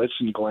all glitz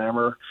and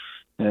glamour,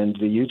 and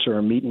the Utes are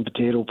a meat and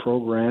potato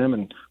program,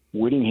 and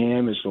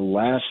Whittingham is the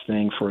last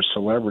thing for a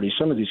celebrity.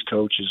 Some of these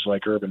coaches,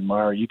 like Urban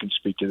Meyer, you can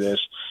speak to this,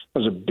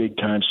 was a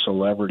big-time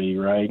celebrity,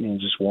 right,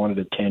 and just wanted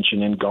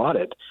attention and got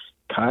it.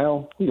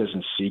 Kyle, he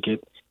doesn't seek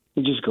it.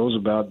 He just goes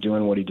about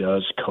doing what he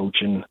does,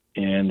 coaching,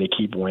 and they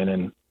keep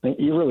winning.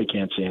 You really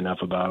can't say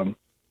enough about him.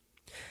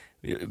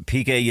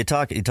 PK, you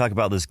talk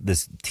about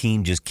this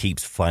team just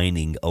keeps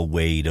finding a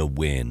way to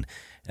win.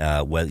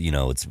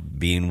 It's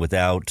being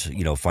without,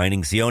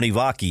 finding Sione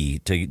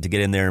Vaki to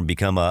get in there and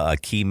become a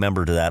key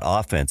member to that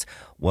offense.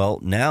 Well,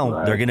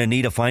 now they're going to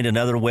need to find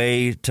another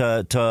way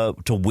to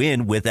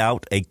win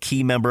without a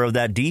key member of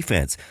that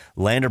defense.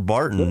 Lander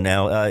Barton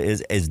now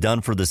is done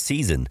for the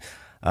season.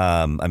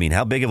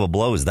 How big of a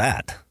blow is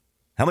that?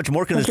 How much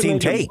more can this team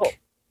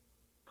take?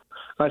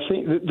 I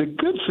think the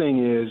good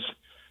thing is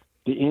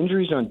the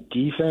injuries on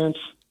defense,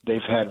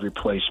 they've had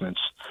replacements.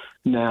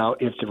 Now,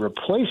 if the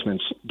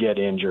replacements get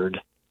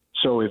injured,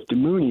 so if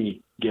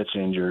DeMooney gets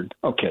injured,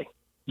 okay,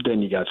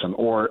 then you got some.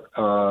 Or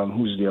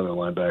who's the other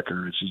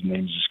linebacker? His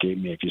name's escaped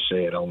me. If you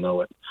say it, I'll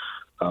know it.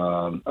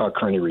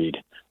 Kearney Reed.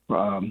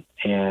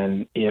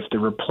 And if the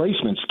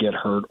replacements get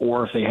hurt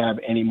or if they have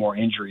any more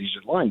injuries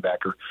at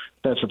linebacker,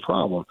 that's a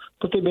problem.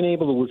 But they've been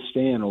able to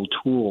withstand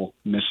O'Toole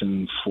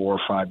missing 4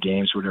 or 5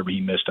 games, whatever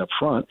he missed up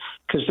front,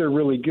 because they're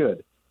really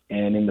good.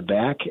 And in the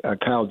back,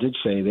 Kyle did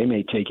say they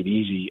may take it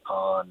easy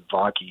on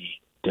Vaki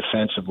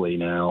defensively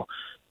now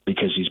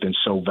because he's been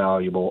so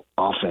valuable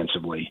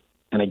offensively.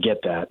 And I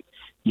get that.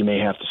 You may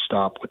have to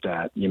stop with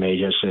that. You may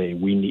just say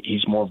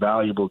he's more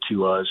valuable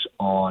to us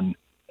on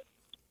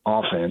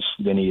offense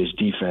than he is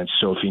defense.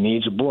 So if he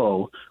needs a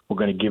blow, we're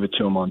going to give it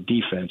to him on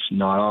defense,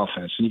 not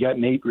offense. And you got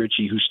Nate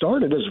Ritchie, who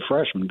started as a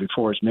freshman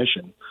before his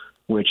mission,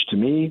 which to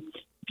me,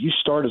 if you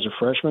start as a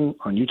freshman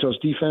on Utah's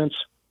defense,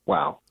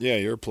 wow. Yeah,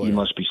 you're a player. You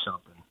must be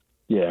something.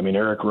 Yeah,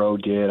 Eric Rowe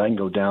did. I can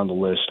go down the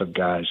list of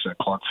guys.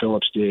 Clark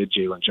Phillips did.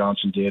 Jalen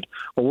Johnson did.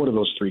 Well, what do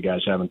those 3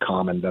 guys have in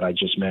common that I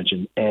just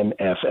mentioned?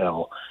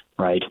 NFL,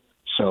 right?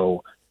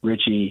 So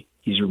Richie,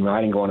 he's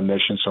I didn't go on a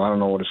mission, so I don't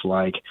know what it's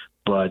like.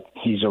 But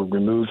he's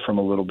removed a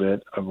little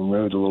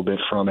bit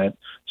from it,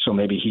 so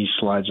maybe he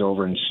slides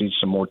over and sees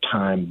some more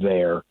time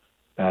there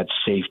at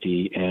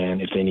safety.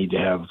 And if they need to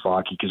have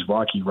Vaki, because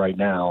Vaki right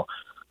now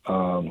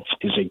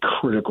is a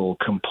critical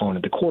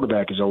component. The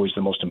quarterback is always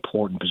the most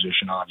important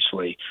position,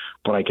 obviously,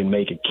 but I can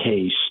make a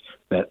case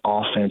that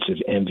offensive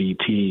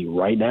MVP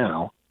right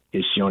now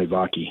is Sione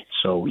Vaki.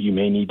 So you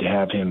may need to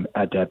have him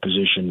at that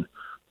position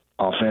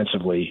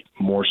offensively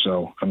more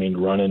so. I mean,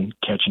 running,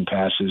 catching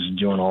passes, and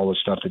doing all the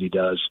stuff that he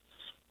does.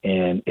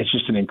 And it's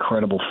just an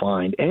incredible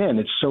find. And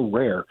it's so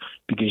rare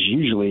because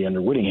usually under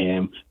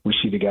Whittingham, we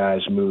see the guys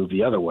move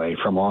the other way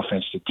from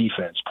offense to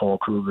defense. Paul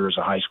Kruger is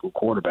a high school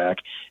quarterback,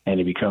 and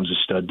he becomes a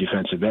stud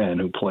defensive end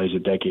who plays a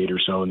decade or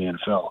so in the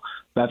NFL.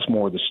 That's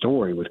more the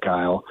story with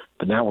Kyle,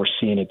 but now we're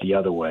seeing it the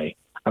other way.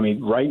 I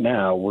mean, right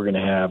now we're going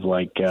to have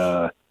like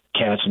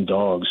cats and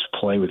dogs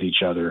play with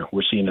each other.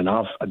 We're seeing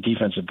a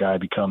defensive guy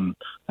become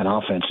an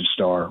offensive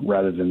star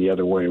rather than the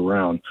other way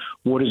around.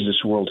 What is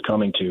this world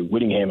coming to?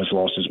 Whittingham has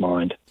lost his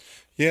mind.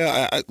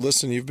 Yeah,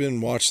 listen, you've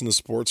been watching the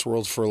sports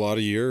world for a lot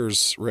of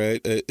years, right?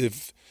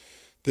 If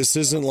this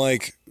isn't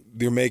like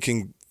they're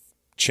making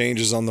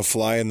changes on the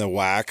fly in the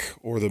WAC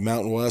or the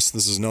Mountain West,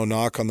 this is no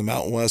knock on the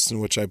Mountain West in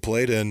which I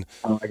played in.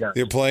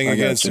 You're playing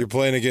against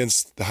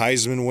the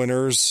Heisman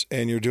winners,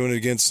 and you're doing it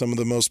against some of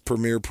the most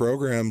premier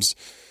programs.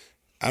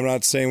 I'm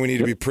not saying we need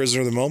to be prisoner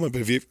of the moment,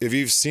 but have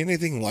you seen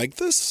anything like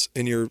this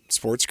in your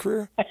sports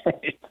career?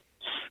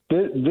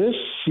 This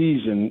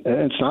season,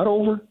 it's not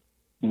over.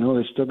 You know,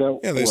 they still got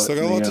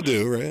a lot to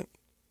do, right?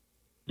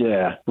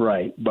 Yeah,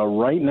 right. But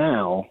right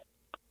now,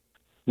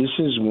 this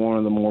is one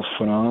of the more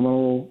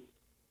phenomenal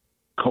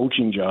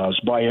coaching jobs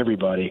by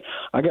everybody.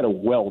 I got a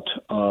welt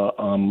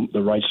on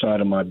the right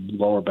side of my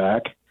lower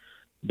back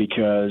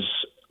because,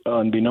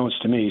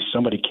 unbeknownst to me,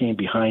 somebody came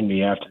behind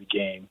me after the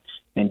game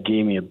and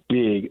gave me a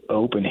big,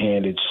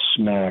 open-handed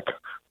smack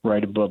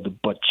right above the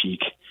butt cheek.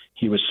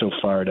 He was so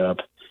fired up.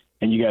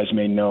 And you guys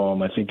may know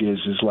him. I think his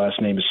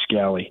last name is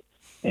Scally.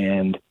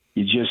 And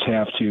you just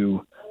have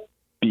to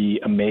be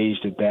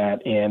amazed at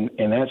that. And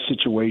in that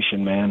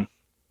situation, man,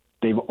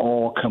 they've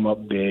all come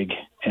up big.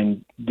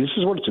 And this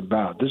is what it's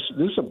about. This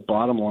is a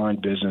bottom-line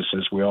business,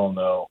 as we all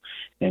know.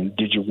 And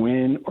did you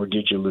win or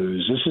did you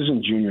lose? This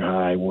isn't junior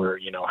high where,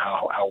 you know,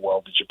 how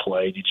well did you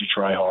play? Did you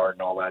try hard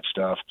and all that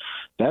stuff?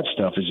 That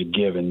stuff is a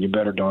given. You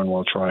better darn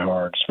well try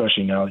hard,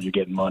 especially now that you're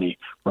getting money,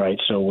 right?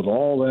 So with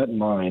all that in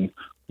mind,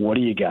 what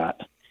do you got?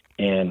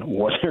 And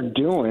what they're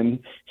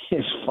doing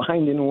is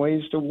finding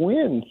ways to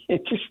win.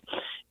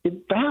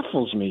 It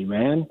baffles me,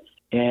 man.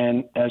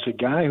 And as a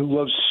guy who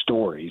loves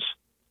stories,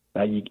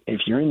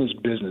 if you're in this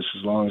business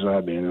as long as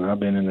I've been, and I've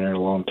been in there a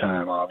long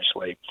time,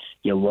 obviously,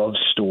 you love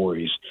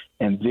stories.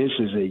 And this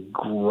is a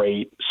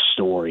great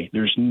story.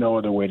 There's no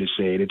other way to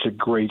say it. It's a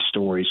great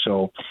story.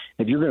 So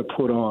if you're going to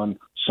put on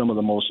some of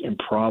the most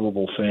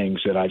improbable things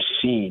that I've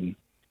seen,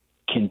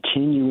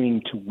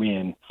 continuing to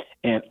win,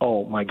 and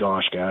oh my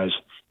gosh, guys,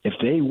 if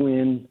they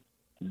win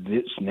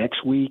this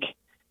next week,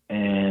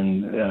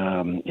 and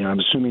I'm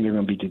assuming they're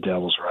going to beat the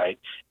Devils, right?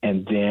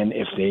 And then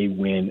if they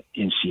win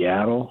in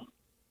Seattle,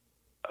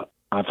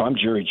 if I'm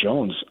Jerry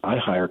Jones, I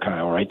hire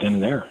Kyle right then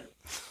and there.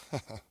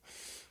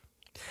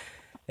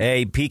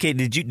 Hey,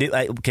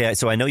 PK,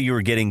 so I know you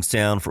were getting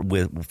sound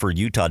for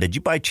Utah. Did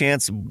you by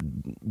chance,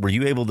 were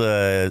you able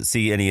to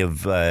see any of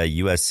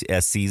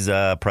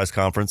USC's press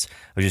conference?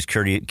 I was just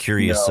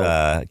curious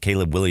no.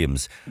 Caleb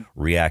Williams'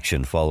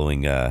 reaction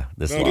following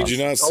this loss. Did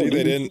you not see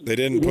they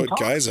didn't put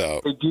guys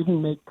out? They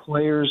didn't make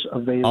players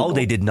available. Oh,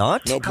 they did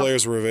not? No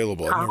players were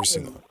available. I've never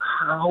seen them.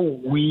 How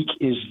weak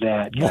is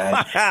that,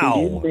 guys? Wow.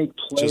 They didn't make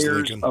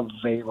players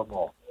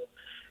available.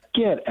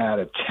 Get out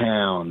of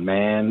town,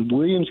 man.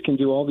 Williams can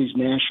do all these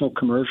national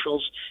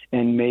commercials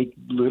and make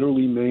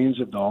literally millions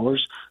of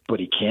dollars, but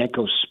he can't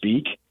go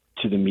speak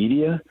to the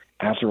media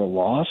after a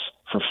loss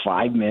for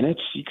 5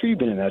 minutes. You could have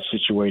been in that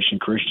situation,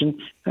 Christian.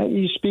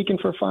 You're speaking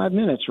for 5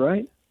 minutes,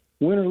 right?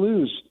 Win or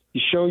lose.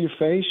 You show your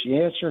face,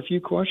 you answer a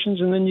few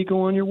questions, and then you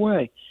go on your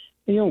way.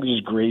 You don't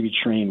just gravy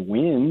train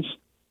wins.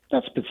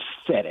 That's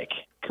pathetic.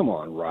 Come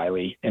on,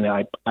 Riley. And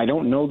I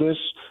don't know this,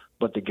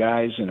 but the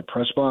guys in the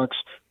press box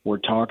were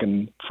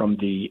talking from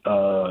the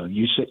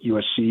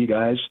USC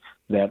guys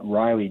that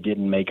Riley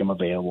didn't make him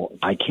available.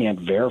 I can't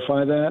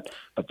verify that,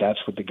 but that's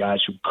what the guys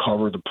who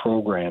cover the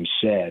program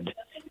said.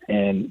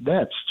 And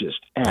that's just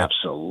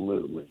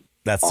absolutely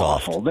that's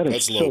awful. Soft. That is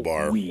that's so low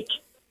bar. Weak.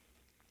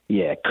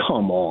 Yeah,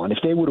 come on. If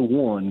they would have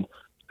won,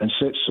 and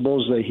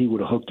suppose that he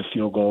would have hooked a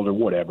field goal or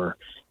whatever,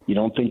 you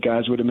don't think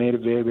guys would have made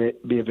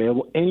it be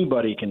available?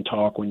 Anybody can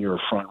talk when you're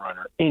a front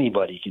runner.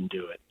 Anybody can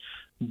do it.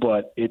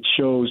 But it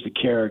shows the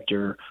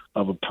character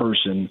of a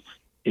person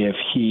if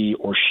he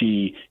or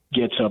she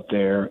gets up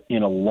there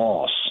in a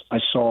loss. I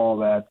saw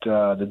that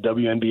the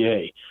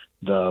WNBA,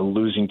 the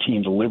losing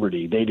team to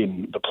Liberty,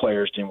 the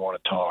players didn't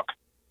want to talk.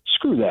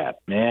 Screw that,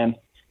 man.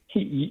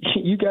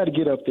 You got to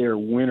get up there,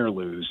 win or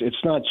lose.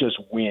 It's not just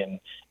win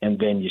and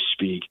then you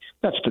speak.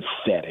 That's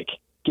pathetic.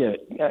 get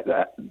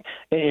it.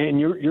 And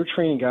you're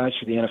training guys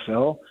for the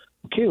NFL.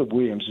 Caleb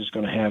Williams is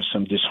going to have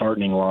some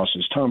disheartening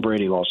losses. Tom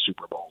Brady lost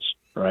Super Bowls,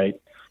 right?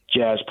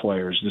 Jazz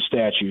players, the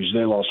statues,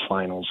 they lost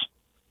finals.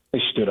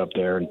 They stood up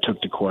there and took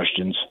the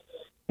questions.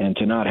 And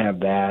to not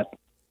have that,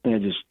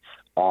 it's just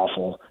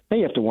awful. Now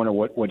you have to wonder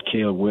what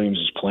Caleb Williams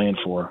is playing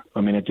for.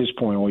 I mean, at this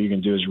point, all you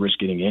can do is risk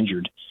getting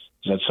injured.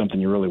 Is that something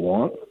you really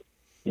want?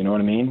 You know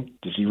what I mean?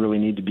 Does he really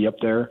need to be up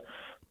there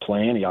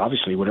playing? He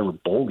obviously, whatever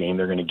bowl game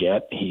they're going to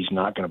get, he's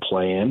not going to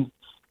play in.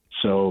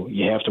 So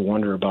you have to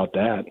wonder about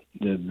that.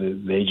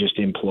 They just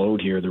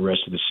implode here the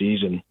rest of the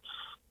season.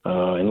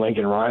 And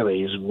Lincoln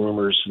Riley is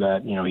rumors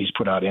that, he's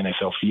put out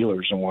NFL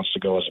feelers and wants to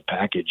go as a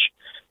package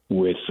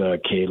with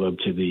Caleb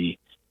to the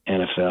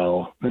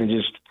NFL. And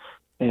just,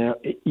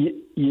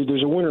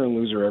 there's a winner and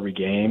loser every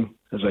game,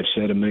 as I've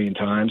said a million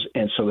times.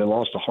 And so they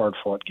lost a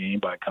hard-fought game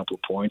by a couple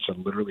of points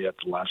and literally at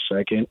the last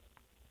second.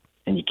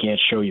 And you can't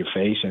show your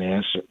face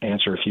and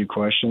answer a few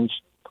questions.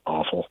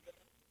 Awful.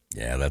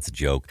 Yeah, that's a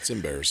joke. It's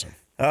embarrassing.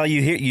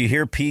 You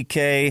hear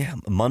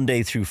PK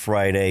Monday through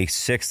Friday,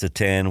 6 to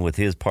 10 with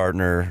his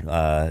partner,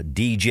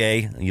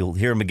 DJ. You'll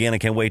hear him again. I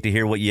can't wait to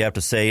hear what you have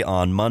to say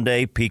on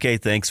Monday. PK,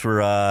 thanks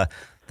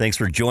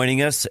for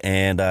joining us,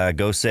 and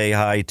go say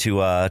hi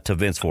to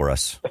Vince for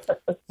us.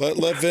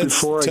 Let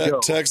Vince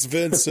text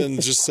Vince and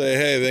just say,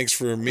 hey, thanks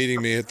for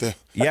meeting me at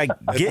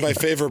my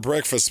favorite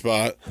breakfast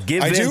spot.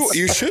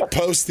 You should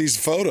post these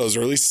photos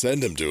or at least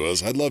send them to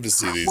us. I'd love to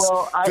see these.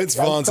 Well, Vince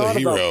Vaughn's a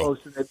hero.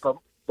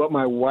 But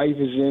my wife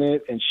is in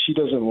it, and she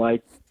doesn't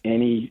like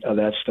any of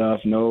that stuff.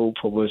 No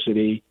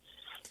publicity.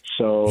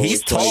 So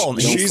he's tall.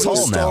 She's a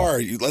star.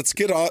 Let's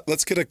get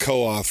a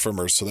co-auth from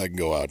her so that can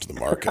go out to the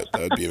market.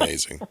 That would be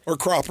amazing. Or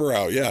crop her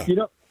out. Yeah.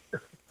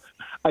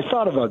 I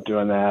thought about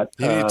doing that.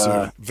 You need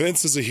to.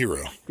 Vince is a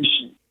hero.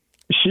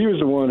 She was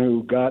the one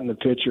who got in the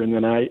picture,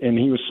 and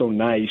he was so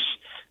nice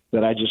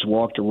that I just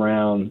walked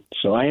around.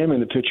 So I am in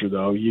the picture,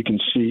 though. You can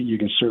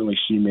certainly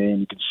see me, and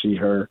you can see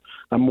her.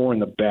 I'm more in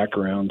the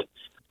background.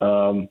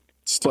 But,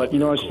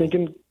 I was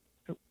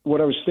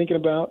thinking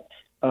about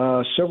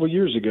several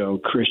years ago,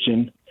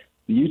 Christian,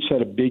 the Utes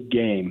had a big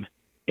game,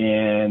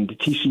 and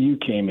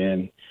TCU came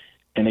in,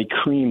 and they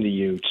creamed the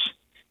Utes.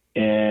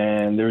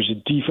 And there was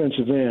a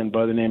defensive end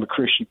by the name of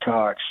Christian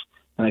Cox,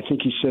 and I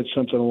think he said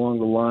something along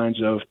the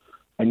lines of,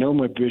 I know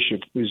my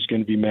bishop is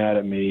going to be mad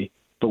at me,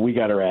 but we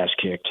got our ass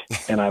kicked.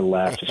 And I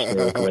laughed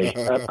hysterically.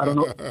 I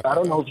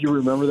don't know if you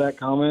remember that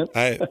comment.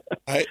 I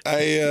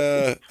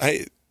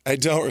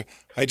don't.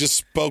 I just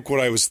spoke what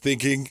I was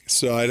thinking,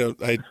 so I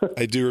don't.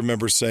 I do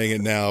remember saying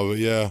it now, but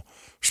yeah, we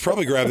should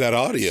probably grab that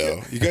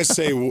audio. You guys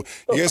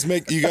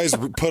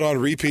put on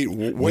repeat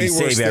way worse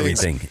things.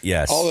 Everything.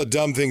 Yes, all the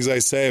dumb things I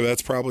say, but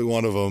that's probably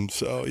one of them.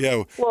 So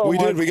yeah,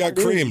 we got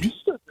creamed. You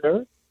stood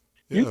there.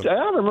 Yeah.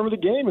 I remember the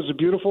game. It was a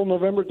beautiful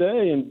November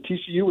day, and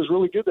TCU was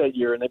really good that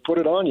year, and they put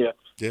it on you.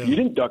 Yeah. You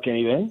didn't duck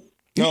anything.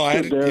 No, I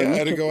had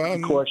to go out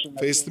and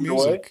face the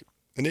music.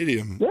 An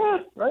idiom. Yeah,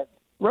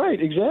 right,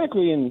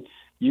 exactly, and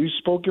you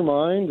spoke your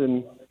mind,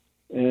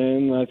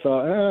 and I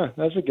thought,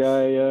 that's a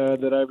guy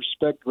that I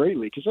respect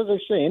greatly. Because as I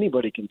say,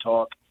 anybody can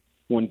talk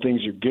when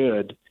things are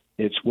good.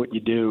 It's what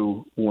you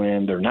do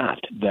when they're not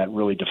that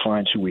really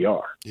defines who we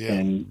are. Yeah,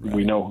 and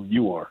we know who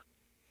you are.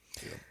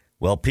 Yeah.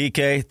 Well,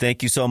 PK,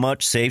 thank you so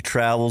much. Safe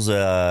travels.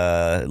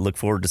 Look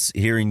forward to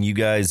hearing you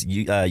guys,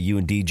 you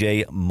and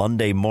DJ,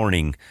 Monday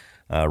morning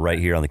right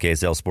here on the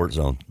KSL Sports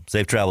Zone.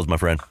 Safe travels, my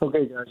friend.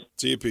 Okay, guys.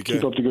 See you, PK.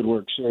 Keep up the good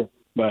work. See you.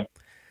 Bye.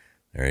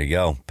 There you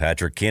go.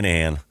 Patrick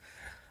Kinahan.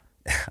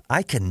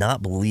 I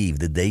cannot believe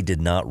that they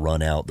did not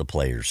run out the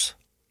players.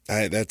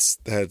 That's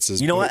his.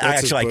 You know what?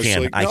 I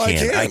can.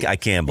 I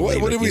can believe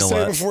it. What did we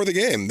say before the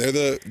game? They're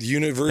the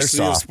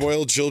University of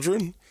Spoiled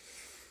Children.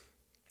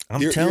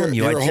 I'm telling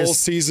you, your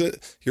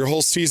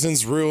whole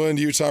season's ruined.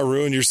 Utah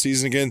ruined your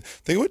season again.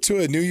 They went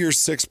to a New Year's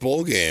Six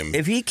bowl game.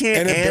 If he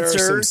can't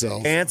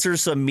answer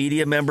some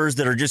media members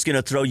that are just going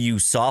to throw you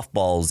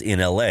softballs in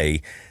LA,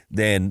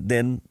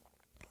 then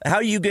how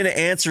are you going to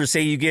answer?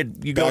 Say you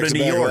go to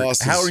New York.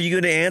 Losses. How are you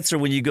going to answer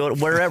when you go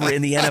wherever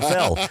in the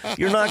NFL?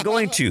 You're not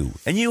going to,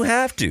 and you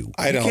have to. You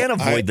can't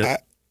avoid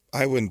that.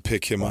 I wouldn't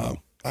pick him up.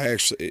 I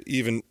actually,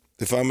 even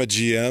if I'm a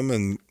GM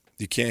and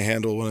you can't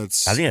handle when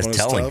it's. I think that's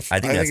telling. Tough, I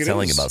think that's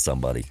telling about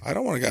somebody. I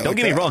don't want a guy. Don't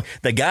get me wrong.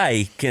 The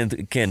guy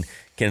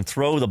can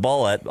throw the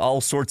ball at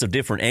all sorts of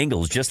different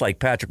angles, just like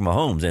Patrick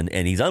Mahomes,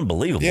 and he's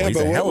unbelievable. Yeah, he's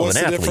but a hell of an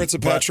athlete. What's the difference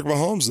of Patrick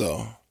Mahomes,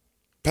 though?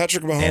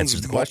 Patrick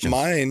Mahomes'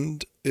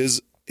 mind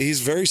is.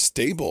 He's very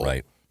stable.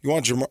 Right. You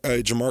want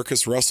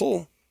Jamarcus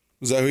Russell?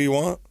 Is that who you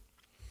want?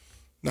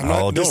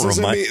 No, don't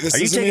remind me. Are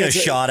you taking a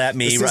shot at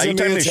me, right? Are you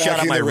taking a shot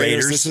at my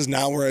Raiders? This is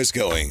not where I was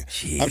going.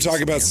 I'm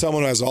talking about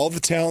someone who has all the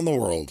talent in the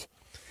world.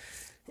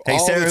 Hey,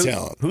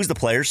 Sarah, who's the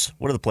players?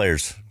 What are the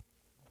players?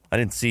 I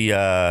didn't see,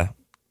 I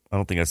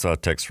don't think I saw a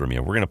text from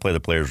you. We're going to play the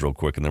players real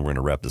quick, and then we're going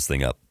to wrap this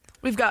thing up.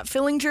 We've got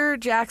Fillinger,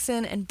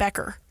 Jackson, and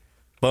Becker.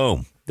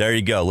 Boom. There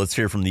you go. Let's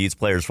hear from the Utes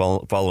players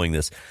following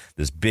this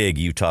big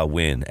Utah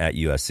win at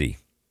USC.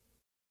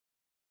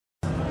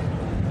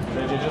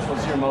 JJ, just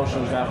what's your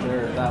emotions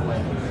after that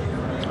win?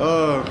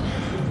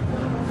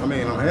 I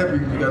mean, I'm happy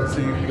we got the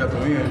team, we got the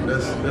win.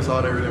 That's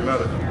all that really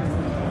matters.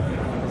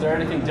 Is there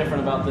anything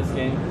different about this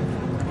game?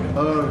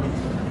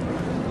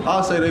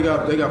 I'll say they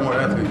got more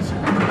athletes.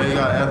 They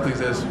got athletes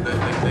that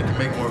can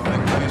make more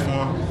plays for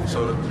them.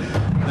 So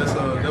that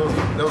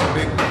was a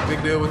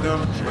big deal with them.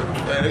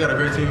 But they got a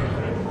great team.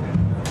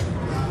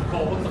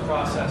 Cole, what's the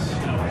process?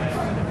 You know,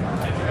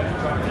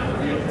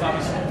 it's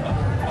obviously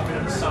a bit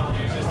of a solid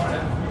just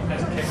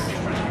as a kicker, just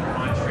trying to keep your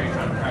mind straight,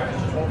 trying to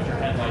practice. What was your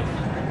head like?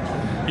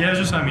 Yeah,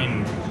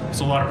 it's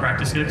a lot of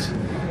practice kicks.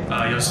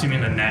 You'll see me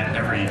in the net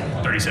every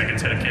 30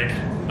 seconds hit a kick.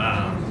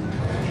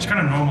 It's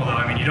kind of normal though.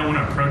 I mean, you don't want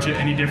to approach it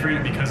any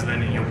different because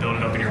then you'll build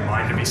it up in your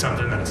mind to be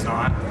something that it's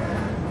not.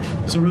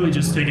 So really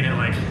just taking it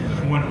like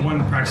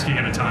one practice kick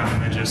at a time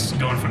and then just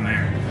going from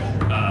there.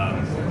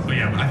 But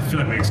yeah, I feel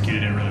like we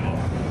executed it really well.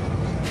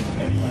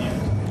 Any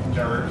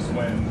nerves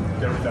when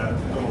there was that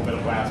little bit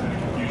of last minute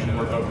confusion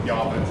where both the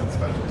offense and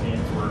special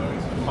teams were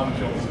on the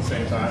field at the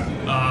same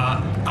time?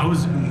 I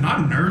was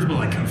not nervous, but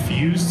like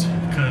confused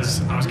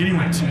because I was getting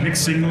like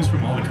mixed signals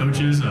from all the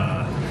coaches.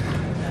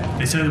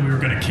 They said that we were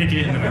going to kick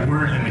it, and then we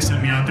weren't, and they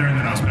sent me out there, and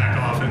then I was back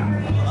off, and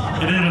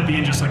it ended up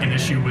being just like an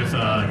issue with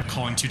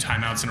calling 2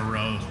 timeouts in a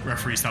row.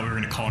 Referees thought we were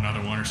going to call another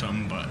one or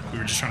something, but we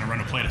were just trying to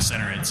run a play to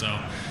center it. So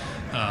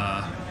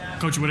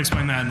Coach would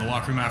explain that in the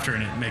locker room after,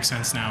 and it makes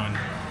sense now, and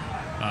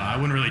I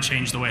wouldn't really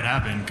change the way it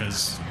happened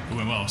because it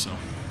went well. So.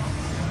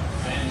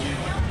 And you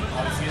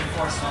obviously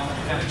enforced home,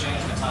 you kind of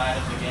changed the tide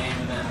of the game,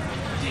 and then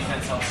the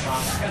defense held strong.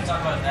 Just kind of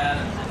talk about that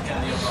and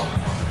kind of the overall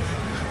performance.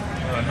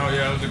 It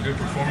was a good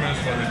performance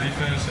by the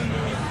defense, and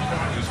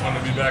just wanted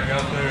to be back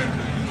out there and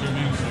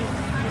contribute. So,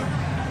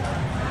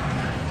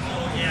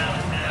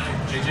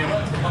 JJ,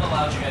 what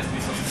allowed you guys to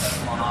be so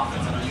successful on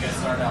offense? I know you guys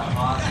started out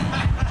hot.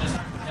 Just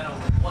kind of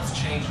what's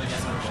changed, I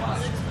guess, over the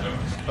last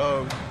 6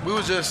 months? We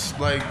was just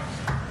like,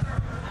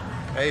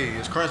 hey,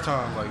 it's crunch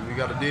time. Like, we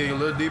got to dig a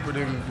little deeper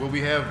than what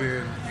we have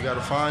been. We got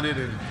to find it,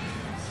 and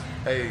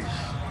hey,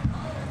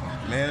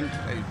 man,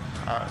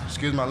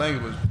 excuse my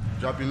language, but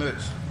drop your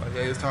nuts. Like,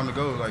 hey, it's time to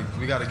go. Like,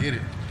 we got to get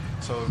it.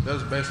 So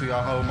that's basically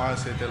our whole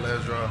mindset that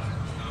last drive.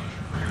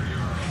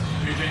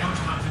 JJ, how much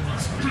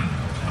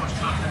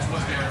confidence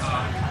was there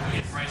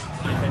in Bryson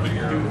that we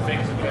could do the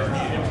things that you guys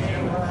needed to do?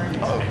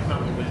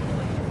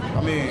 I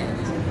mean,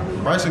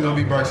 Bryson gonna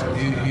be Bryson.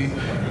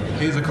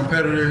 He's a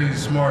competitor.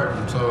 He's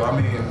smart. So I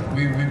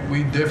mean,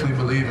 we definitely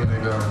believe in the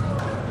guy.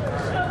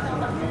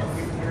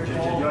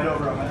 JJ, you had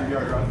over 100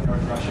 yards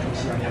rushing. You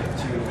see on the other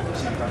 2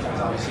 receiving touchdowns,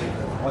 obviously.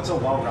 What's a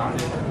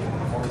well-rounded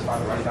performance by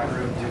the running back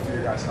room? Do you feel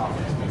your guys'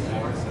 confidence moving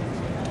forward?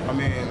 I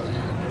mean,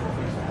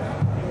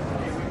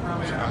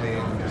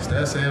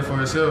 that said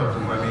for itself. I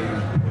mean,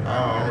 I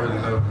don't really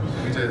know.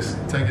 We just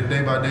take it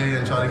day by day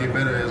and try to get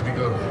better as we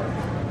go.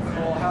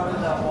 Well, how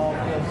did that ball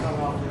come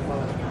off your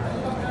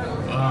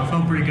foot?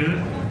 Felt pretty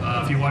good.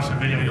 If you watch the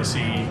video, you'll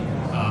see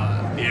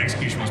the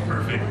execution was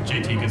perfect.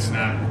 JT could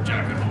snap,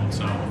 Jack could hold,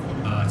 so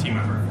team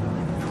effort.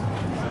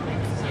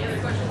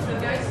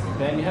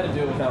 Ben, you had to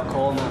do it without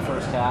Cole in that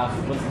first half.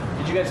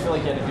 Did you guys feel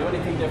like you had to do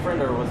anything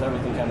different, or was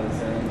everything kind of the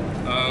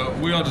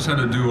same? We all just had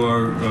to do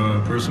our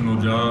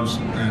personal jobs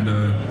and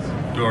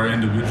do our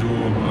individual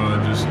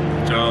just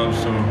jobs.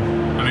 So,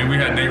 I mean, we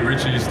had Nate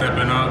Ritchie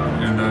stepping up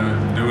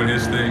and doing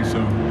his thing,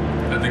 so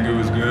I think it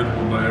was good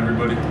by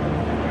everybody.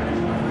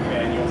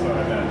 And you also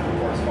had that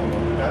forced fumble.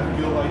 Did that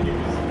feel like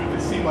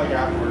it seemed like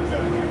afterwards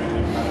that we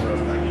kind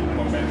of like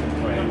momentum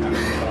play kind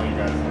of telling you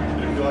guys.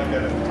 Did it feel like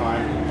that at the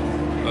time?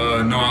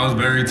 No, I was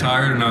very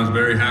tired and I was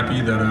very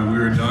happy that we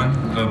were done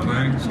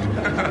playing. So.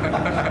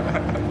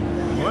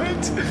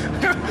 What?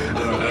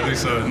 At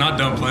least not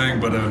done playing,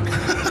 but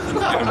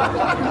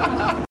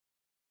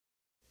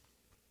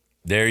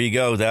There you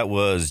go. That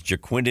was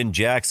Jaquindon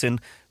Jackson,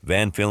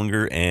 Van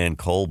Fillinger, and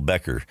Cole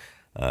Becker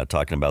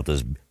talking about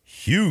this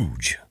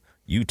huge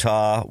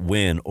Utah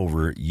win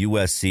over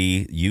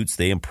USC. Utes,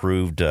 they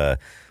improved to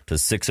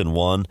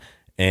 6-1.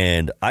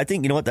 And I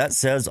think, you know what, that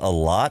says a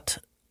lot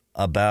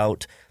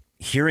about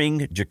hearing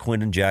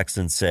Jaquindon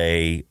Jackson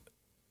say,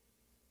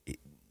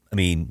 I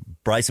mean,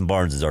 Bryson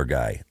Barnes is our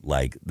guy.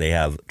 Like, they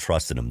have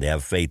trust in him. They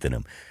have faith in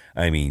him.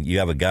 I mean, you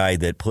have a guy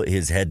that put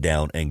his head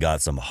down and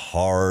got some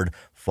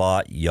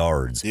hard-fought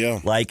yards.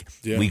 Yeah. Like,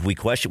 yeah.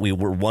 we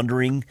were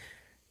wondering,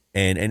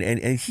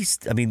 and he's,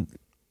 I mean,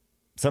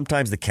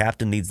 sometimes the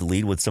captain needs to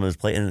lead with some of his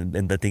play,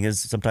 and the thing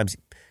is, sometimes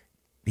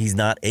he's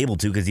not able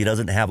to because he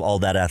doesn't have all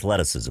that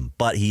athleticism.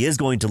 But he is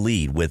going to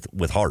lead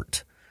with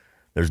heart.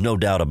 There's no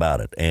doubt about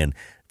it. And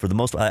for the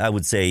most, I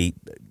would say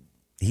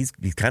he's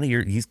kind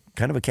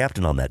of a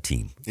captain on that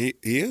team. He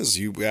is.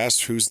 You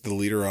asked who's the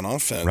leader on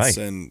offense, right,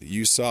 and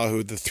you saw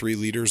who the 3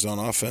 leaders on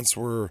offense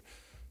were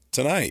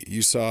tonight.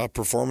 You saw a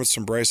performance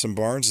from Bryson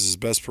Barnes, his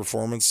best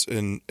performance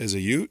as a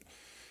Ute.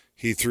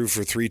 He threw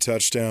for 3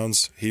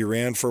 touchdowns. He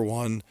ran for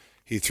 1.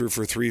 He threw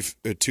for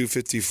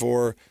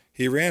 254.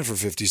 He ran for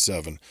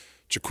 57.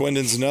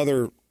 Jaquindon's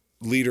another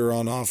leader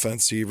on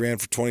offense. He ran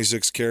for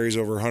 26 carries,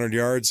 over 100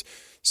 yards.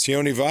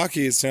 Sione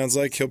Vaki, it sounds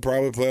like he'll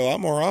probably play a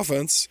lot more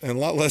offense and a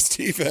lot less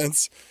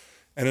defense.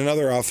 and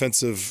another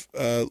offensive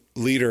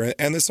leader.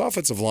 And this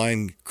offensive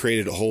line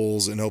created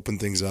holes and opened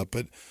things up.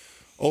 But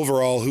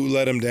overall, who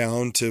let him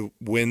down to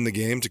win the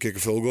game, to kick a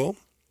field goal?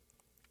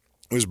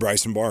 It was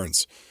Bryson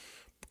Barnes.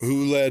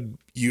 Who led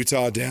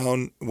Utah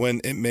down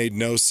when it made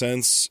no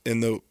sense in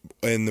the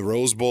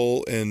Rose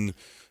Bowl and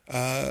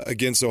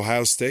against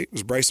Ohio State? It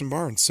was Bryson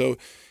Barnes. So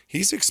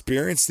he's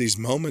experienced these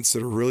moments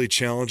that are really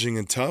challenging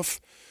and tough.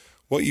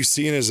 What you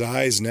see in his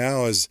eyes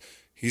now is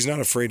he's not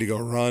afraid to go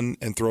run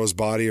and throw his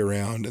body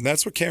around. And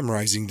that's what Cam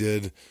Rising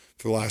did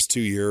for the last 2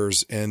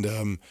 years.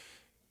 And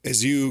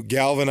as you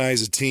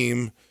galvanize a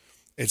team,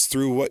 it's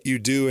through what you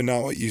do and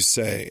not what you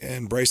say.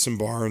 And Bryson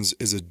Barnes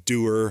is a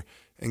doer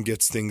and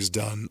gets things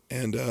done.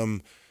 And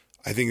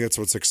I think that's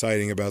what's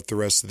exciting about the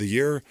rest of the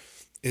year.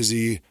 Is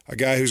he a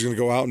guy who's going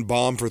to go out and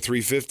bomb for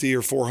 350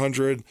 or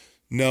 400?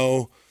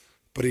 No,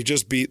 but he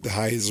just beat the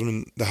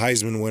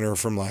Heisman winner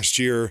from last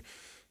year,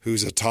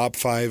 who's a top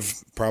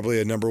 5, probably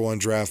a number 1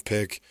 draft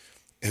pick,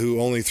 who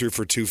only threw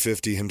for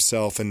 250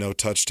 himself and no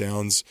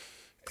touchdowns.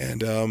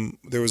 And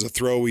there was a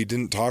throw we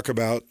didn't talk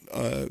about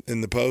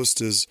in the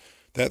post, is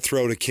that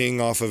throw to King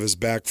off of his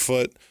back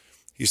foot.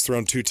 He's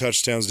thrown 2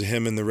 touchdowns to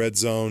him in the red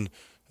zone,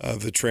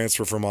 the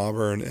transfer from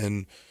Auburn.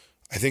 And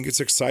I think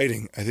it's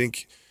exciting. I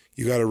think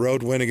you got a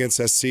road win against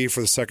SC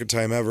for the second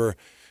time ever.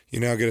 You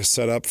now get a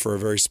set up for a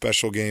very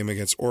special game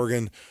against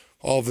Oregon.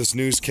 All of this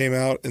news came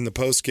out in the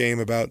post game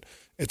about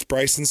it's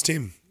Bryson's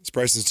team. It's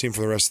Bryson's team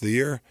for the rest of the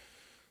year.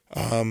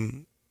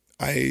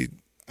 I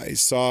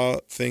saw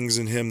things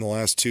in him the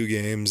last 2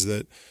 games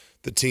that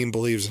the team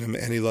believes in him.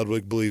 Andy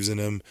Ludwig believes in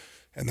him.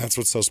 And that's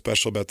what's so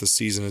special about this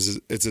season is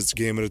it's a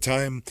game at a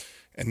time.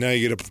 And now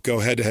you get to go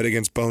head-to-head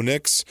against Bo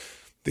Nix.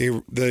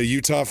 The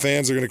Utah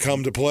fans are going to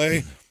come to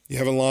play. You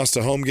haven't lost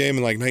a home game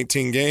in like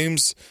 19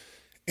 games.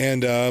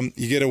 And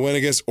you get a win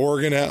against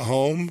Oregon at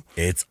home.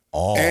 It's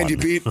on. And you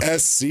beat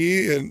SC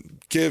and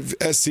give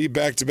SC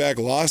back-to-back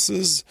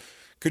losses.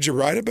 Could you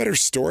write a better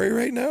story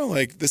right now?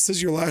 Like, this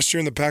is your last year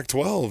in the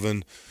Pac-12,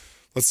 and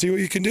let's see what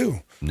you can do.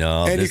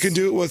 No, and you can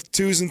do it with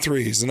 2s and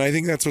 3s, and I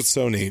think that's what's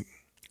so neat.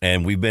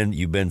 And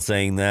you've been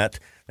saying that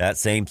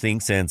same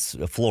thing since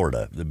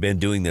Florida. They've been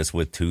doing this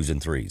with 2s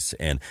and 3s,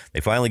 and they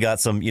finally got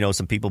some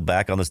people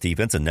back on this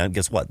defense. And now,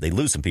 guess what? They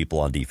lose some people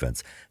on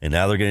defense, and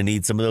now they're going to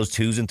need some of those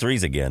 2s and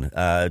 3s again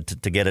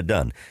to get it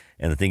done.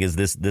 And the thing is,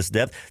 this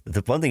depth.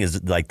 The fun thing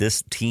is, like,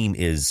 this team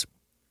is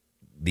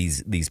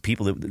these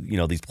people that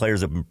these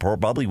players that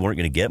probably weren't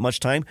going to get much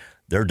time.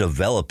 They're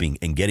developing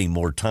and getting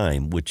more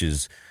time, which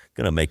is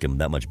going to make them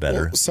that much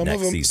better. Well, some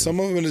of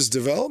them is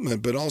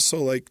development, but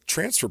also like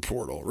transfer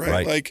portal,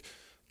 right? Like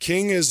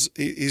King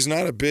he's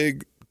not a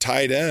big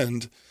tight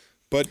end,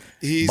 but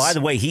he's. By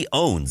the way, he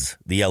owns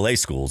the LA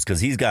schools because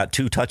he's got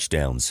 2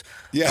 touchdowns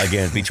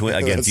against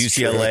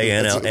UCLA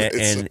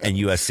and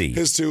USC.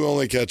 His 2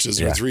 only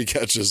catches or 3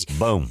 catches,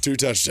 boom, 2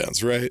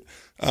 touchdowns, right?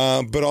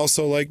 But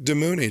also like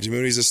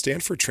Demooney's a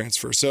Stanford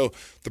transfer, so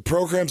the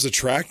program's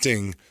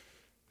attracting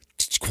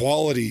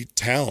quality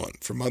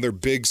talent from other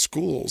big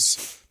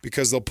schools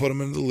because they'll put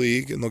them into the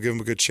league and they'll give them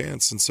a good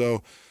chance. And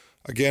so,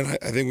 again,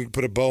 I think we can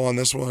put a bow on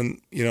this one.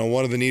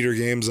 One of the neater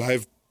games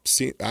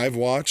I've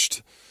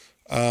watched.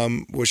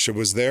 Wish it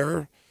was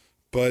there,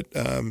 but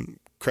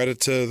credit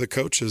to the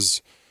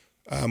coaches.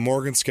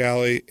 Morgan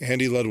Scalley,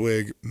 Andy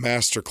Ludwig,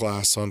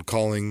 masterclass on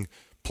calling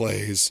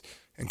plays,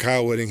 and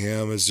Kyle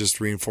Whittingham has just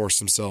reinforced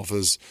himself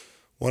as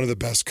one of the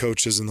best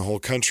coaches in the whole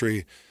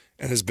country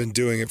and has been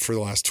doing it for the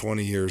last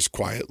 20 years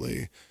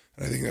quietly.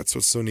 And I think that's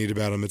what's so neat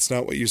about him. It's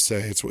not what you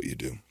say, it's what you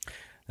do.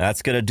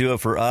 That's going to do it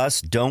for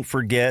us. Don't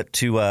forget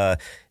to,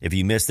 if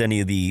you missed any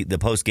of the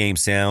post-game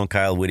sound,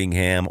 Kyle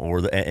Whittingham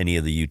or any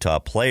of the Utah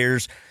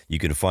players, you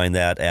can find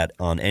that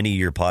on any of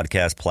your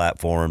podcast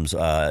platforms.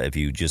 If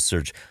you just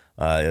search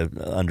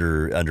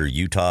under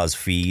Utah's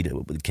feed,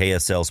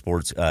 KSL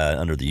Sports,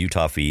 under the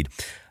Utah feed.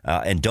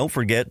 And don't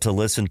forget to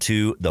listen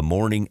to the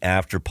Morning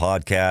After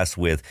podcast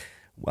with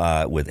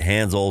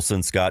Hans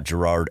Olsen, Scott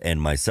Gerard,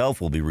 and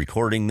myself. We'll be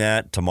recording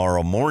that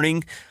tomorrow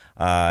morning.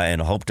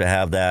 And hope to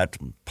have that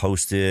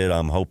posted,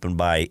 I'm hoping,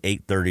 by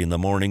 8:30 in the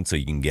morning, so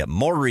you can get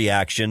more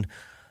reaction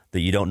that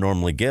you don't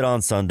normally get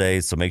on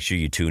Sundays. So make sure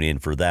you tune in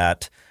for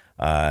that.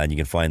 And you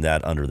can find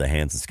that under the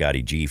Hans and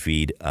Scotty G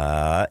feed.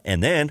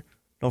 And then,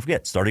 don't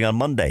forget, starting on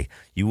Monday,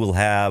 you will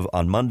have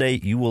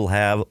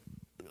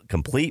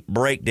complete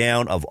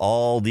breakdown of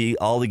all the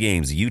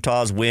games.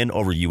 Utah's win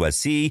over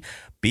USC,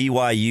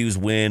 BYU's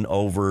win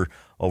over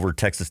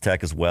Texas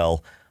Tech as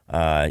well.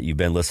 You've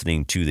been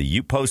listening to the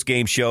Ute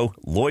Postgame Show.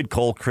 Lloyd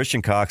Cole,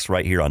 Christian Cox,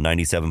 right here on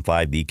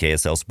 97.5, the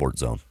KSL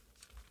Sports Zone.